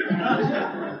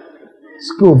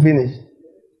 School finished.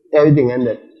 Everything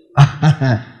ended.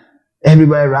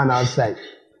 Everybody ran outside.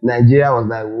 Nigeria was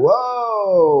like,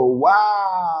 whoa,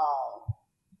 wow.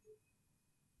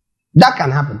 That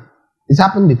can happen. It's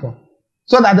happened before.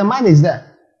 So that the man is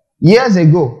there. Years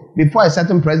ago, before a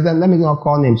certain president, let me not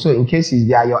call names, so in case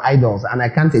they are your idols, and I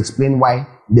can't explain why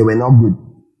they were not good.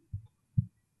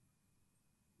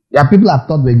 There are people I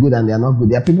thought were good and they are not good.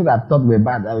 There are people that I thought were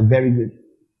bad and were very good.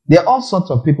 There are all sorts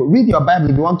of people. Read your Bible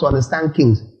if you want to understand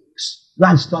kings. Go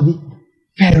and study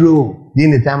Pharaoh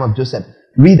during the time of Joseph.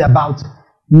 Read about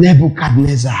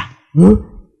Nebuchadnezzar.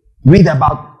 Read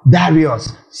about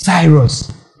Darius,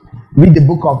 Cyrus. Read the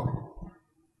book of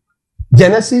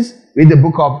Genesis. Read the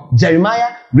book of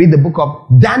Jeremiah. Read the book of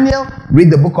Daniel.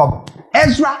 Read the book of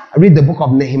Ezra. Read the book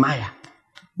of Nehemiah.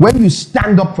 When you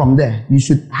stand up from there, you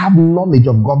should have knowledge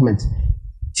of government.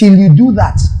 Till you do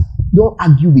that, don't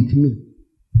argue with me.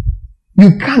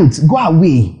 You can't. Go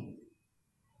away.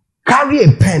 Carry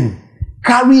a pen.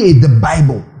 Carry the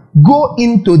Bible. Go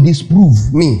in to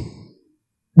disprove me.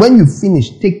 When you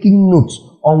finish taking notes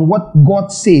on what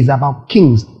God says about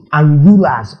kings and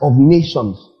rulers of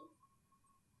nations,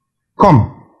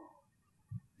 come.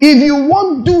 If you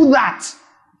won't do that,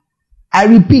 I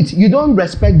repeat, you don't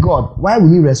respect God. Why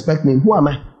will you respect me? Who am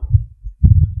I?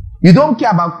 You don't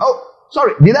care about,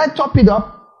 did I top it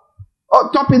up?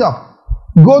 Top it up.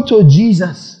 Go to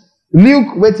Jesus.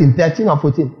 Luke, 13 or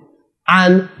 14.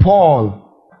 And Paul.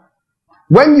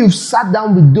 When you've sat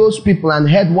down with those people and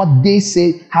heard what they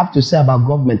have to say about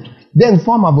government, then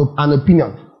form an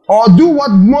opinion. Or do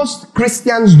what most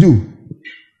Christians do.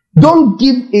 Don't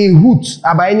give a hoot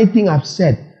about anything I've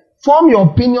said. Form your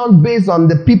opinion based on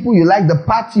the people you like, the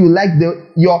party you like,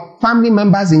 your family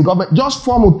members in government. Just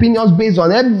form opinions based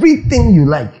on everything you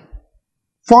like.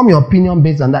 Form your opinion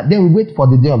based on that. Then wait for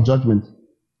the day of judgment.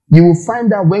 You will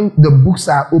find out when the books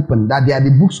are open that they are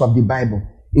the books of the Bible,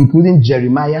 including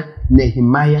Jeremiah,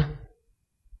 Nehemiah,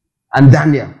 and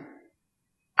Daniel,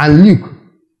 and Luke.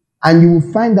 And you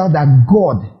will find out that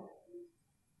God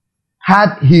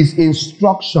had his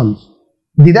instructions.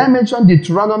 Did I mention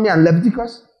Deuteronomy and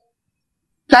Leviticus?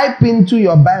 Type into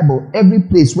your Bible every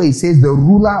place where it says the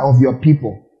ruler of your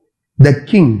people, the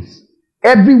kings.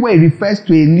 Everywhere it refers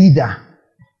to a leader.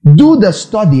 Do the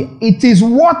study. It is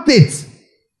worth it.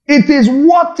 It is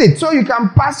worth it. So you can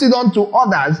pass it on to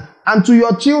others and to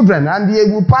your children, and they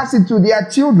will pass it to their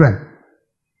children.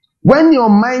 When your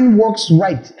mind works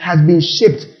right, has been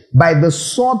shaped by the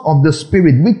sword of the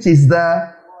Spirit, which is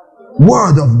the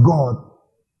Word of God,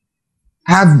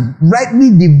 have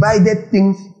rightly divided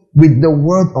things with the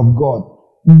Word of God,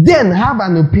 then have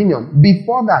an opinion.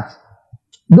 Before that,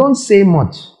 don't say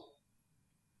much.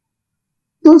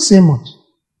 Don't say much.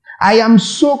 I am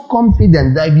so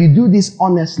confident that if you do this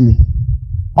honestly,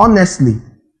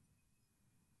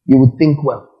 you will think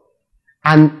well.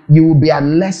 And you will be at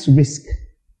less risk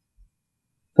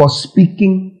for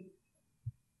speaking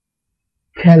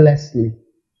carelessly.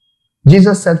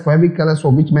 Jesus said, for every careless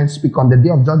word which men speak on the day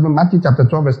of judgment, Matthew chapter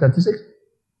 12 verse 36,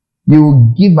 you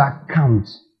will give account.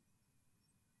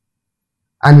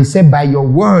 And he said, by your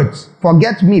words,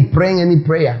 forget me praying any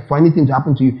prayer for anything to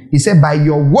happen to you. He said, by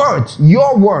your words,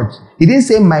 your words. He didn't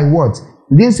say my words.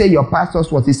 He didn't say your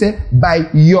pastor's words. He said, by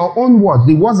your own words,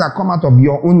 the words that come out of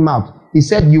your own mouth. He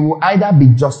said, you will either be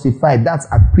justified, that's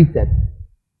acquitted,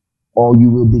 or you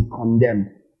will be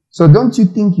condemned. So don't you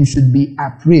think you should be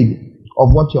afraid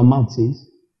of what your mouth says?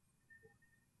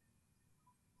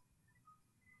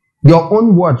 Your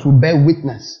own words will bear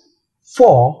witness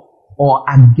for or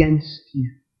against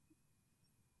you.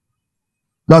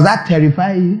 Does that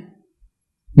terrify you?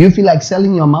 Do you feel like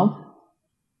selling your mouth?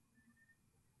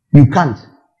 You can't.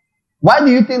 Why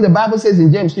do you think the Bible says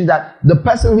in James 3 that the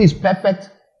person who is perfect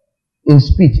in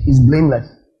speech is blameless?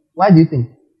 Why do you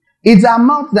think? It's our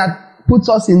mouth that puts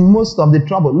us in most of the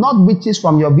trouble, not witches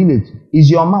from your village. It's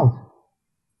your mouth.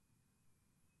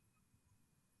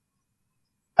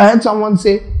 I heard someone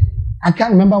say, I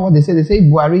can't remember what they said. They say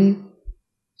Buhari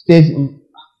stays in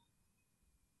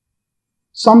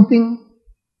something.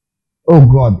 Oh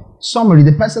God. Summary,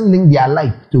 the person linked their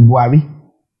life to Buhari.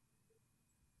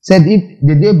 Said if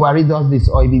the day Buhari does this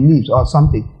or if he leaves or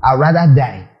something, I'd rather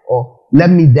die or let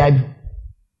me die.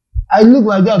 I look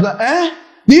like that. Like,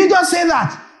 did you just say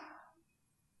that?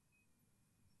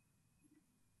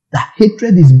 That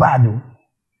hatred is bad. Though.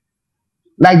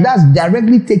 Like that's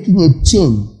directly taking a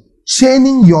chain,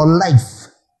 chaining your life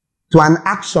to an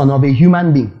action of a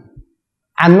human being.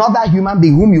 Another human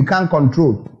being whom you can't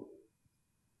control.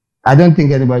 I don't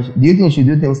think anybody should. Do you think you should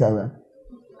do things like that?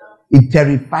 It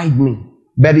terrified me.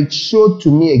 But it showed to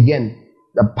me again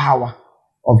the power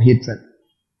of hatred.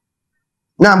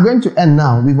 Now I'm going to end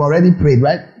now. We've already prayed,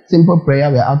 right? Simple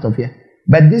prayer, we're out of here.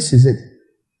 But this is it.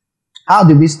 How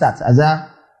do we start?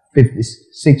 Isaiah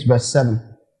 56 verse 7.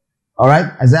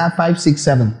 Alright? Isaiah 5, 6,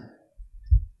 7.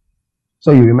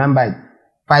 So you remember it.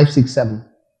 5, 6, 7.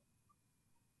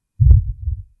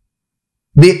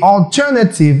 The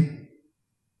alternative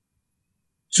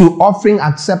to offering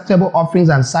acceptable offerings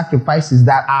and sacrifices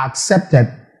that are accepted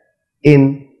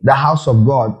in the house of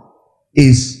God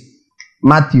is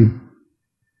Matthew.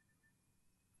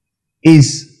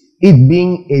 Is it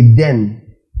being a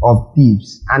den of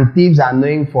thieves. And thieves are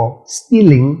known for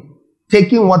stealing,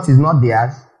 taking what is not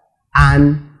theirs,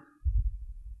 and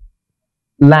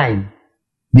lying.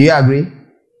 Do you agree?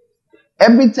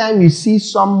 Every time you see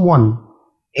someone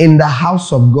in the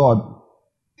house of God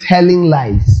telling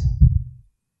lies,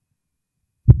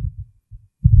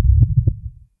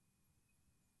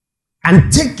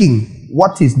 and taking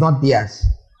what is not theirs,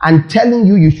 and telling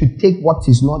you you should take what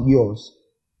is not yours,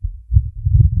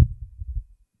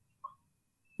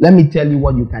 let me tell you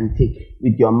what you can take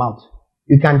with your mouth.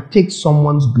 You can take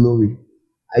someone's glory.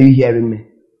 Are you hearing me?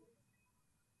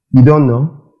 You don't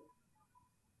know?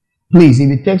 Please, if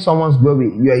you take someone's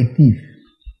glory, you're a thief.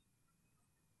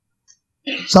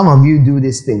 Some of you do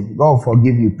this thing. God will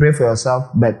forgive you. Pray for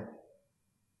yourself, but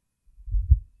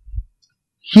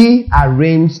He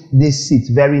arranged this seat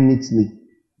very neatly.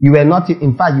 You were not,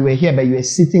 in fact, you were here, but you were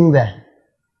sitting there.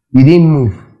 You didn't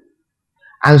move.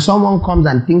 And someone comes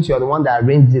and thinks you're the one that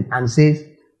arranged it and says,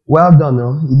 well done,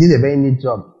 no? You did a very neat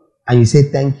job. And you say,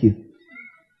 thank you.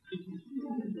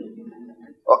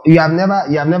 You have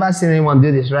never seen anyone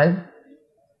do this, right?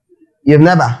 You've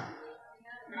never.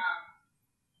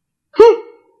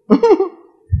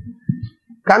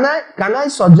 Can I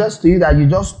suggest to you that you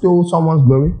just stole someone's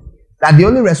glory? That the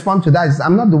only response to that is,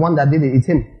 I'm not the one that did it, it's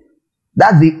him.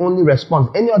 That's the only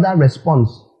response. Any other response,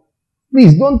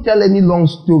 please don't tell any long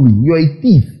story. You're a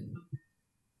thief.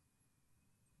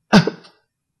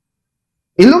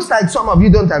 It looks like some of you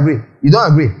don't agree. You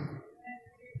don't agree.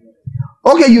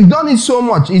 Okay, you've done it so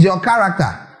much. It's your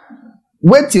character.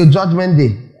 Wait till judgment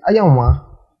day.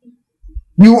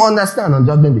 You understand on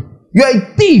judgment day. You're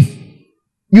a thief.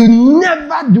 You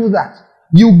never do that.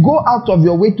 You go out of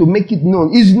your way to make it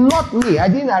known. It's not me. I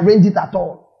didn't arrange it at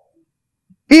all.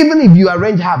 Even if you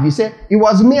arrange half, you say, it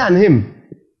was me and him.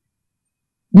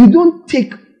 You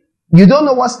don't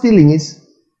know what stealing is.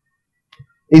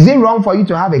 Is it wrong for you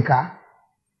to have a car?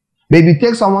 Maybe you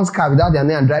take someone's car without their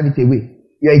name and drive it away.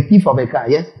 You're a thief of a car,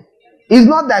 yes? It's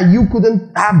not that you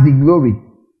couldn't have the glory.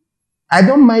 I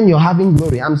don't mind your having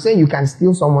glory. I'm saying you can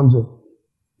steal someone's own.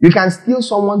 You can steal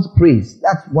someone's praise.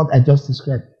 That's what I just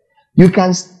described. You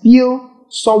can steal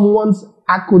someone's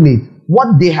accolade.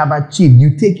 What they have achieved,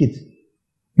 you take it.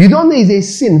 You don't know it's a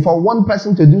sin for one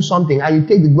person to do something and you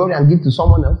take the glory and give to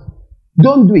someone else.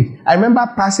 Don't do it. I remember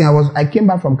passing, I came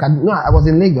back from Kaduna. No, I was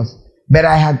in Lagos. But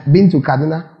I had been to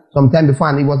Kaduna some time before,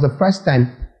 and it was the first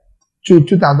time through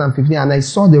 2015, and I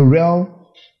saw the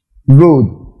rail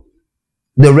road,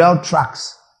 the rail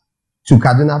tracks to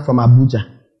Kaduna from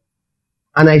Abuja.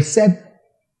 And I said,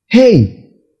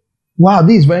 Hey, wow,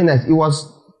 this is very nice. It was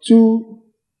 2:15.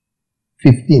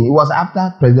 It was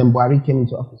after President Buhari came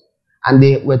into office. And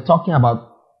they were talking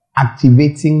about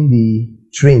activating the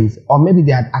trains. Or maybe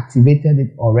they had activated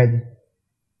it already.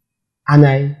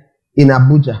 And in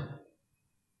Abuja.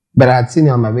 But I had seen it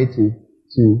on my way to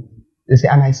they say,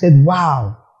 and I said,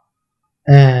 wow.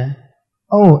 I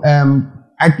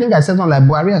think I said something like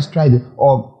Buhari has tried it.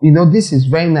 Or, this is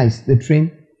very nice, the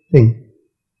train thing.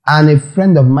 And a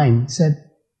friend of mine said,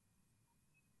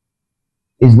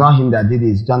 it's not him that did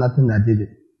it, it's Jonathan that did it.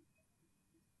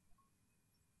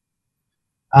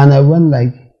 And I went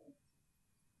like,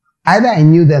 either I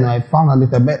knew then or I found out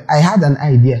later, but I had an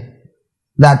idea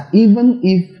that even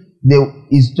if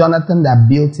it's Jonathan that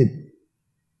built it,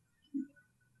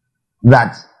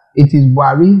 that it is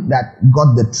Buhari that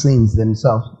got the trains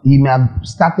themselves. He may have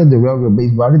started the railroad, but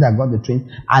it's Buhari that got the train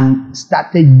and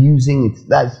started using it.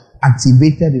 That's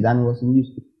activated it and was in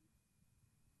use.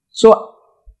 So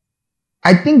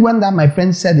I think when that my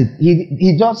friend said it,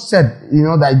 he just said,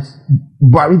 that it's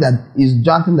Buhari that is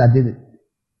Jonathan that did it.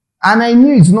 And I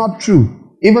knew it's not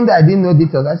true. Even though I didn't know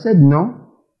details, I said no.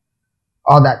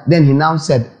 Or that. Then he now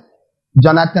said,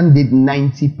 Jonathan did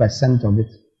 90% of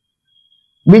it.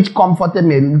 Which comforted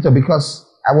me a little because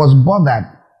I was bothered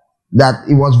that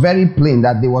it was very plain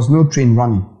that there was no train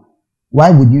running. Why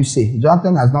would you say?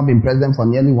 Jonathan has not been president for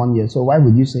nearly 1 year, so why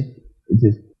would you say it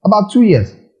is? About 2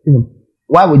 years.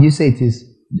 Why would you say it is?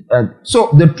 So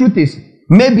the truth is,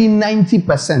 maybe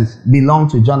 90% belong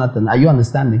to Jonathan. Are you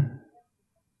understanding?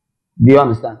 Do you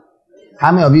understand?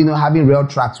 How many of you know having rail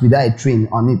tracks without a train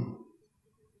on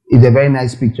it is a very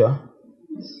nice picture?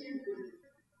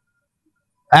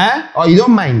 Or you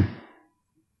don't mind?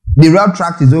 The rail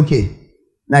track is okay.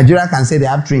 Nigeria can say they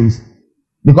have trains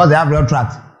because they have rail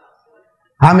tracks.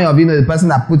 How many of you know the person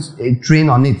that puts a train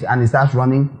on it and it starts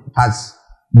running has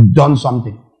done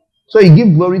something? So you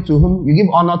give glory to whom? You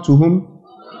give honor to whom?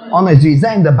 Honor is due. Is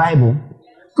that in the Bible?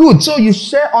 Good. So you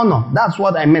share honor. That's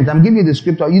what I meant. I'm giving you the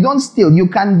scripture. You don't steal. You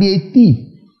can be a thief.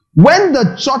 When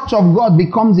the church of God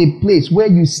becomes a place where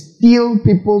you steal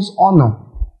people's honor,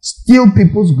 steal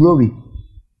people's glory,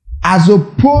 as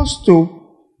opposed to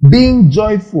being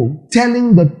joyful,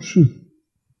 telling the truth,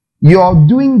 you're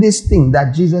doing this thing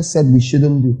that Jesus said we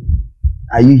shouldn't do.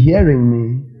 Are you hearing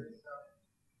me?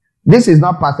 This is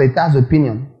not Pastor Ita's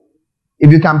opinion.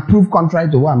 If you can prove contrary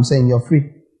to what I'm saying, you're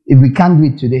free. If we can't do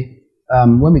it today,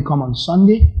 when we come on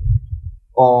Sunday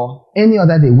or any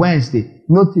other day, Wednesday,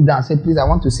 note it down and say, please, I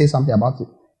want to say something about it.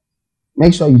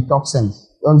 Make sure you talk sense.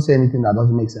 Don't say anything that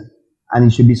doesn't make sense. And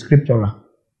it should be scriptural.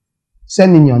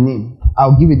 Send in your name.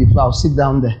 I'll give you the floor. I'll sit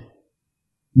down there.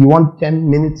 You want 10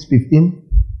 minutes, 15?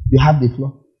 You have the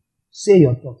floor. Say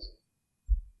your thoughts.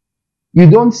 You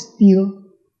don't steal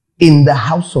in the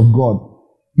house of God.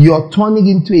 You're turning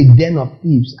into a den of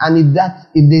thieves. And if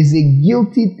there's a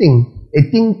guilty thing, a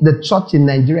thing the church in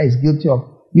Nigeria is guilty of,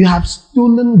 you have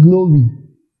stolen glory.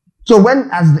 So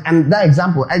and that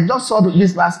example, I just saw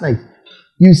this last night.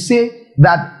 You say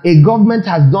that a government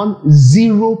has done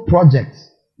 0 projects.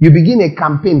 You begin a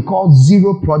campaign called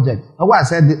 0 projects. Who has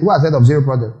said of 0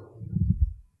 projects?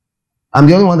 I'm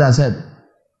the only one that said.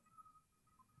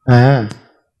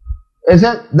 It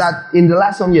said that in the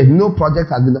last some years, no project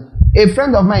has been done. A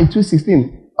friend of mine,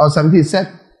 2016 or 17,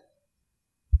 said,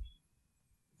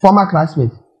 former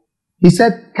classmate, he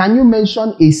said, can you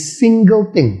mention a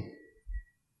single thing?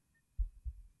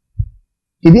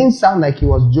 He didn't sound like he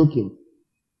was joking.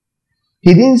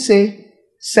 He didn't say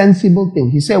sensible thing.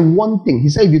 He said one thing. He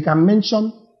said, if you can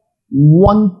mention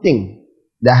one thing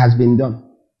that has been done.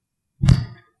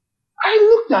 I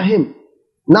looked at him.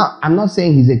 Now, I'm not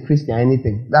saying he's a Christian or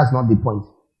anything. That's not the point.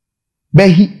 But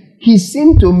he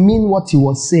seemed to mean what he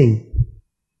was saying.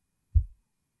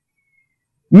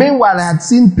 Meanwhile, I had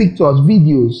seen pictures,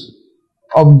 videos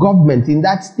of government in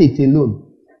that state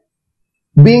alone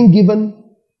being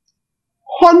given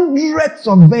hundreds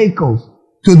of vehicles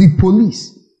to the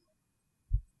police.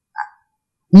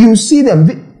 You see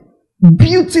them,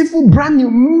 beautiful, brand new,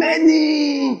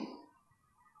 many.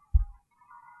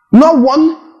 Not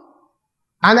one.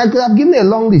 And I could have given a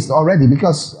long list already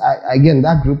because, again,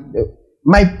 that group.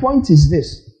 My point is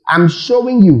this. I'm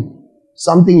showing you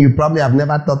something you probably have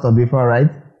never thought of before, right?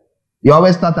 You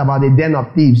always thought about the den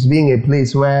of thieves being a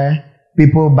place where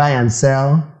people buy and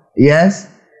sell. Yes?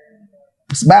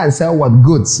 Buy and sell what?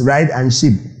 Goods, right? And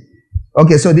sheep.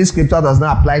 Okay, so this scripture does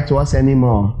not apply to us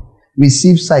anymore.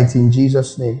 Receive sight in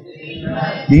Jesus' name.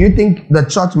 Amen. Do you think the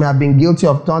church may have been guilty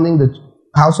of turning the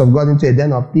house of God into a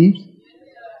den of thieves?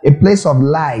 A place of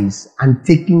lies and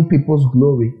taking people's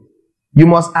glory. You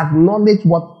must acknowledge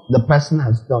what the person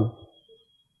has done.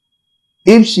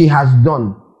 If she has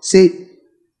done, say,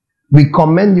 we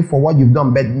commend you for what you've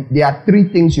done, but there are 3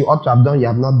 things you ought to have done, you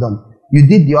have not done. You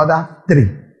did the other 3.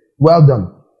 Well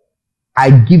done. I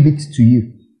give it to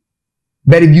you.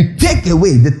 But if you take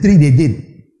away the 3 they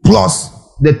did, plus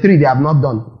the 3 they have not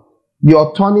done,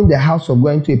 you're turning the house of God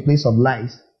into a place of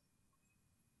lies.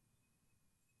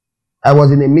 I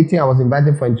was in a meeting I was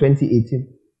invited for in 2018.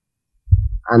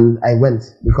 And I went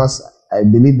because I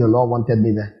believed the Lord wanted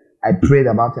me there. I prayed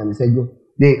about it and they said, go.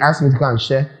 They asked me to go and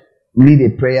share, lead a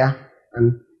prayer,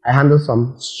 and I handled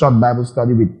some short Bible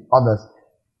study with others.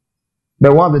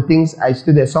 But one of the things I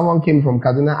stood there, someone came from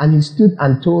Kaduna and he stood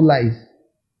and told lies.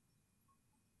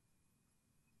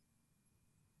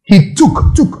 He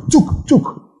took.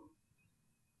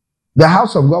 The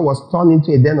house of God was turned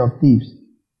into a den of thieves.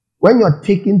 When you're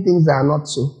taking things that are not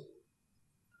so.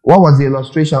 What was the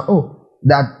illustration? Oh,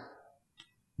 that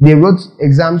they wrote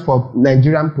exams for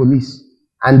Nigerian police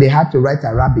and they had to write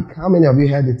Arabic. How many of you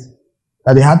heard it?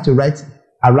 That they had to write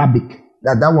Arabic.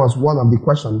 That was one of the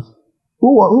questions.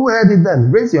 Who heard it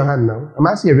then? Raise your hand now. I'm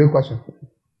asking a real question.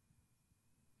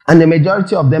 And the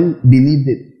majority of them believed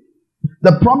it.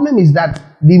 The problem is that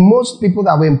the most people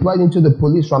that were employed into the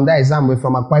police from that exam were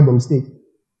from Akwa Ibom State.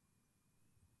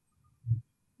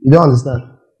 You don't understand?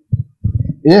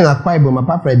 You know, in Akwa Ibom,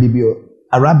 apart from BBO,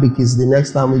 Arabic is the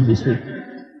next language we speak.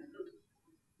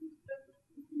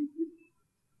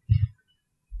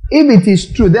 If it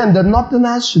is true, then the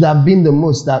Northerners should have been the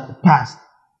most that passed.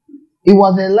 It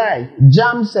was a lie.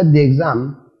 JAMB set the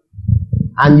exam,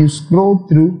 and you scroll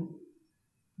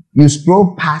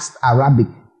past Arabic.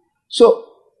 So,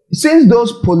 since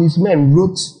those policemen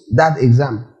wrote that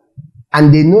exam,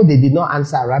 and they know they did not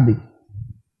answer Arabic,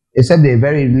 they said they were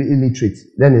very illiterate.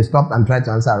 Then they stopped and tried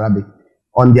to answer Arabic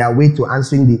on their way to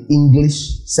answering the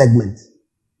English segment.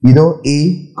 You know,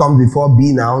 A comes before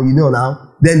B now, you know now.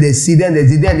 Then they C, then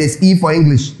there's E for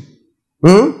English.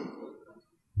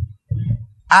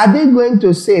 Are they going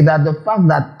to say that the fact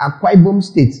that Akwa Ibom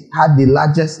State had the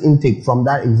largest intake from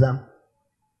that exam,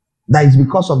 that is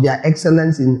because of their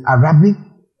excellence in Arabic?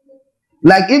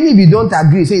 Like, even if you don't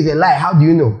agree, say it's a lie, how do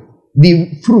you know?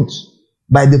 The fruit,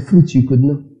 by the fruit you could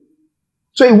know.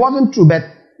 So it wasn't true, but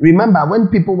remember, when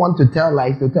people want to tell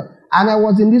lies, they tell. And I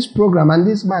was in this program, and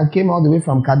this man came all the way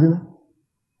from Kaduna,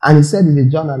 and he said he's a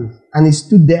journalist, and he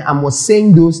stood there and was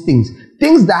saying those things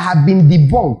that have been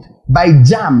debunked by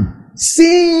JAMB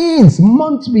since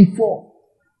months before.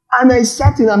 And I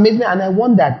sat in amazement, and I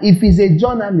wondered, if he's a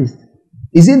journalist,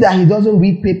 is it that he doesn't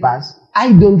read papers?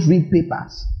 I don't read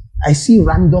papers. I see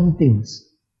random things.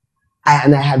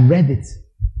 And I had read it.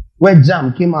 Where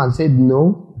JAMB came out and said,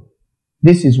 no,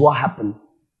 this is what happened.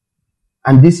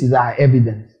 And this is our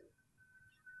evidence.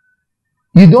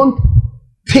 You don't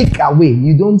take away.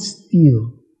 You don't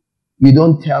steal. You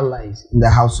don't tell lies in the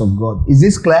house of God. Is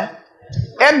this clear?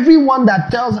 Everyone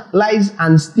that tells lies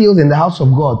and steals in the house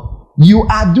of God, you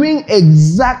are doing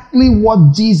exactly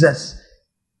what Jesus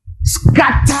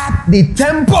scattered the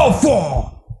temple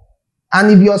for.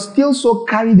 And if you're still so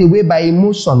carried away by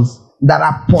emotions that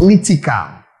are political,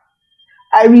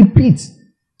 I repeat,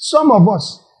 some of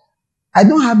us, I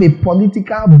don't have a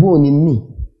political bone in me.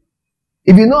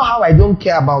 If you know how I don't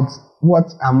care about what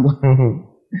I'm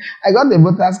I got the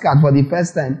voter's card for the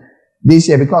first time this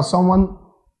year because someone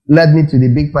led me to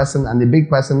the big person, and the big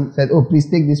person said, oh, please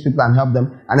take these people and help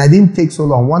them. And I didn't take so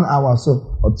long, 1 hour or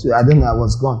so, or 2, I don't know, I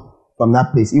was gone from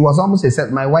that place. It was almost a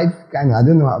set. My wife, I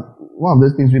don't know, one of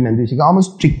those things women do, she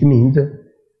almost tricked me into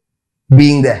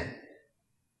being there.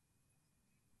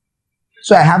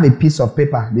 So I have a piece of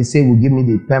paper. They say will give me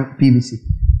the PVC.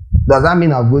 Does that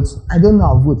mean I'll vote? I don't know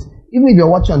I'll vote. Even if you're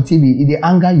watching on TV, if they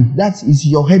anger you, that is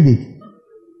your headache.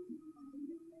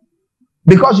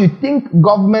 Because you think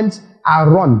governments are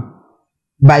run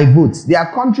by votes. There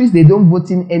are countries they don't vote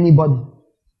in anybody.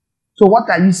 So what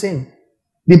are you saying?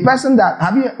 The person that,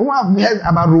 who have heard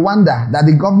about Rwanda, that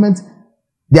the government,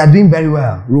 they are doing very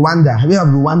well. Rwanda, have you heard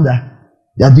of Rwanda?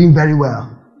 They are doing very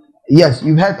well. Yes,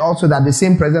 you've heard also that the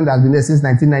same president has been there since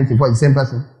 1994, the same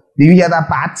person. Did you hear that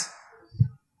part?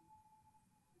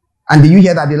 And did you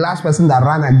hear that the last person that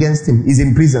ran against him is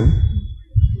in prison?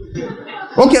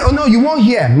 Okay, oh no, you won't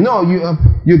hear. No,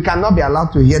 you cannot be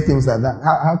allowed to hear things like that.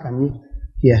 How can you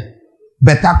hear?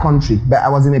 Better country. But I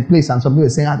was in a place and some people were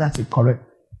saying, that's a correct.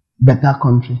 Better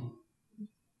country.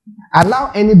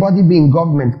 Allow anybody be in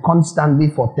government constantly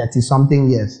for 30-something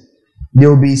years. There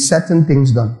will be certain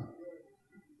things done.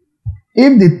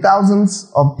 If the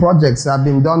thousands of projects have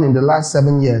been done in the last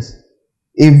 7 years,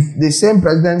 if the same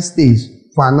president stays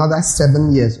for another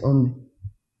 7 years only,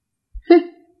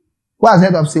 who has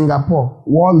heard of Singapore?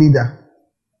 War leader.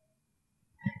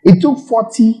 It took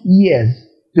 40 years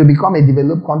to become a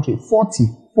developed country. 40.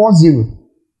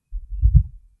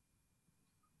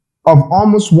 Of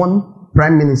almost one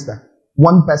prime minister.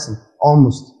 One person.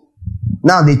 Almost.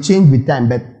 Now they changed with time,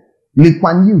 but Lee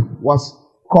Kuan Yew was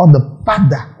called the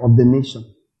father of the nation.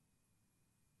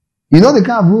 You know the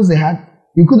kind of rules they had?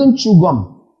 You couldn't chew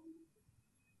gum.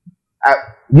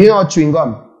 Do you know chewing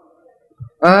gum?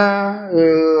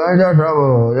 I just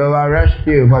will arrest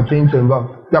you for chewing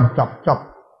gum. Chop, chop,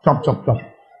 chop, chop, chop, chop,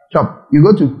 chop. You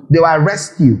go to, they will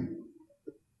arrest you.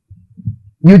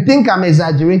 You think I'm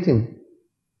exaggerating?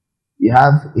 You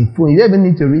have a phone. You don't even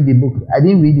need to read the book. I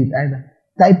didn't read it either.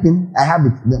 Type in, I have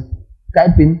it there.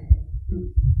 Type in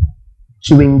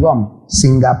chewing gum,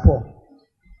 Singapore.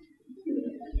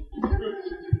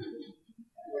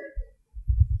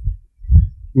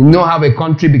 You know how a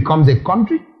country becomes a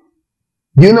country?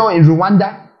 Do you know in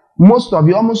Rwanda, most of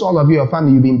you, almost all of you, your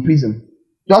family, you'll be in prison.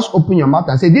 Just open your mouth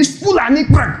and say, this Fulani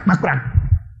crack, crack.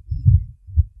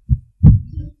 You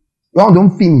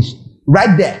don't finish.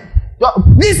 Right there.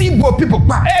 These Igbo people,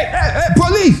 hey,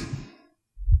 police.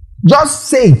 Just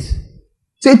say it.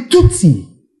 Say Tutsi.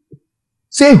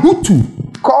 Say Hutu.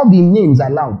 Call the names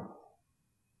aloud.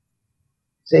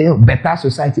 Say, better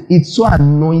society. It so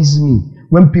annoys me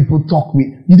when people talk with,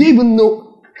 you don't even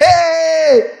know,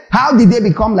 hey, how did they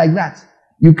become like that?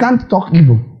 You can't talk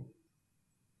evil.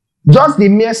 Just the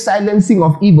mere silencing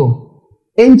of evil.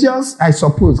 Angels, I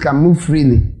suppose, can move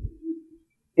freely.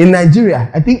 In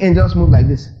Nigeria, I think angels move like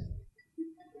this.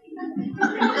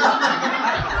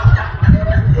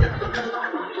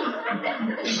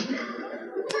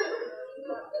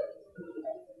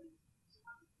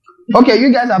 Okay,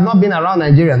 you guys have not been around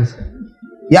Nigerians.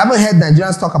 You haven't heard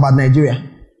Nigerians talk about Nigeria.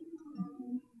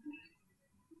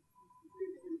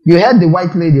 You heard the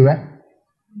white lady, right?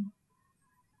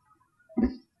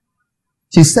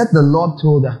 She said the Lord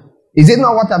told her. Is it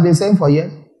not what I've been saying for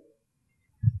years?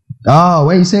 Oh,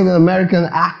 when you say with an American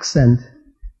accent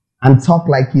and talk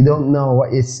like you don't know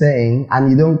what you're saying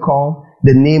and you don't call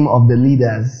the name of the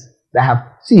leaders that have...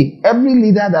 See, every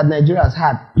leader that Nigeria has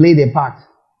had played a part.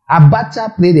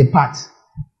 Abacha played a part.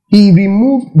 He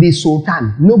removed the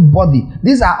Sultan. Nobody.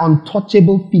 These are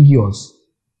untouchable figures.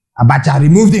 Abacha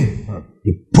removed him.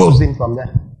 He posed him from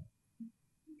there.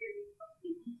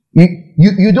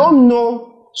 You don't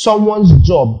know someone's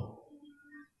job.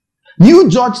 You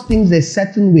judge things a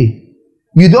certain way.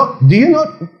 Do you know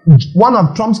one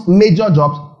of Trump's major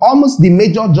jobs? Almost the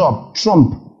major job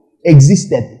Trump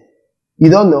existed. You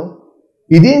don't know?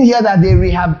 You didn't hear that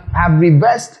they have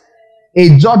reversed a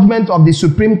judgment of the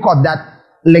Supreme Court that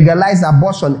legalized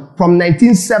abortion from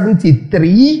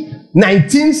 1973.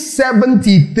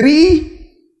 1973.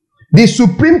 The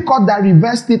Supreme Court that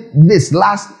reversed it this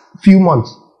last few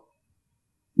months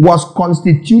was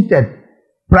constituted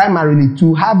primarily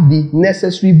to have the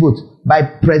necessary vote by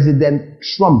President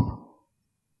Trump.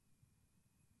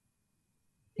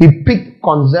 He picked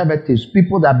conservatives,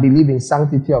 people that believe in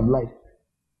sanctity of life,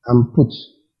 and put.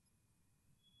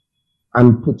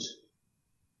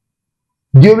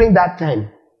 During that time,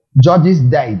 judges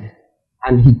died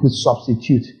and he could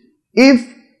substitute. If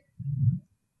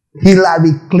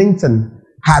Hillary Clinton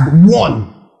had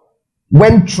won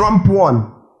when Trump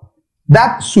won,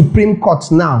 that Supreme Court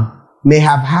now may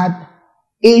have had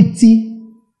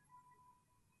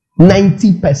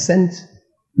 80-90%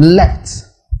 left.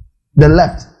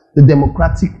 The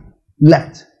Democratic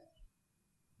left.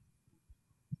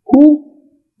 Who,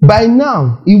 by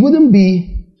now, it wouldn't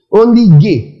be only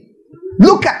gay.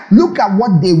 Look at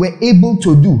what they were able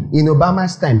to do in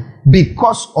Obama's time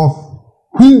because of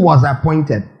who was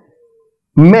appointed.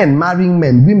 Men marrying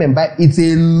men, women, but it's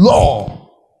a law.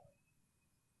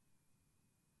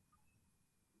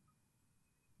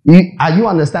 Are you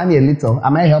understanding a little?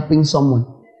 Am I helping someone?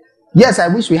 Yes, I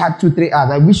wish we had 2-3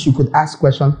 hours. I wish you could ask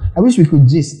questions. I wish we could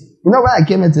gist. You know, when I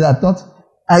came into that, I thought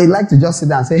I'd like to just sit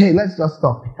down and say, hey, let's just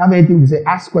talk. Have anything to say?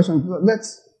 Ask questions.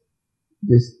 Let's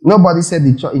just. Nobody said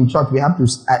in church we have to,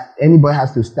 anybody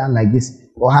has to stand like this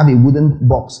or have a wooden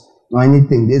box or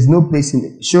anything. There's no place in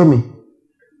it. Show me.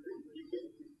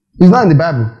 It's not in the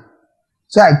Bible.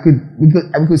 So we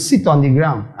could sit on the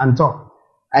ground and talk.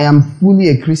 I am fully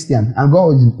a Christian and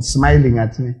God is smiling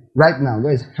at me. Right now,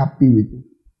 God is happy with me.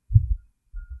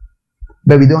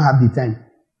 But we don't have the time.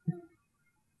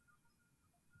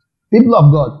 People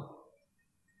of God,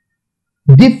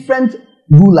 different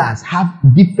rulers have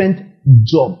different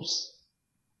jobs.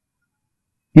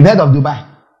 You've heard of Dubai.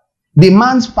 The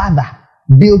man's father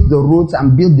built the roads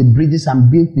and built the bridges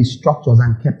and built the structures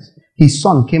and kept. His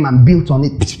son came and built on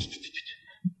it.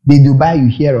 The Dubai you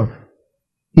hear of.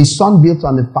 His son built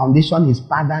on the foundation his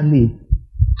father laid.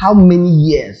 How many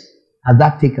years has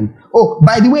that taken? Oh,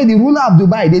 by the way, the ruler of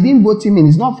Dubai, they didn't vote him in.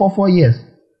 It's not for 4 years.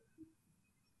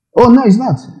 Oh, no, it's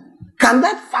not. Can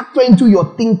that factor into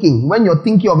your thinking when you're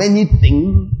thinking of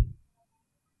anything?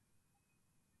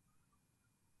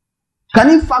 Can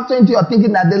it factor into your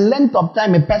thinking that the length of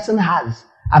time a person has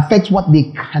affects what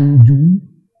they can do?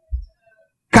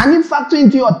 Can it factor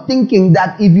into your thinking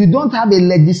that if you don't have a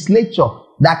legislature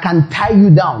that can tie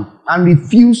you down and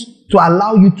refuse to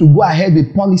allow you to go ahead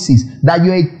with policies, that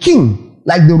you're a king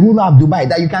like the ruler of Dubai,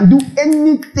 that you can do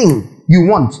anything you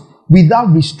want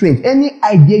without restraint? Any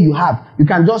idea you have, you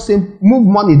can just say, move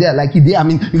money there like he did. I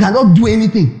mean, you cannot do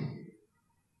anything.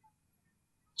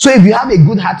 So if you have a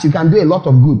good heart, you can do a lot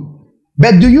of good.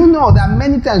 But do you know that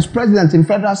many times presidents in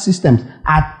federal systems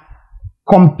are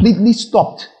completely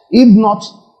stopped, if not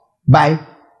by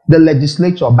the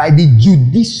legislature, by the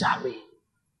judiciary,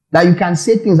 that you can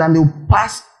say things and they'll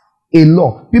pass a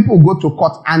law. People go to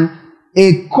court and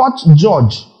a court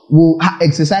judge will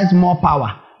exercise more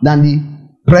power than the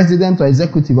president or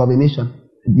executive of a nation.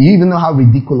 Do you even know how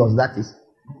ridiculous that is?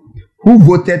 Who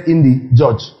voted in the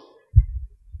judge?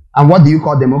 And what do you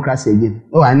call democracy again?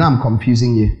 Oh, I know I'm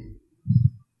confusing you.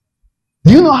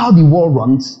 Do you know how the world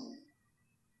runs?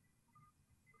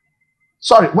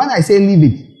 Sorry, when I say leave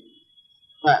it,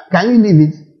 can you leave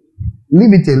it?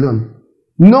 Leave it alone.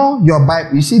 Know your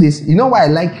Bible. You see this? You know why I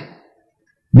like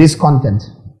this content?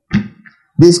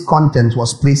 This content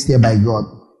was placed here by God.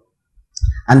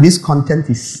 And this content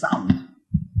is sound.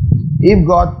 If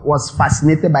God was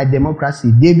fascinated by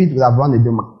democracy, David would have run a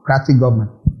democratic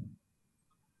government.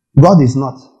 God is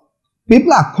not.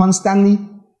 People are constantly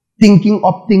thinking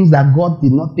up things that God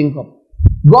did not think of.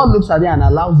 God looks at it and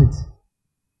allows it.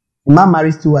 A man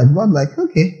marries 2 wives. God like,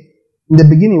 okay. In the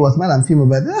beginning it was male and female,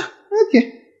 but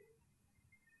okay.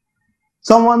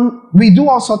 We do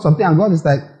all sorts of things and God is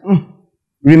like,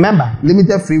 remember,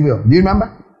 limited free will. Do you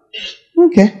remember?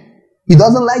 Okay. He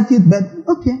doesn't like it, but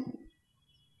okay.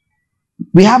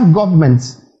 We have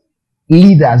governments,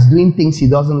 leaders doing things he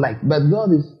doesn't like, but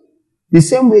God is the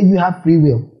same way you have free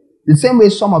will. The same way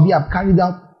some of you have carried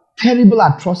out terrible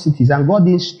atrocities and God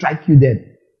didn't strike you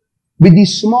dead with the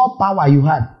small power you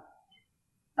had.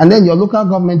 And then your local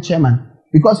government chairman,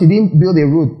 because he didn't build a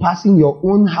road passing your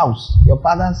own house, your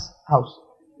father's house,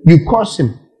 you curse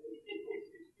him.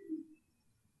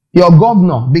 Your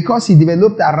governor, because he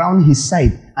developed around his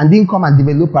side and didn't come and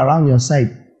develop around your side.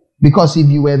 Because if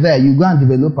you were there, you go and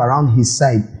develop around his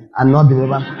side and not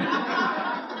develop.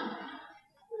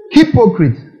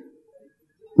 Hypocrite.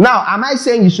 Now, am I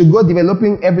saying you should go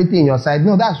developing everything in your side?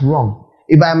 No, that's wrong.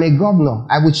 If I'm a governor,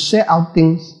 I would share out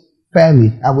things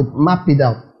fairly. I would map it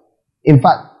out. In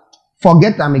fact,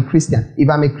 forget I'm a Christian. If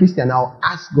I'm a Christian, I'll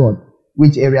ask God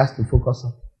which areas to focus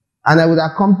on. And I would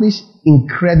accomplish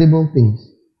incredible things.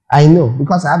 I know,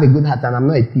 because I have a good heart and I'm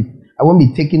not a thief. I won't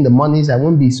be taking the monies. I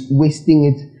won't be wasting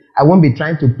it. I won't be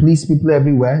trying to please people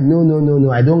everywhere.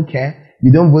 No. I don't care.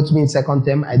 You don't vote me in second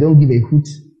term. I don't give a hoot.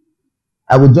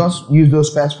 I would just use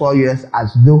those first 4 years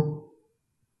as though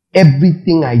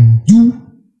everything I do,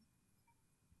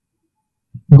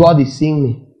 God is seeing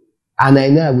me. And I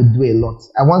know I would do a lot.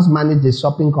 I once managed a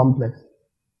shopping complex.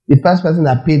 The first person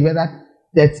that paid whether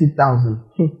 30,000.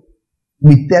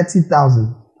 With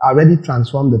 30,000, I already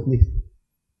transformed the place.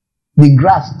 The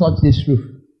grass touched this roof.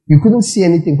 You couldn't see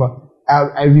anything.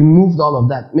 I removed all of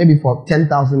that, maybe for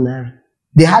 10,000 naira.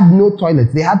 They had no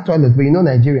toilets. They had toilets, but you know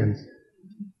Nigerians.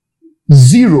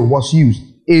 0 was used.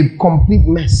 A complete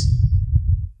mess.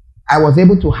 I was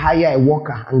able to hire a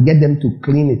worker and get them to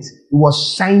clean it. It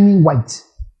was shiny white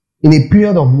in a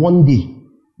period of 1 day.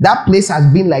 That place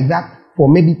has been like that for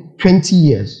maybe 20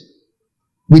 years.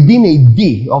 Within a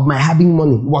day of my having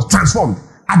money, it was transformed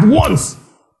at once.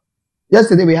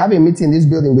 Yesterday, we have a meeting in this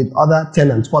building with other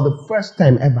tenants for the first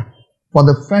time ever. For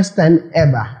the first time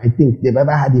ever, I think they've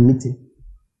ever had a meeting.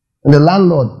 And the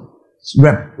landlord's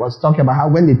rep was talking about how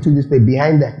when they took this place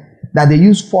behind them, that they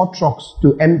used 4 trucks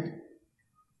to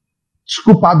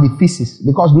scoop out the feces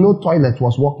because no toilet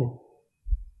was working.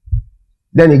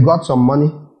 Then he got some money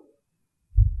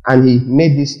and he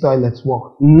made these toilets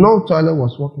work. No toilet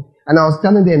was working. And I was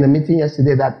telling them in the meeting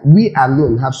yesterday that we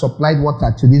alone have supplied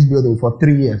water to this building for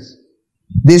 3 years.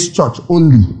 This church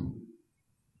only.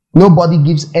 Nobody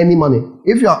gives any money.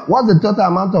 What's the total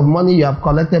amount of money you have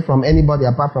collected from anybody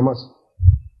apart from us?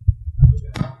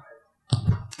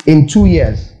 In 2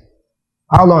 years.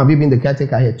 How long have you been the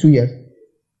caretaker here? 2 years.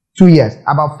 2 years.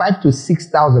 About 5,000 to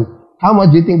 6,000. How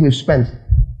much do you think we've spent?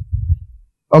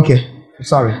 Okay.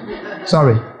 Sorry.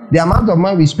 The amount of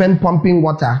money we spend pumping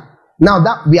water. Now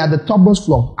that we are the topmost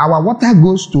floor, our water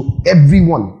goes to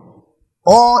everyone.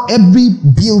 Or every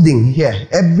building here,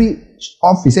 every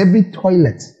office, every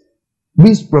toilet,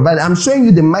 we provide. I'm showing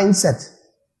you the mindset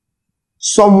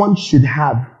someone should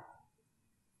have.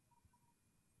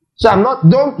 So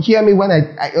don't hear me when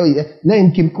let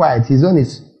him keep quiet. His own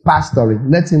is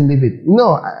pastoring. Let him leave it.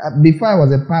 No, before I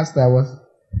was a pastor, I was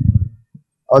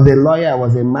a lawyer, I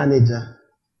was a manager,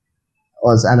 I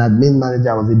was an admin manager,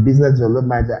 I was a business development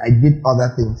manager. I did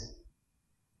other things.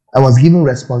 I was given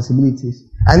responsibilities.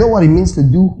 I know what it means to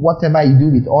do whatever you do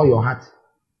with all your heart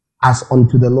as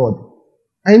unto the Lord.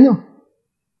 I know.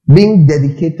 Being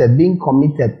dedicated, being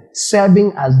committed,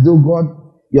 serving as though God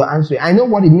you're answering. I know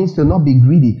what it means to not be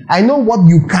greedy. I know what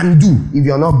you can do if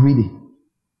you're not greedy.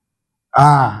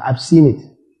 I've seen it.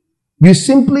 You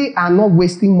simply are not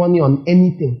wasting money on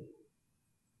anything.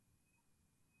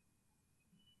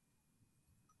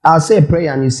 I'll say a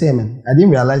prayer and you say amen. I didn't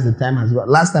realize the time has gone.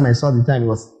 Last time I saw the time, it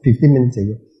was 15 minutes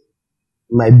ago.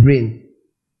 My brain.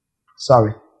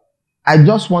 Sorry. I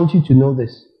just want you to know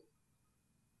this.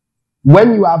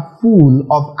 When you are full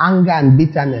of anger and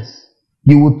bitterness,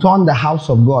 you will turn the house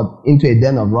of God into a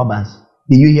den of robbers.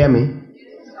 Did you hear me?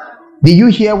 Did you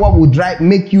hear what would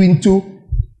make you into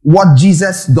what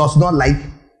Jesus does not like?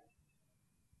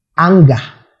 Anger,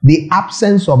 the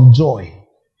absence of joy.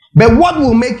 But what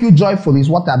will make you joyful is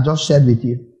what I've just shared with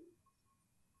you.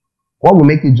 What will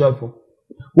make you joyful?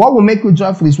 What will make you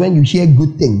joyful is when you hear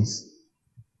good things.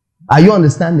 Are you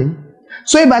understanding?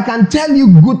 So if I can tell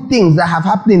you good things that have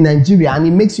happened in Nigeria and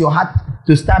it makes your heart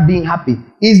to start being happy,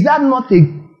 isn't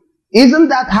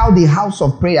that how the house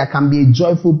of prayer can be a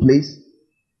joyful place?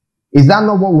 Is that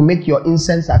not what will make your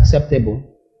incense acceptable?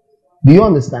 Do you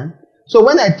understand? So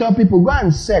when I tell people, go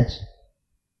and search,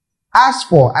 ask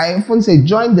for, I often say,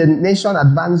 join the Nation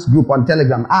Advance group on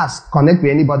Telegram, ask, connect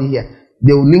with anybody here.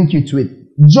 They will link you to it.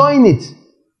 Join it.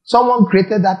 Someone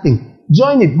created that thing.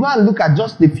 Join it. Go and look at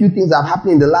just the few things that have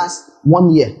happened in the last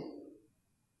 1 year.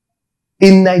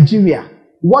 In Nigeria.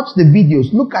 Watch the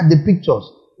videos. Look at the pictures.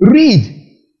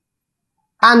 Read.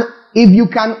 And if you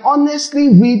can honestly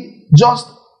read just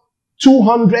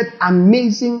 200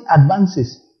 amazing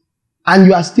advances and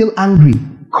you are still angry,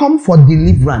 come for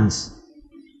deliverance.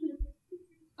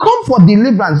 Come for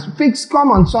deliverance.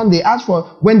 Come on Sunday. Ask for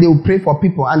when they will pray for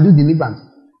people and do deliverance.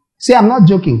 Say, I'm not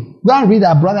joking. Go and read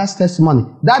our brother's testimony.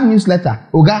 That newsletter.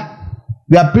 Oga,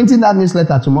 we are printing that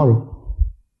newsletter tomorrow.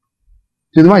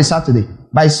 Tomorrow is Saturday.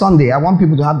 By Sunday, I want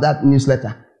people to have that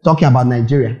newsletter talking about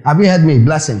Nigeria. Have you heard me?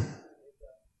 Blessing.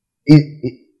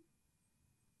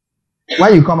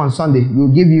 When you come on Sunday,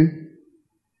 we'll give you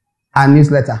a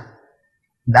newsletter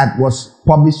that was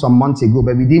published some months ago,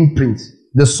 but we didn't print.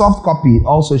 The soft copy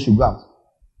also should go out.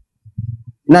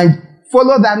 Now,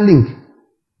 follow that link.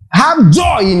 Have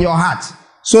joy in your heart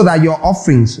so that your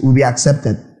offerings will be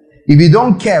accepted. If you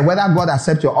don't care whether God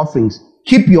accepts your offerings,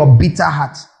 keep your bitter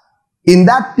heart. In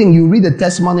that thing, you read the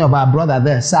testimony of our brother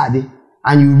there, Sadi,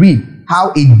 and you read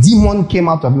how a demon came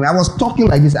out of him. I was talking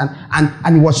like this,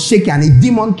 and he was shaking, and a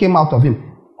demon came out of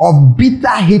him of bitter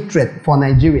hatred for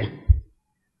Nigeria.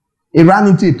 He ran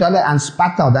into the toilet and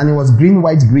spat out, and it was green,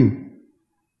 white, green.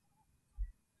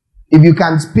 If you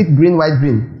can spit green, white,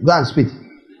 green, go and spit.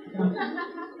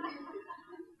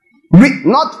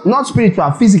 Not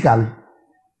spiritual, physically.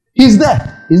 He's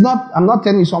there. I'm not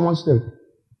telling you someone's story.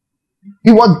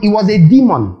 It was a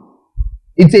demon.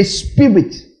 It's a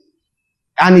spirit.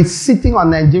 And it's sitting on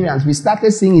Nigerians. We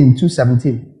started seeing it in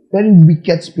 2017. Very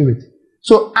wicked spirit.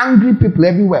 So angry people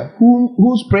everywhere.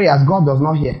 Whose prayers God does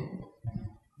not hear.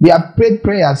 We have prayed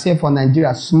prayers here for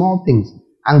Nigeria, small things.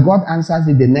 And God answers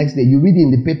it the next day. You read it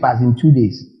in the papers in 2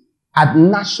 days. At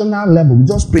national level, we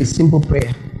just pray simple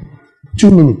prayer. 2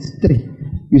 minutes, 3.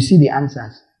 You see the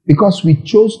answers. Because we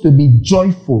chose to be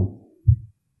joyful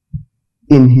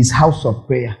in his house of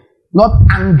prayer. Not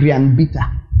angry and bitter.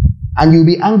 And you'll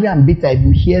be angry and bitter if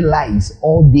you hear lies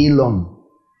all day long.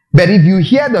 But if you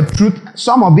hear the truth,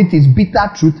 some of it is bitter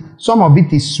truth, some of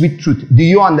it is sweet truth. Do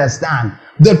you understand?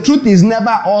 The truth is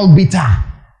never all bitter.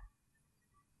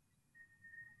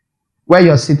 Where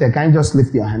you're seated, can you just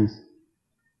lift your hands?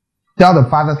 Tell the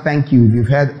Father, thank you if you've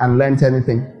heard and learned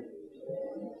anything.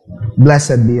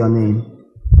 Blessed be your name.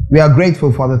 We are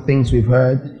grateful for the things we've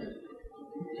heard.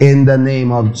 In the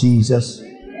name of Jesus.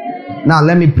 Now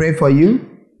let me pray for you.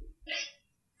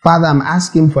 Father, I'm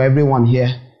asking for everyone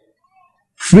here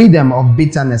freedom of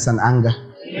bitterness and anger.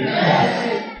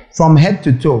 Amen. From head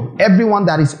to toe. Everyone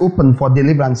that is open for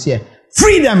deliverance here.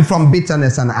 Freedom from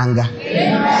bitterness and anger.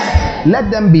 Amen.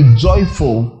 Let them be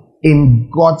joyful in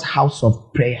God's house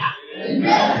of prayer.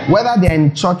 Amen. Whether they're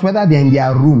in church, whether they're in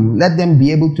their room, let them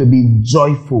be able to be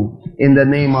joyful in the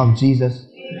name of Jesus.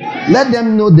 Amen. Let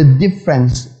them know the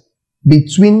difference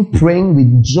between praying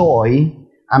with joy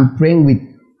and praying with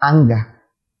anger.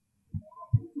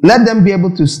 Let them be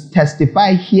able to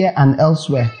testify here and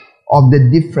elsewhere of the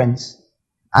difference.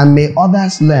 And may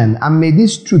others learn. And may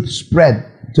this truth spread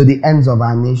to the ends of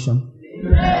our nation.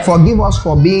 Amen. Forgive us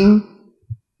for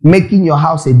making your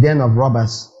house a den of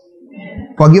robbers.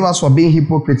 Amen. Forgive us for being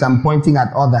hypocrites and pointing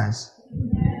at others.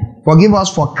 Amen. Forgive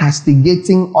us for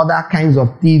castigating other kinds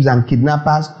of thieves and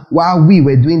kidnappers while we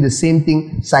were doing the same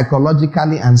thing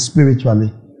psychologically and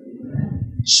spiritually.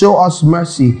 Show us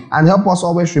mercy and help us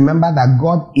always remember that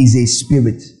God is a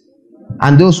spirit.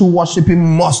 And those who worship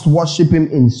him must worship him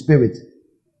in spirit.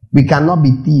 We cannot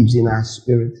be thieves in our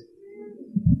spirit.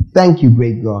 Thank you,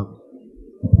 great God.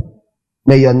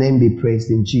 May your name be praised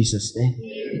in Jesus' name.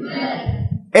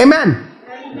 Amen. Amen.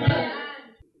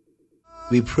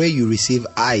 We pray you receive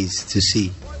eyes to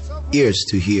see, ears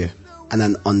to hear, and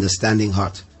an understanding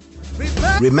heart.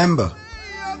 Remember,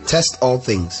 test all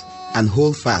things and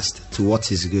hold fast to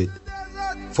what is good.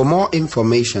 For more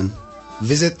information,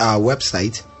 visit our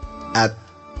website at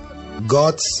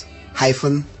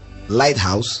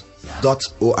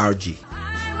gods-lighthouse.org.